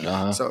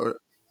 Uh-huh. So,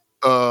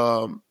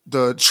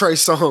 the Trey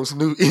Songz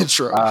new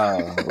intro.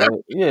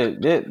 Well, yeah,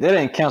 that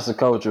ain't cancel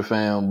culture,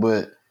 fam.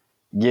 But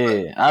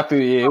yeah, I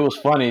feel it was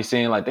funny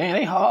seeing like, damn,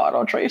 they hard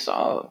on Trey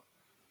Songz.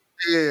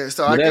 Yeah,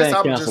 so But I that guess ain't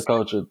I'm cancel just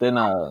culture. They're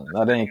not.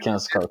 No, that ain't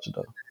cancel culture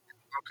though.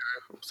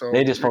 so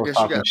They just I post guess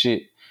you talking got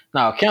shit.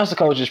 Now, cancel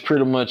culture is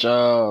pretty much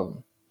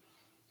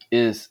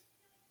is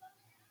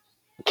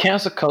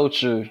cancel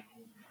culture.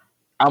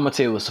 I'm gonna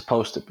tell you what's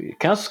supposed to be.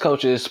 Cancel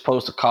culture is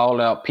supposed to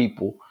call out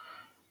people,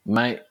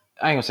 man.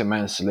 I ain't gonna say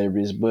man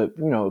celebrities, but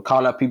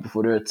call out people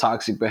for their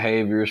toxic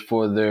behaviors,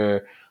 for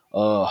their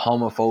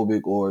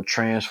homophobic or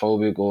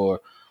transphobic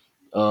or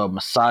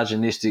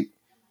misogynistic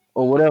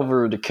or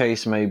whatever the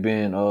case may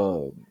be,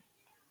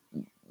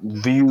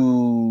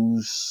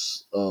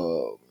 views,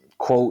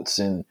 quotes,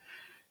 and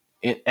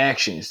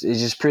actions. It's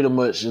just pretty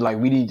much like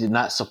we need to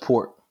not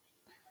support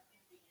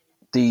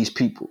these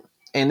people,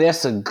 and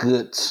that's a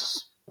good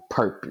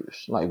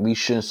purpose. Like, we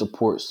shouldn't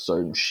support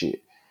certain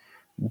shit,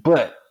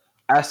 but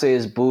I say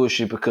it's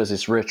bullshit because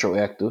it's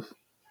retroactive.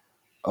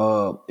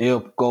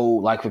 It'll go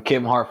like for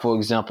Kevin Hart, for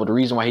example. The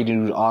reason why he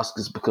didn't do the Oscars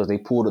is because they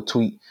pulled a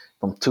tweet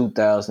from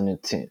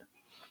 2010.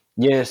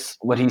 Yes,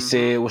 what he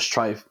said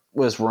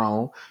was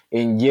wrong,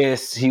 and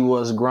yes, he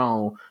was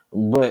grown.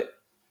 But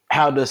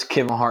how does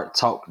Kevin Hart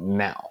talk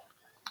now?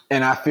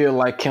 And I feel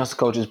like cancel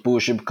culture is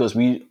bullshit because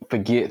we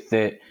forget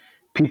that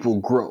people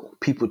grow,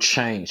 people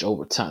change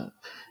over time.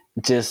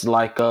 Just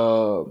like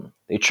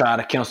they try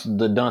to cancel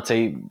the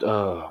Dante.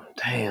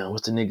 Damn,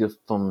 what's the nigga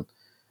from?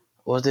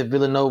 Was it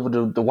Villanova?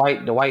 The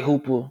white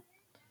hooper.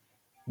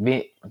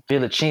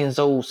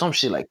 Villacenzo, some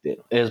shit like that.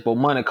 As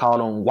Bomani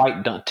called him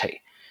White Dante.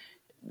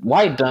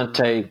 White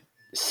Dante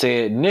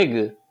said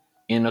nigga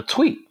in a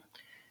tweet.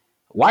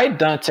 White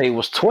Dante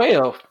was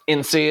 12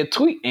 and said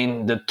tweet,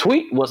 and the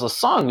tweet was a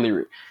song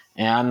lyric.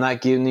 And I'm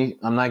not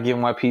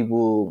giving white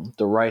people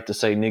the right to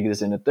say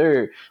niggas in the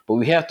third, but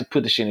we have to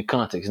put the shit in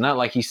context. It's not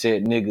like he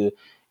said nigga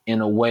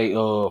in a way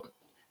of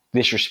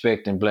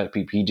disrespecting black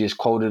people. He just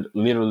quoted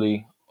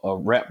literally a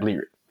rap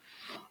lyric.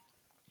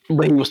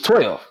 But he was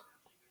 12.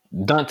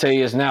 Dante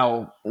is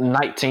now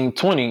 19,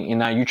 20, and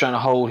now you're trying to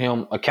hold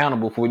him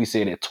accountable for what he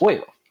said at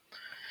 12.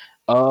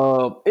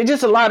 It's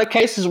just a lot of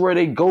cases where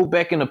they go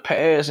back in the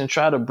past and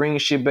try to bring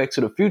shit back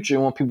to the future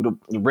and want people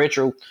to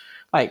retro,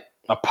 like,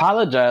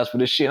 apologize for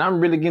this shit. I'm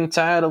really getting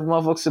tired of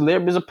motherfucking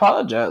celebrities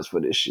apologize for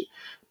this shit.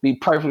 Be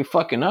perfectly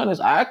fucking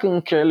honest, I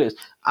couldn't care less.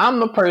 I'm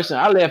the person,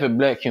 I laugh at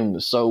black humor,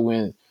 so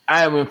when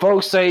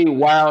folks say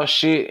wild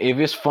shit, if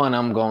it's fun,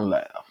 I'm gonna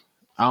laugh.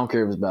 I don't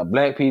care if it's about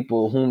black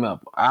people or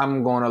whomever.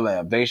 I'm gonna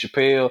laugh. Dave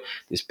Chappelle,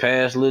 this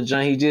past little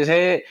joint he just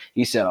had,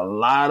 he said a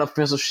lot of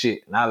offensive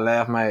shit, and I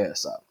laughed my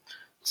ass off.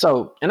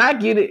 So, and I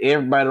get it.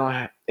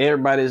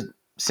 Everybody's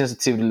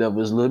sensitivity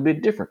level is a little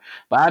bit different,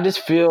 but I just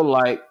feel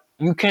like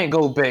you can't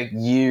go back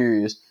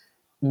years.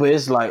 But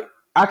it's like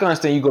I can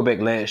understand you go back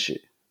last year.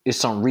 It's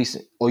something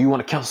recent, or you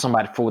want to cancel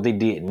somebody for what they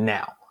did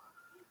now.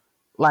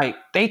 Like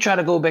they try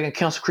to go back and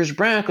cancel Chris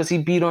Brown because he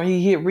hit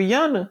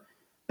Rihanna,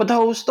 but the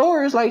whole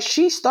story is like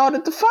she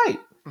started the fight.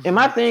 And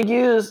my thing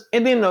is,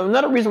 and then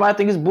another reason why I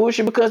think it's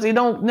bullshit because they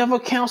don't never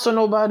cancel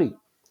nobody.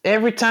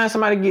 Every time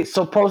somebody gets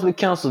supposedly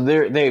canceled,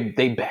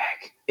 they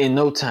back in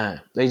no time.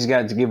 They just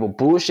got to give a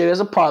bullshit as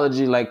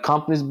apology, like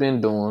companies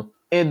been doing,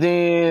 and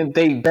then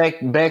they back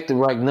to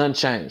like none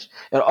changed.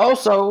 And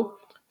also,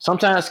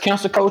 sometimes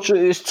cancel culture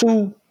is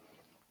too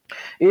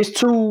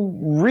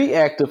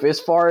reactive as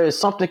far as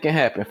something can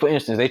happen. For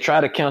instance, they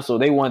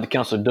wanted to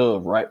cancel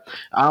Dove, right?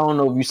 I don't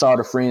know if you saw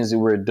the frenzy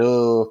where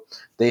Dove,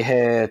 they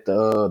had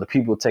the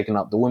people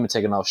the women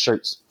taking off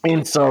shirts,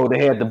 and so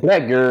they had the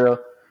black girl.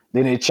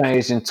 Then it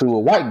changed into a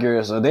white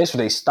girl, so that's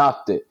where they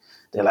stopped it.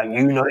 They're like,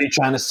 they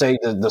trying to say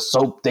the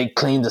soap, they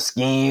clean the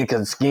skin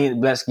because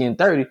black skin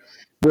 30.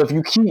 But if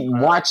you keep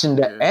watching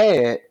the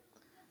ad,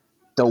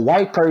 the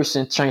white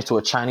person changed to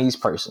a Chinese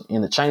person,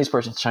 and the Chinese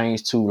person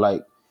changed to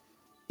like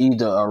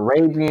either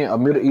Arabian, a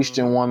Middle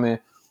Eastern woman,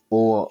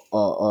 or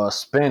a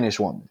Spanish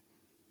woman.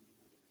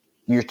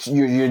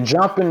 You're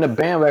jumping the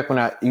bandwagon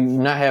without you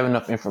not having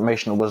enough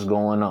information of what's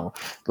going on.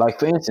 Like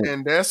for instance,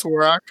 and that's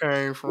where I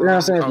came from. You know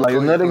what I'm saying? Like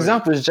another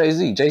example is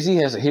Jay-Z. Jay-Z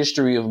has a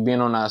history of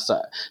being on our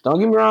side. Don't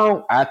get me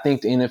wrong. I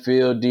think the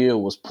NFL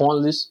deal was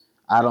pointless.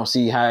 I don't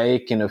see how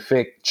it can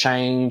affect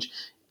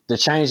the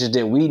changes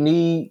that we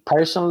need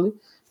personally.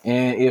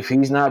 And if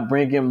he's not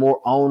bringing more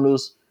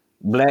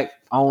black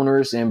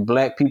owners and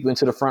black people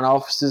into the front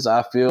offices,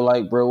 I feel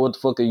like, bro, what the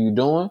fuck are you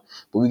doing?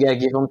 But we gotta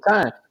give him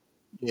time.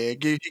 Yeah,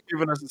 he's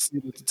giving us a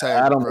seat at the table.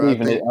 I don't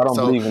believe in it. I don't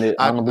believe in it.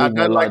 I don't believe in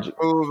that logic.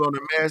 Move on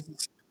the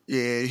masses.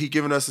 Yeah, he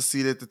giving us a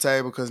seat at the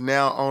table because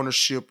now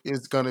ownership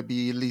is going to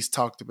be at least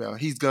talked about.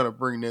 He's going to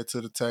bring that to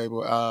the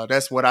table.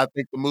 That's what I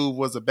think the move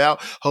was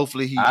about.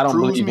 Hopefully he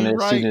proves me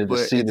right,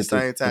 but at the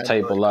same time, the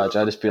table logic.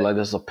 I just feel like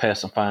this is a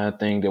pacifying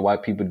thing that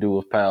white people do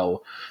with power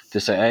to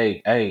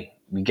say, hey,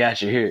 we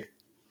got you here.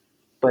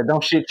 But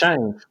don't shit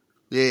change.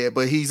 Yeah,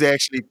 but he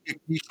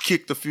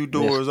kicked a few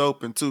doors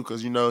open too,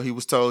 because he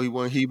was told he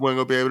wasn't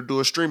gonna be able to do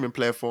a streaming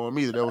platform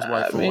either. That was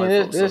white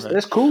folks.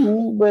 That's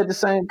cool, but at the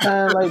same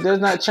time, like there's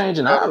not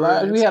changing our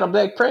lives. We had a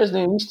black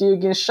president, we still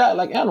getting shot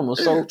like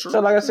animals. So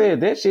like I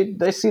said, that shit,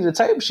 they see the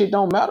table shit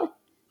don't matter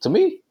to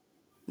me.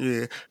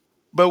 Yeah,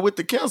 but with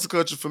the cancel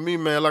culture, for me,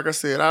 man, like I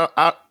said,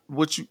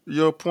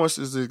 your points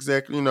is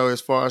exactly as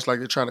far as like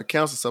they're trying to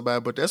cancel somebody,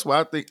 but that's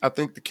why I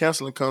think the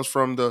canceling comes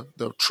from the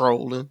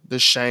trolling, the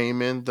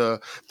shaming, the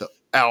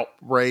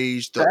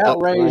outrage, the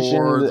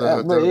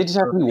uproar, but it just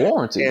has to be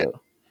warranted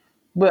though.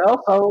 But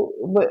also,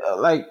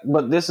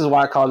 but this is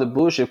why I call it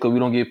bullshit because we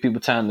don't give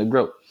people time to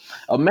grow.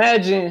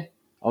 Imagine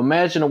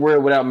a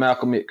world without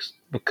Malcolm X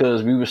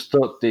because we were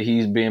stuck that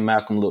he's being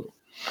Malcolm Little.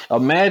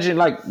 Imagine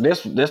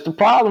that's the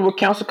problem with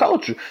cancel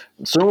culture.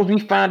 As soon as we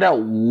find out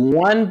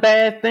one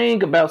bad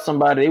thing about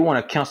somebody, they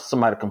want to cancel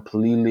somebody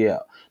completely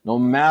out. No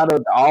matter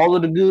all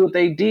of the good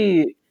they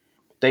did,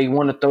 they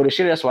want to throw the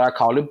shit. That's why I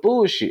call it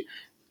bullshit.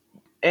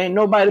 Ain't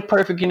nobody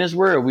perfect in this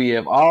world. We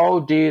have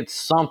all did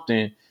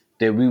something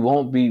that we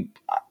won't be,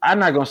 I'm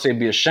not going to say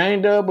be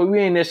ashamed of, but we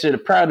ain't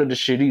necessarily proud of the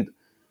shit either.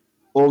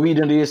 Or we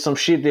done did some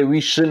shit that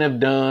we shouldn't have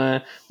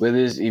done, whether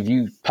it's if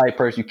you type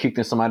person, you kicked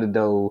in somebody's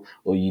door,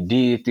 or you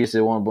did this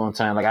at one point in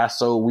time. Like I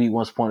sold weed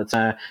once upon a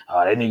time.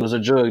 Oh, that nigga was a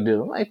drug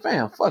dealer. I'm like,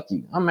 fam, fuck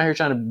you. I'm out here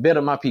trying to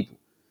better my people.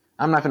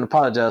 I'm not going to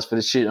apologize for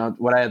the shit,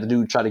 what I had to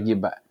do to try to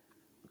get by.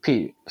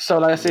 Period. So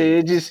like I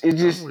said,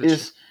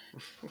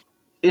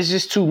 it's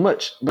just too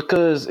much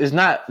because it's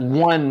not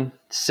one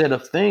set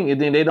of thing, and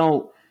then they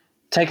don't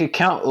take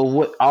account of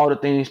what all the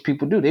things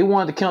people do. They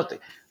wanted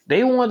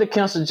to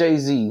cancel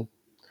Jay-Z.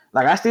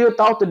 Like I still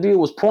thought the deal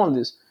was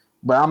pointless,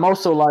 but I'm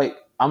also like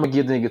I'm gonna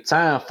give the nigga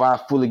time before I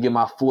fully get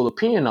my full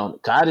opinion on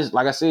it. Cause I just,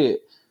 like I said,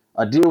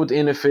 a deal with the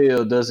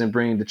NFL doesn't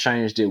bring the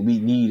change that we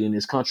need in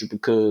this country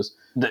because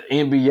the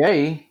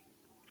NBA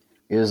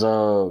is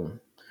the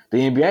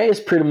NBA is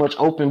pretty much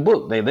open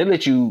book. They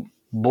let you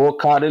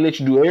boycott, they let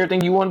you do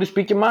everything you want to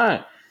speak your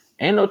mind.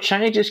 Ain't no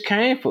changes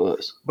came for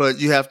us. But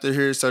you have to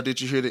hear. So did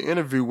you hear the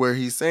interview where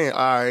he's saying, "All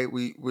right,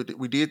 we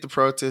did the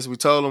protest. We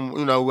told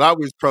him, I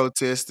was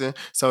protesting.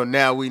 So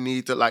now we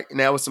need to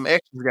now some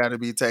actions got to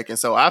be taken."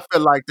 So I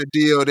feel like the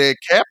deal that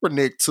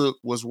Kaepernick took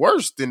was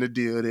worse than the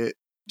deal that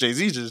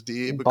Jay-Z just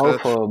did because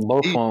Both of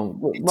them, he he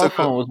both took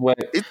of them was whack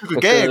a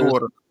gag because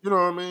order. You know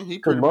what I mean? He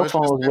because pretty both much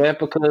of them just was whack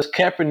because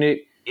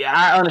Kaepernick. Yeah,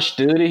 I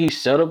understood it. He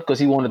set up because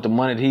he wanted the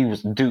money that he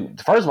was due.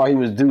 First of all, he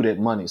was due that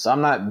money, so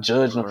I'm not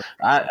judging him.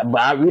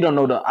 We don't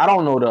know I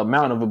don't know the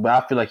amount of it,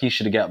 but I feel like he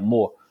should have got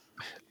more.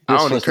 I Just don't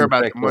for even care some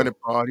about fact the of money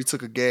part. He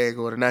took a gag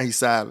order. Now he's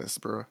silenced,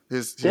 bro.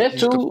 that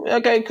too.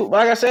 Okay, cool.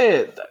 Like I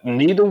said,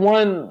 neither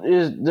one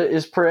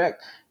is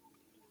correct.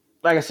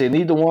 Like I said,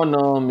 neither one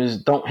of them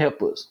is don't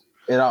help us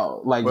at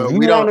all. Like if Well, you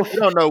we want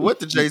don't know what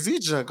the to, Jay-Z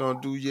junk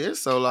gonna do yet.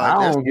 So I like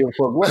that's don't give a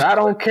fuck what. I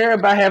don't care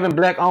about having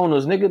black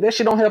owners, nigga. That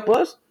shit don't help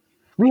us.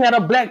 We had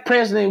a black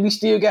president, we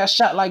still got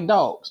shot like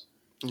dogs.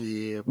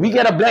 yeah, We but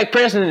got a black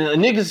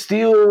president, niggas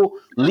still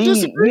I lead.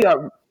 disagree.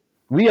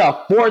 We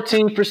are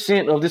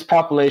 14% of this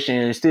population,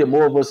 and still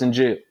more of us in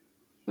jail.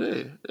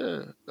 Yeah, yeah.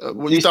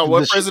 Well, you It's thought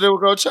one president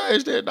was gonna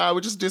change that? Nah,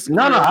 we just No, disagree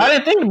no, on I that.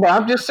 didn't think about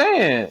it. I'm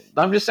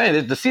just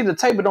saying. To see the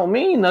tape, don't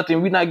mean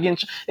nothing. We're not getting.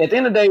 At the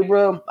end of the day,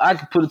 bro, I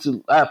put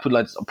it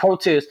like this, a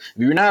protest.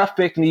 If you're not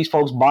affecting these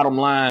folks' bottom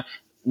line,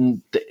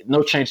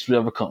 no changes will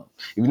ever come.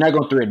 If you're not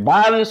going to threaten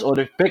violence or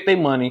to affect their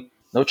money,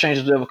 no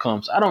changes will ever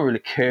come. So I don't really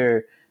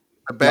care.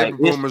 The Like baby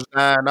boomers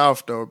dying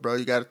off though, bro.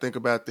 You got to think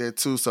about that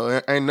too.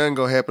 So ain't nothing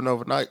gonna happen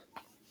overnight.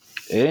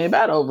 it ain't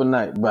about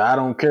overnight, but I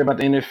don't care about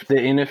the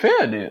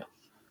NFL deal.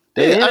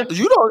 Yeah, The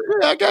you don't.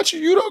 Yeah, I got you.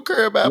 You don't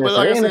care about, Yeah, but so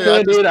like the I said, I NFL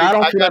just did. think I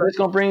don't I feel like gotta. that's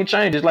gonna bring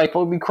changes. Like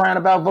folks be crying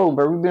about voting,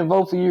 but we've been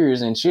voting for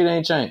years and shit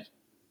ain't changed.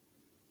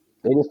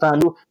 They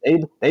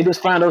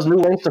just find those new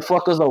ways to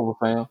fuck us over,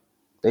 fam.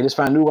 They just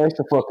find new ways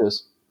to fuck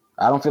us.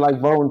 I don't feel like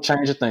voting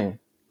change a thing.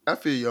 I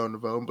feel you on the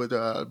vote, but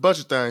a bunch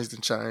of things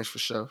didn't change for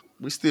sure.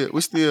 We still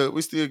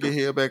get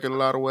held back in a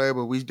lot of ways,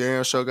 but we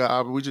damn sure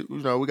we just,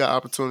 we got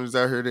opportunities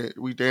out here that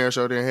we damn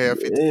sure didn't have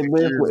 56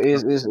 But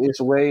years ago.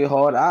 it's way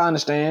hard. I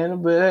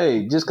understand, but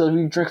hey, just because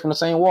we drink from the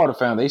same water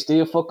fountain, they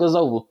still fuck us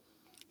over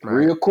Right.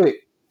 real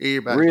quick,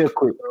 Everybody get real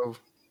quick. fucked over.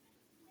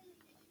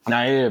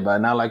 Not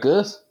everybody, not like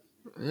us,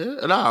 Yeah,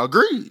 and I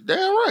agree. Damn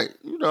right.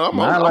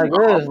 not like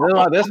us. I'm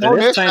on That's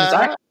that changes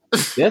side.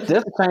 that's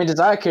the changes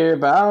I care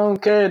about. I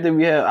don't care that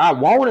we have. I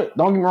want it.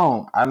 Don't get me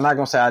wrong. I'm not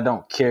gonna say I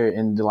don't care,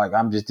 and like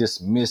I'm just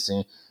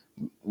dismissing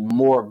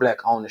more black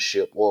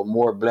ownership or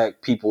more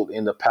black people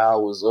in the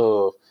powers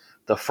of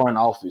the front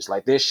office.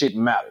 Like that shit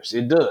matters.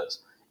 It does.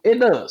 It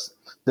does.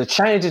 The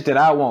changes that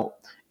I want,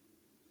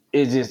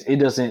 it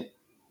doesn't.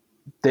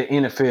 The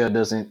NFL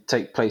doesn't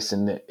take place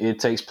in that. It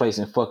takes place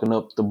in fucking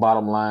up the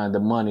bottom line, the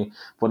money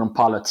for them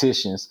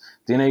politicians.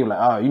 Then they be like,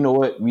 oh, you know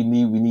what? We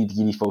need to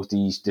give these folks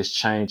these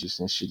changes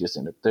and shit just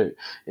in the third.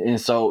 And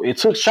so it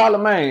took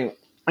Charlemagne,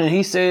 and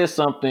he said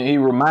something. He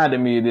reminded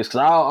me of this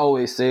because I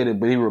always said it,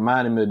 but he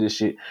reminded me of this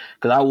shit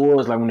because I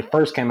was like when it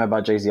first came out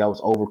about Jay-Z, I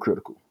was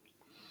overcritical,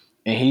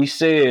 and he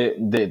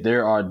said that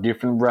there are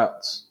different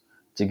routes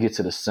to get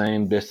to the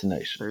same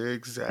destination,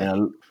 Exactly.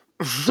 and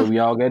so we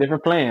all got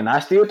different plans.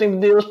 I still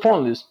think the deal is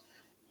pointless,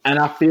 and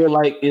I feel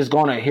like it's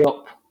gonna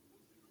help.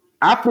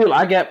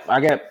 I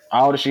got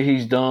all the shit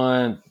he's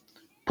done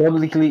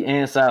publicly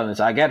and silence.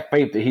 I got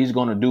faith that he's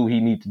gonna do what he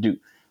need to do,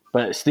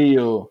 but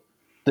still,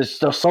 the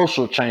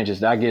social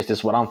changes. I guess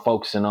that's what I'm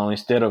focusing on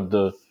instead of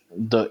the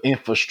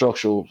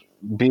infrastructural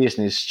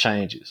business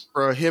changes.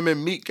 Bro, him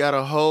and Meek got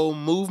a whole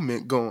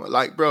movement going.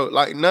 Like, bro,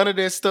 like none of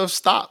that stuff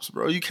stops,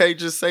 bro. You can't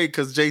just say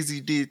because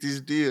Jay-Z did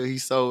this deal, he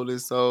sold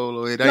his soul,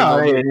 or it ain't No,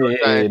 gonna make no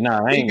change.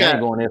 no, He I ain't got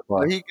going that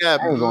far. he got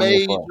I ain't going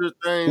that far. major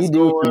He things did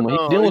too going much. He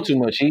on. doing too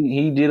much.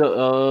 He did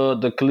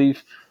the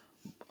Khalif.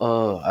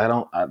 I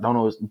don't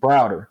know. It's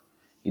Browder.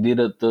 He did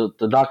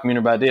the documentary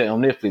about that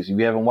on Netflix. If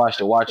you haven't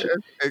watched it, watch it.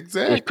 It's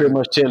pretty Exactly.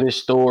 much tell his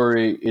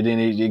story, and then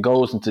it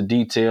goes into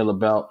detail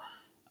about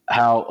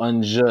how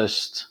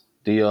unjust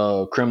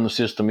the criminal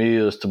system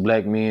is to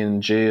black men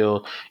in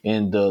jail,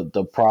 and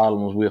the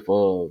problems with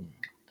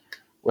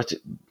what's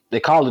it? They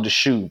call it the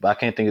shoe, but I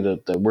can't think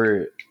of the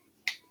word.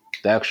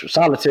 The actual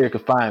solitary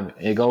confinement.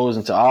 It goes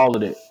into all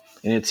of that,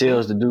 and it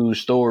tells the dude's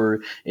story.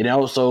 And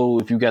also,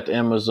 if you got the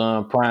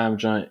Amazon Prime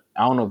joint,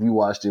 I don't know if you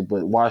watched it,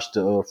 but watch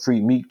the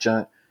Free Meek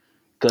joint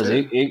because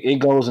Yeah. it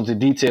goes into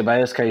detail about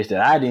his case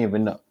that I didn't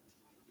even know.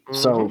 Mm-hmm.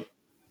 So,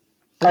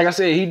 like I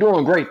said, he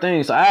doing great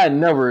things. So I had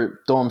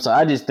never throw him. So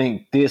I just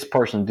think this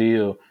person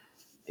deal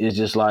is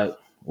just like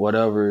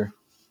whatever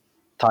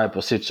type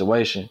of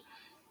situation.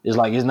 It's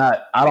like it's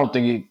not. I don't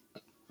think it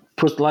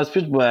puts the last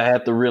picture, but I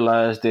have to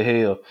realize that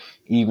hell,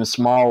 even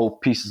small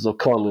pieces of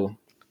color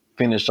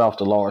finish off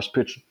the large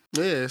picture.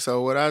 Yeah.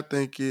 So what I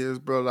think is,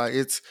 bro, like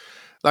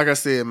like I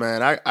said,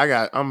 man,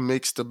 I'm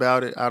mixed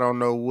about it. I don't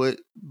know what,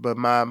 but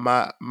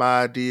my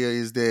idea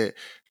is that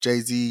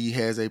Jay-Z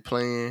has a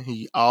plan.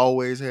 He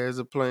always has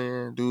a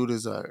plan. Dude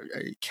is a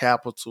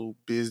capital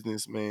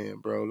businessman,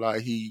 bro.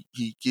 Like he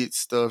gets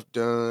stuff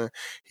done.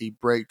 He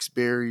breaks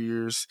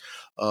barriers.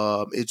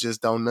 It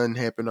just don't nothing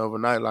happen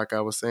overnight, like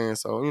I was saying.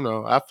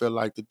 So, I feel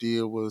like the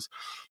deal was,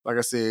 like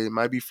I said, it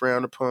might be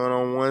frowned upon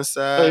on one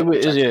side,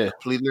 which I can Yeah,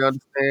 completely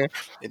understand.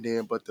 And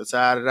then, but the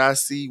side that I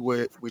see,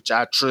 which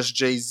I trust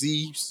Jay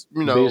Z's,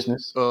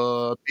 business.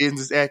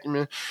 business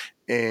acumen,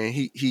 and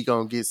he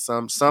gonna get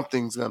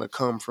something's gonna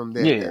come from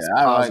that Yeah, that's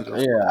I like. positive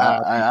for Yeah, our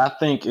people. I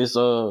think it's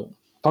for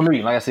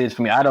me. Like I said,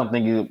 for me, I don't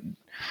think it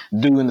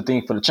do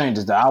anything for the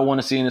changes that I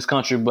want to see in this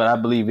country, but I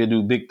believe it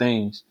do big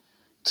things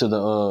to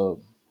the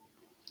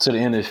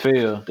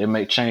NFL. They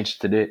make changes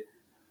to that.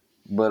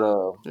 But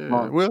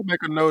Yeah, we'll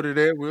make a note of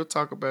that. We'll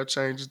talk about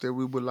changes that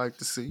we would like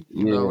to see.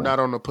 yeah, Not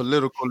on a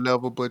political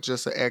level, but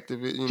just an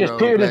active, just a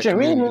period in black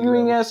general. community You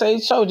ain't level. gotta say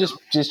so.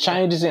 Just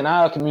changes in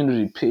our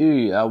community.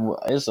 Period. I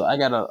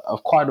got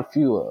quite a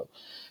few of.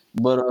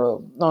 But you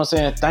know what I'm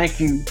saying?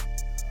 Thank you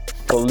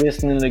for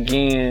listening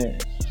again.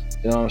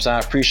 You know what I'm saying?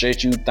 I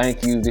appreciate you.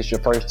 Thank you. This is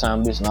your first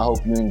time listening. I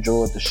hope you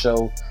enjoyed the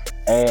show.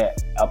 Add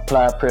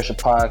Apply Pressure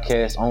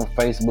Podcast on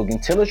Facebook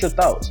and tell us your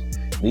thoughts.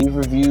 Leave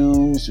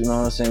reviews. You know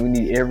what I'm saying? We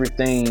need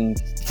everything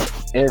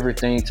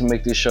to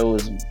make this show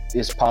as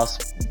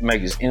possible,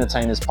 make it as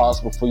entertaining as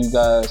possible for you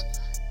guys.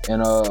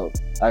 And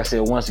like I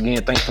said, once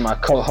again, thanks to my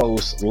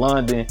co-host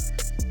London.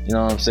 You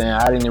know what I'm saying?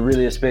 I didn't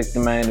really expect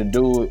the man to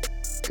do it,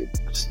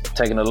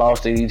 taking the loss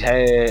that he's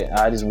had.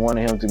 I just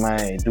wanted him to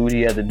do what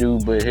he had to do.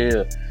 But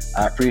here,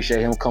 I appreciate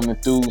him coming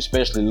through,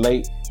 especially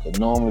late. Because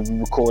normally we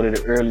recorded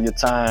at earlier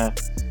time,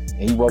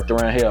 and he worked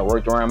around here. I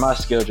worked around my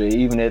schedule,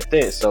 even at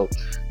that. So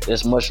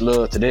there's much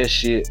love to that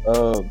shit.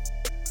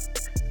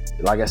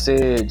 Like I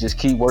said, just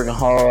keep working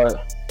hard.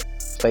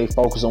 Stay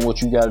focused on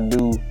what you got to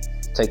do.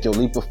 Take your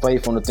leap of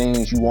faith on the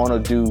things you want to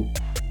do.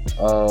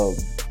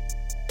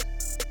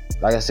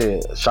 Like I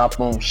said, shop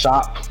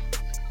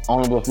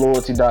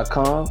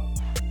honorableloyalty.com.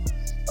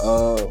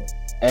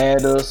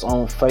 Add us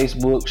on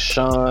Facebook,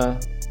 Sean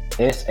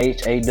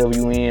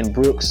SHAWN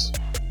Brooks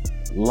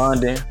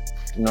London.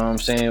 You know what I'm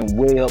saying?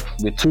 Web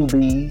with 2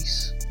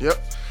 B's. Yep.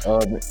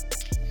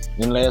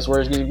 Any last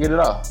words? Get it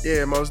off.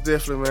 Yeah, most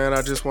definitely, man.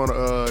 I just want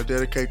to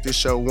dedicate this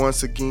show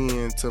once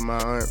again to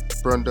my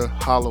aunt Brenda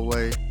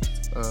Holloway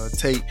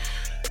Tate,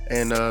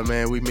 and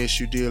man, we miss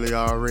you dearly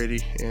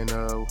already, and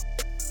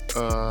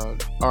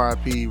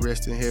RIP,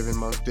 rest in heaven,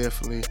 most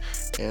definitely.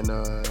 And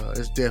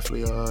it's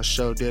definitely a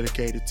show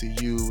dedicated to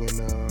you,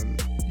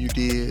 and you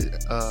did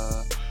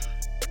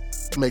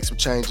make some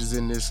changes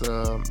in this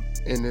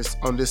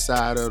on this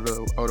side of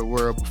the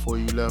world before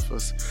you left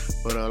us.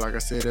 But like I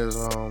said, there's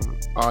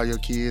all your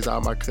kids,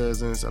 all my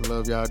cousins, I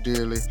love y'all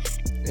dearly,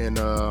 and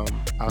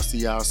I'll see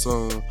y'all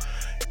soon.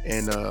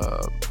 And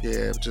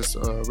yeah, just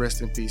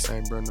rest in peace,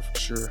 Aunt Brenda, for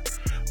sure.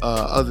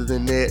 Other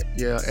than that,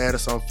 yeah, add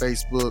us on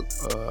Facebook,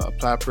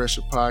 Apply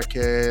Pressure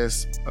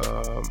Podcast.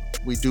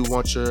 We do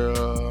want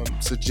your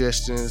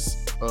suggestions.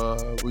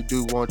 We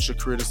do want your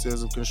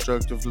criticism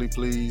constructively,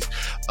 please.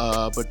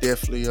 But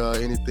definitely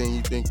anything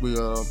you think we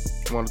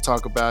want to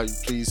talk about, you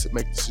please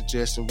make the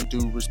suggestion. We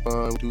do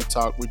respond, we do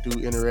talk, we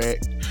do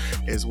interact,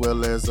 as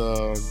well as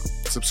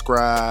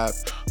subscribe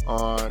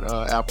on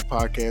Apple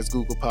Podcasts,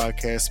 Google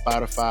Podcasts,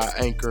 Spotify,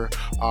 Anchor,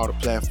 all the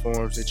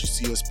platforms that you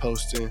see us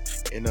posting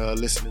and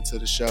listening to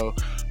the show.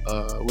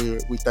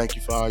 We thank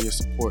you for all your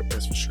support,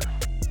 that's for sure.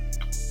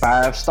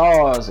 5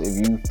 stars.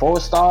 If you 4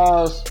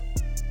 stars,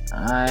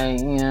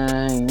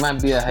 you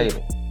might be a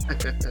hater.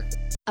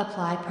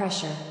 Apply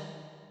Pressure.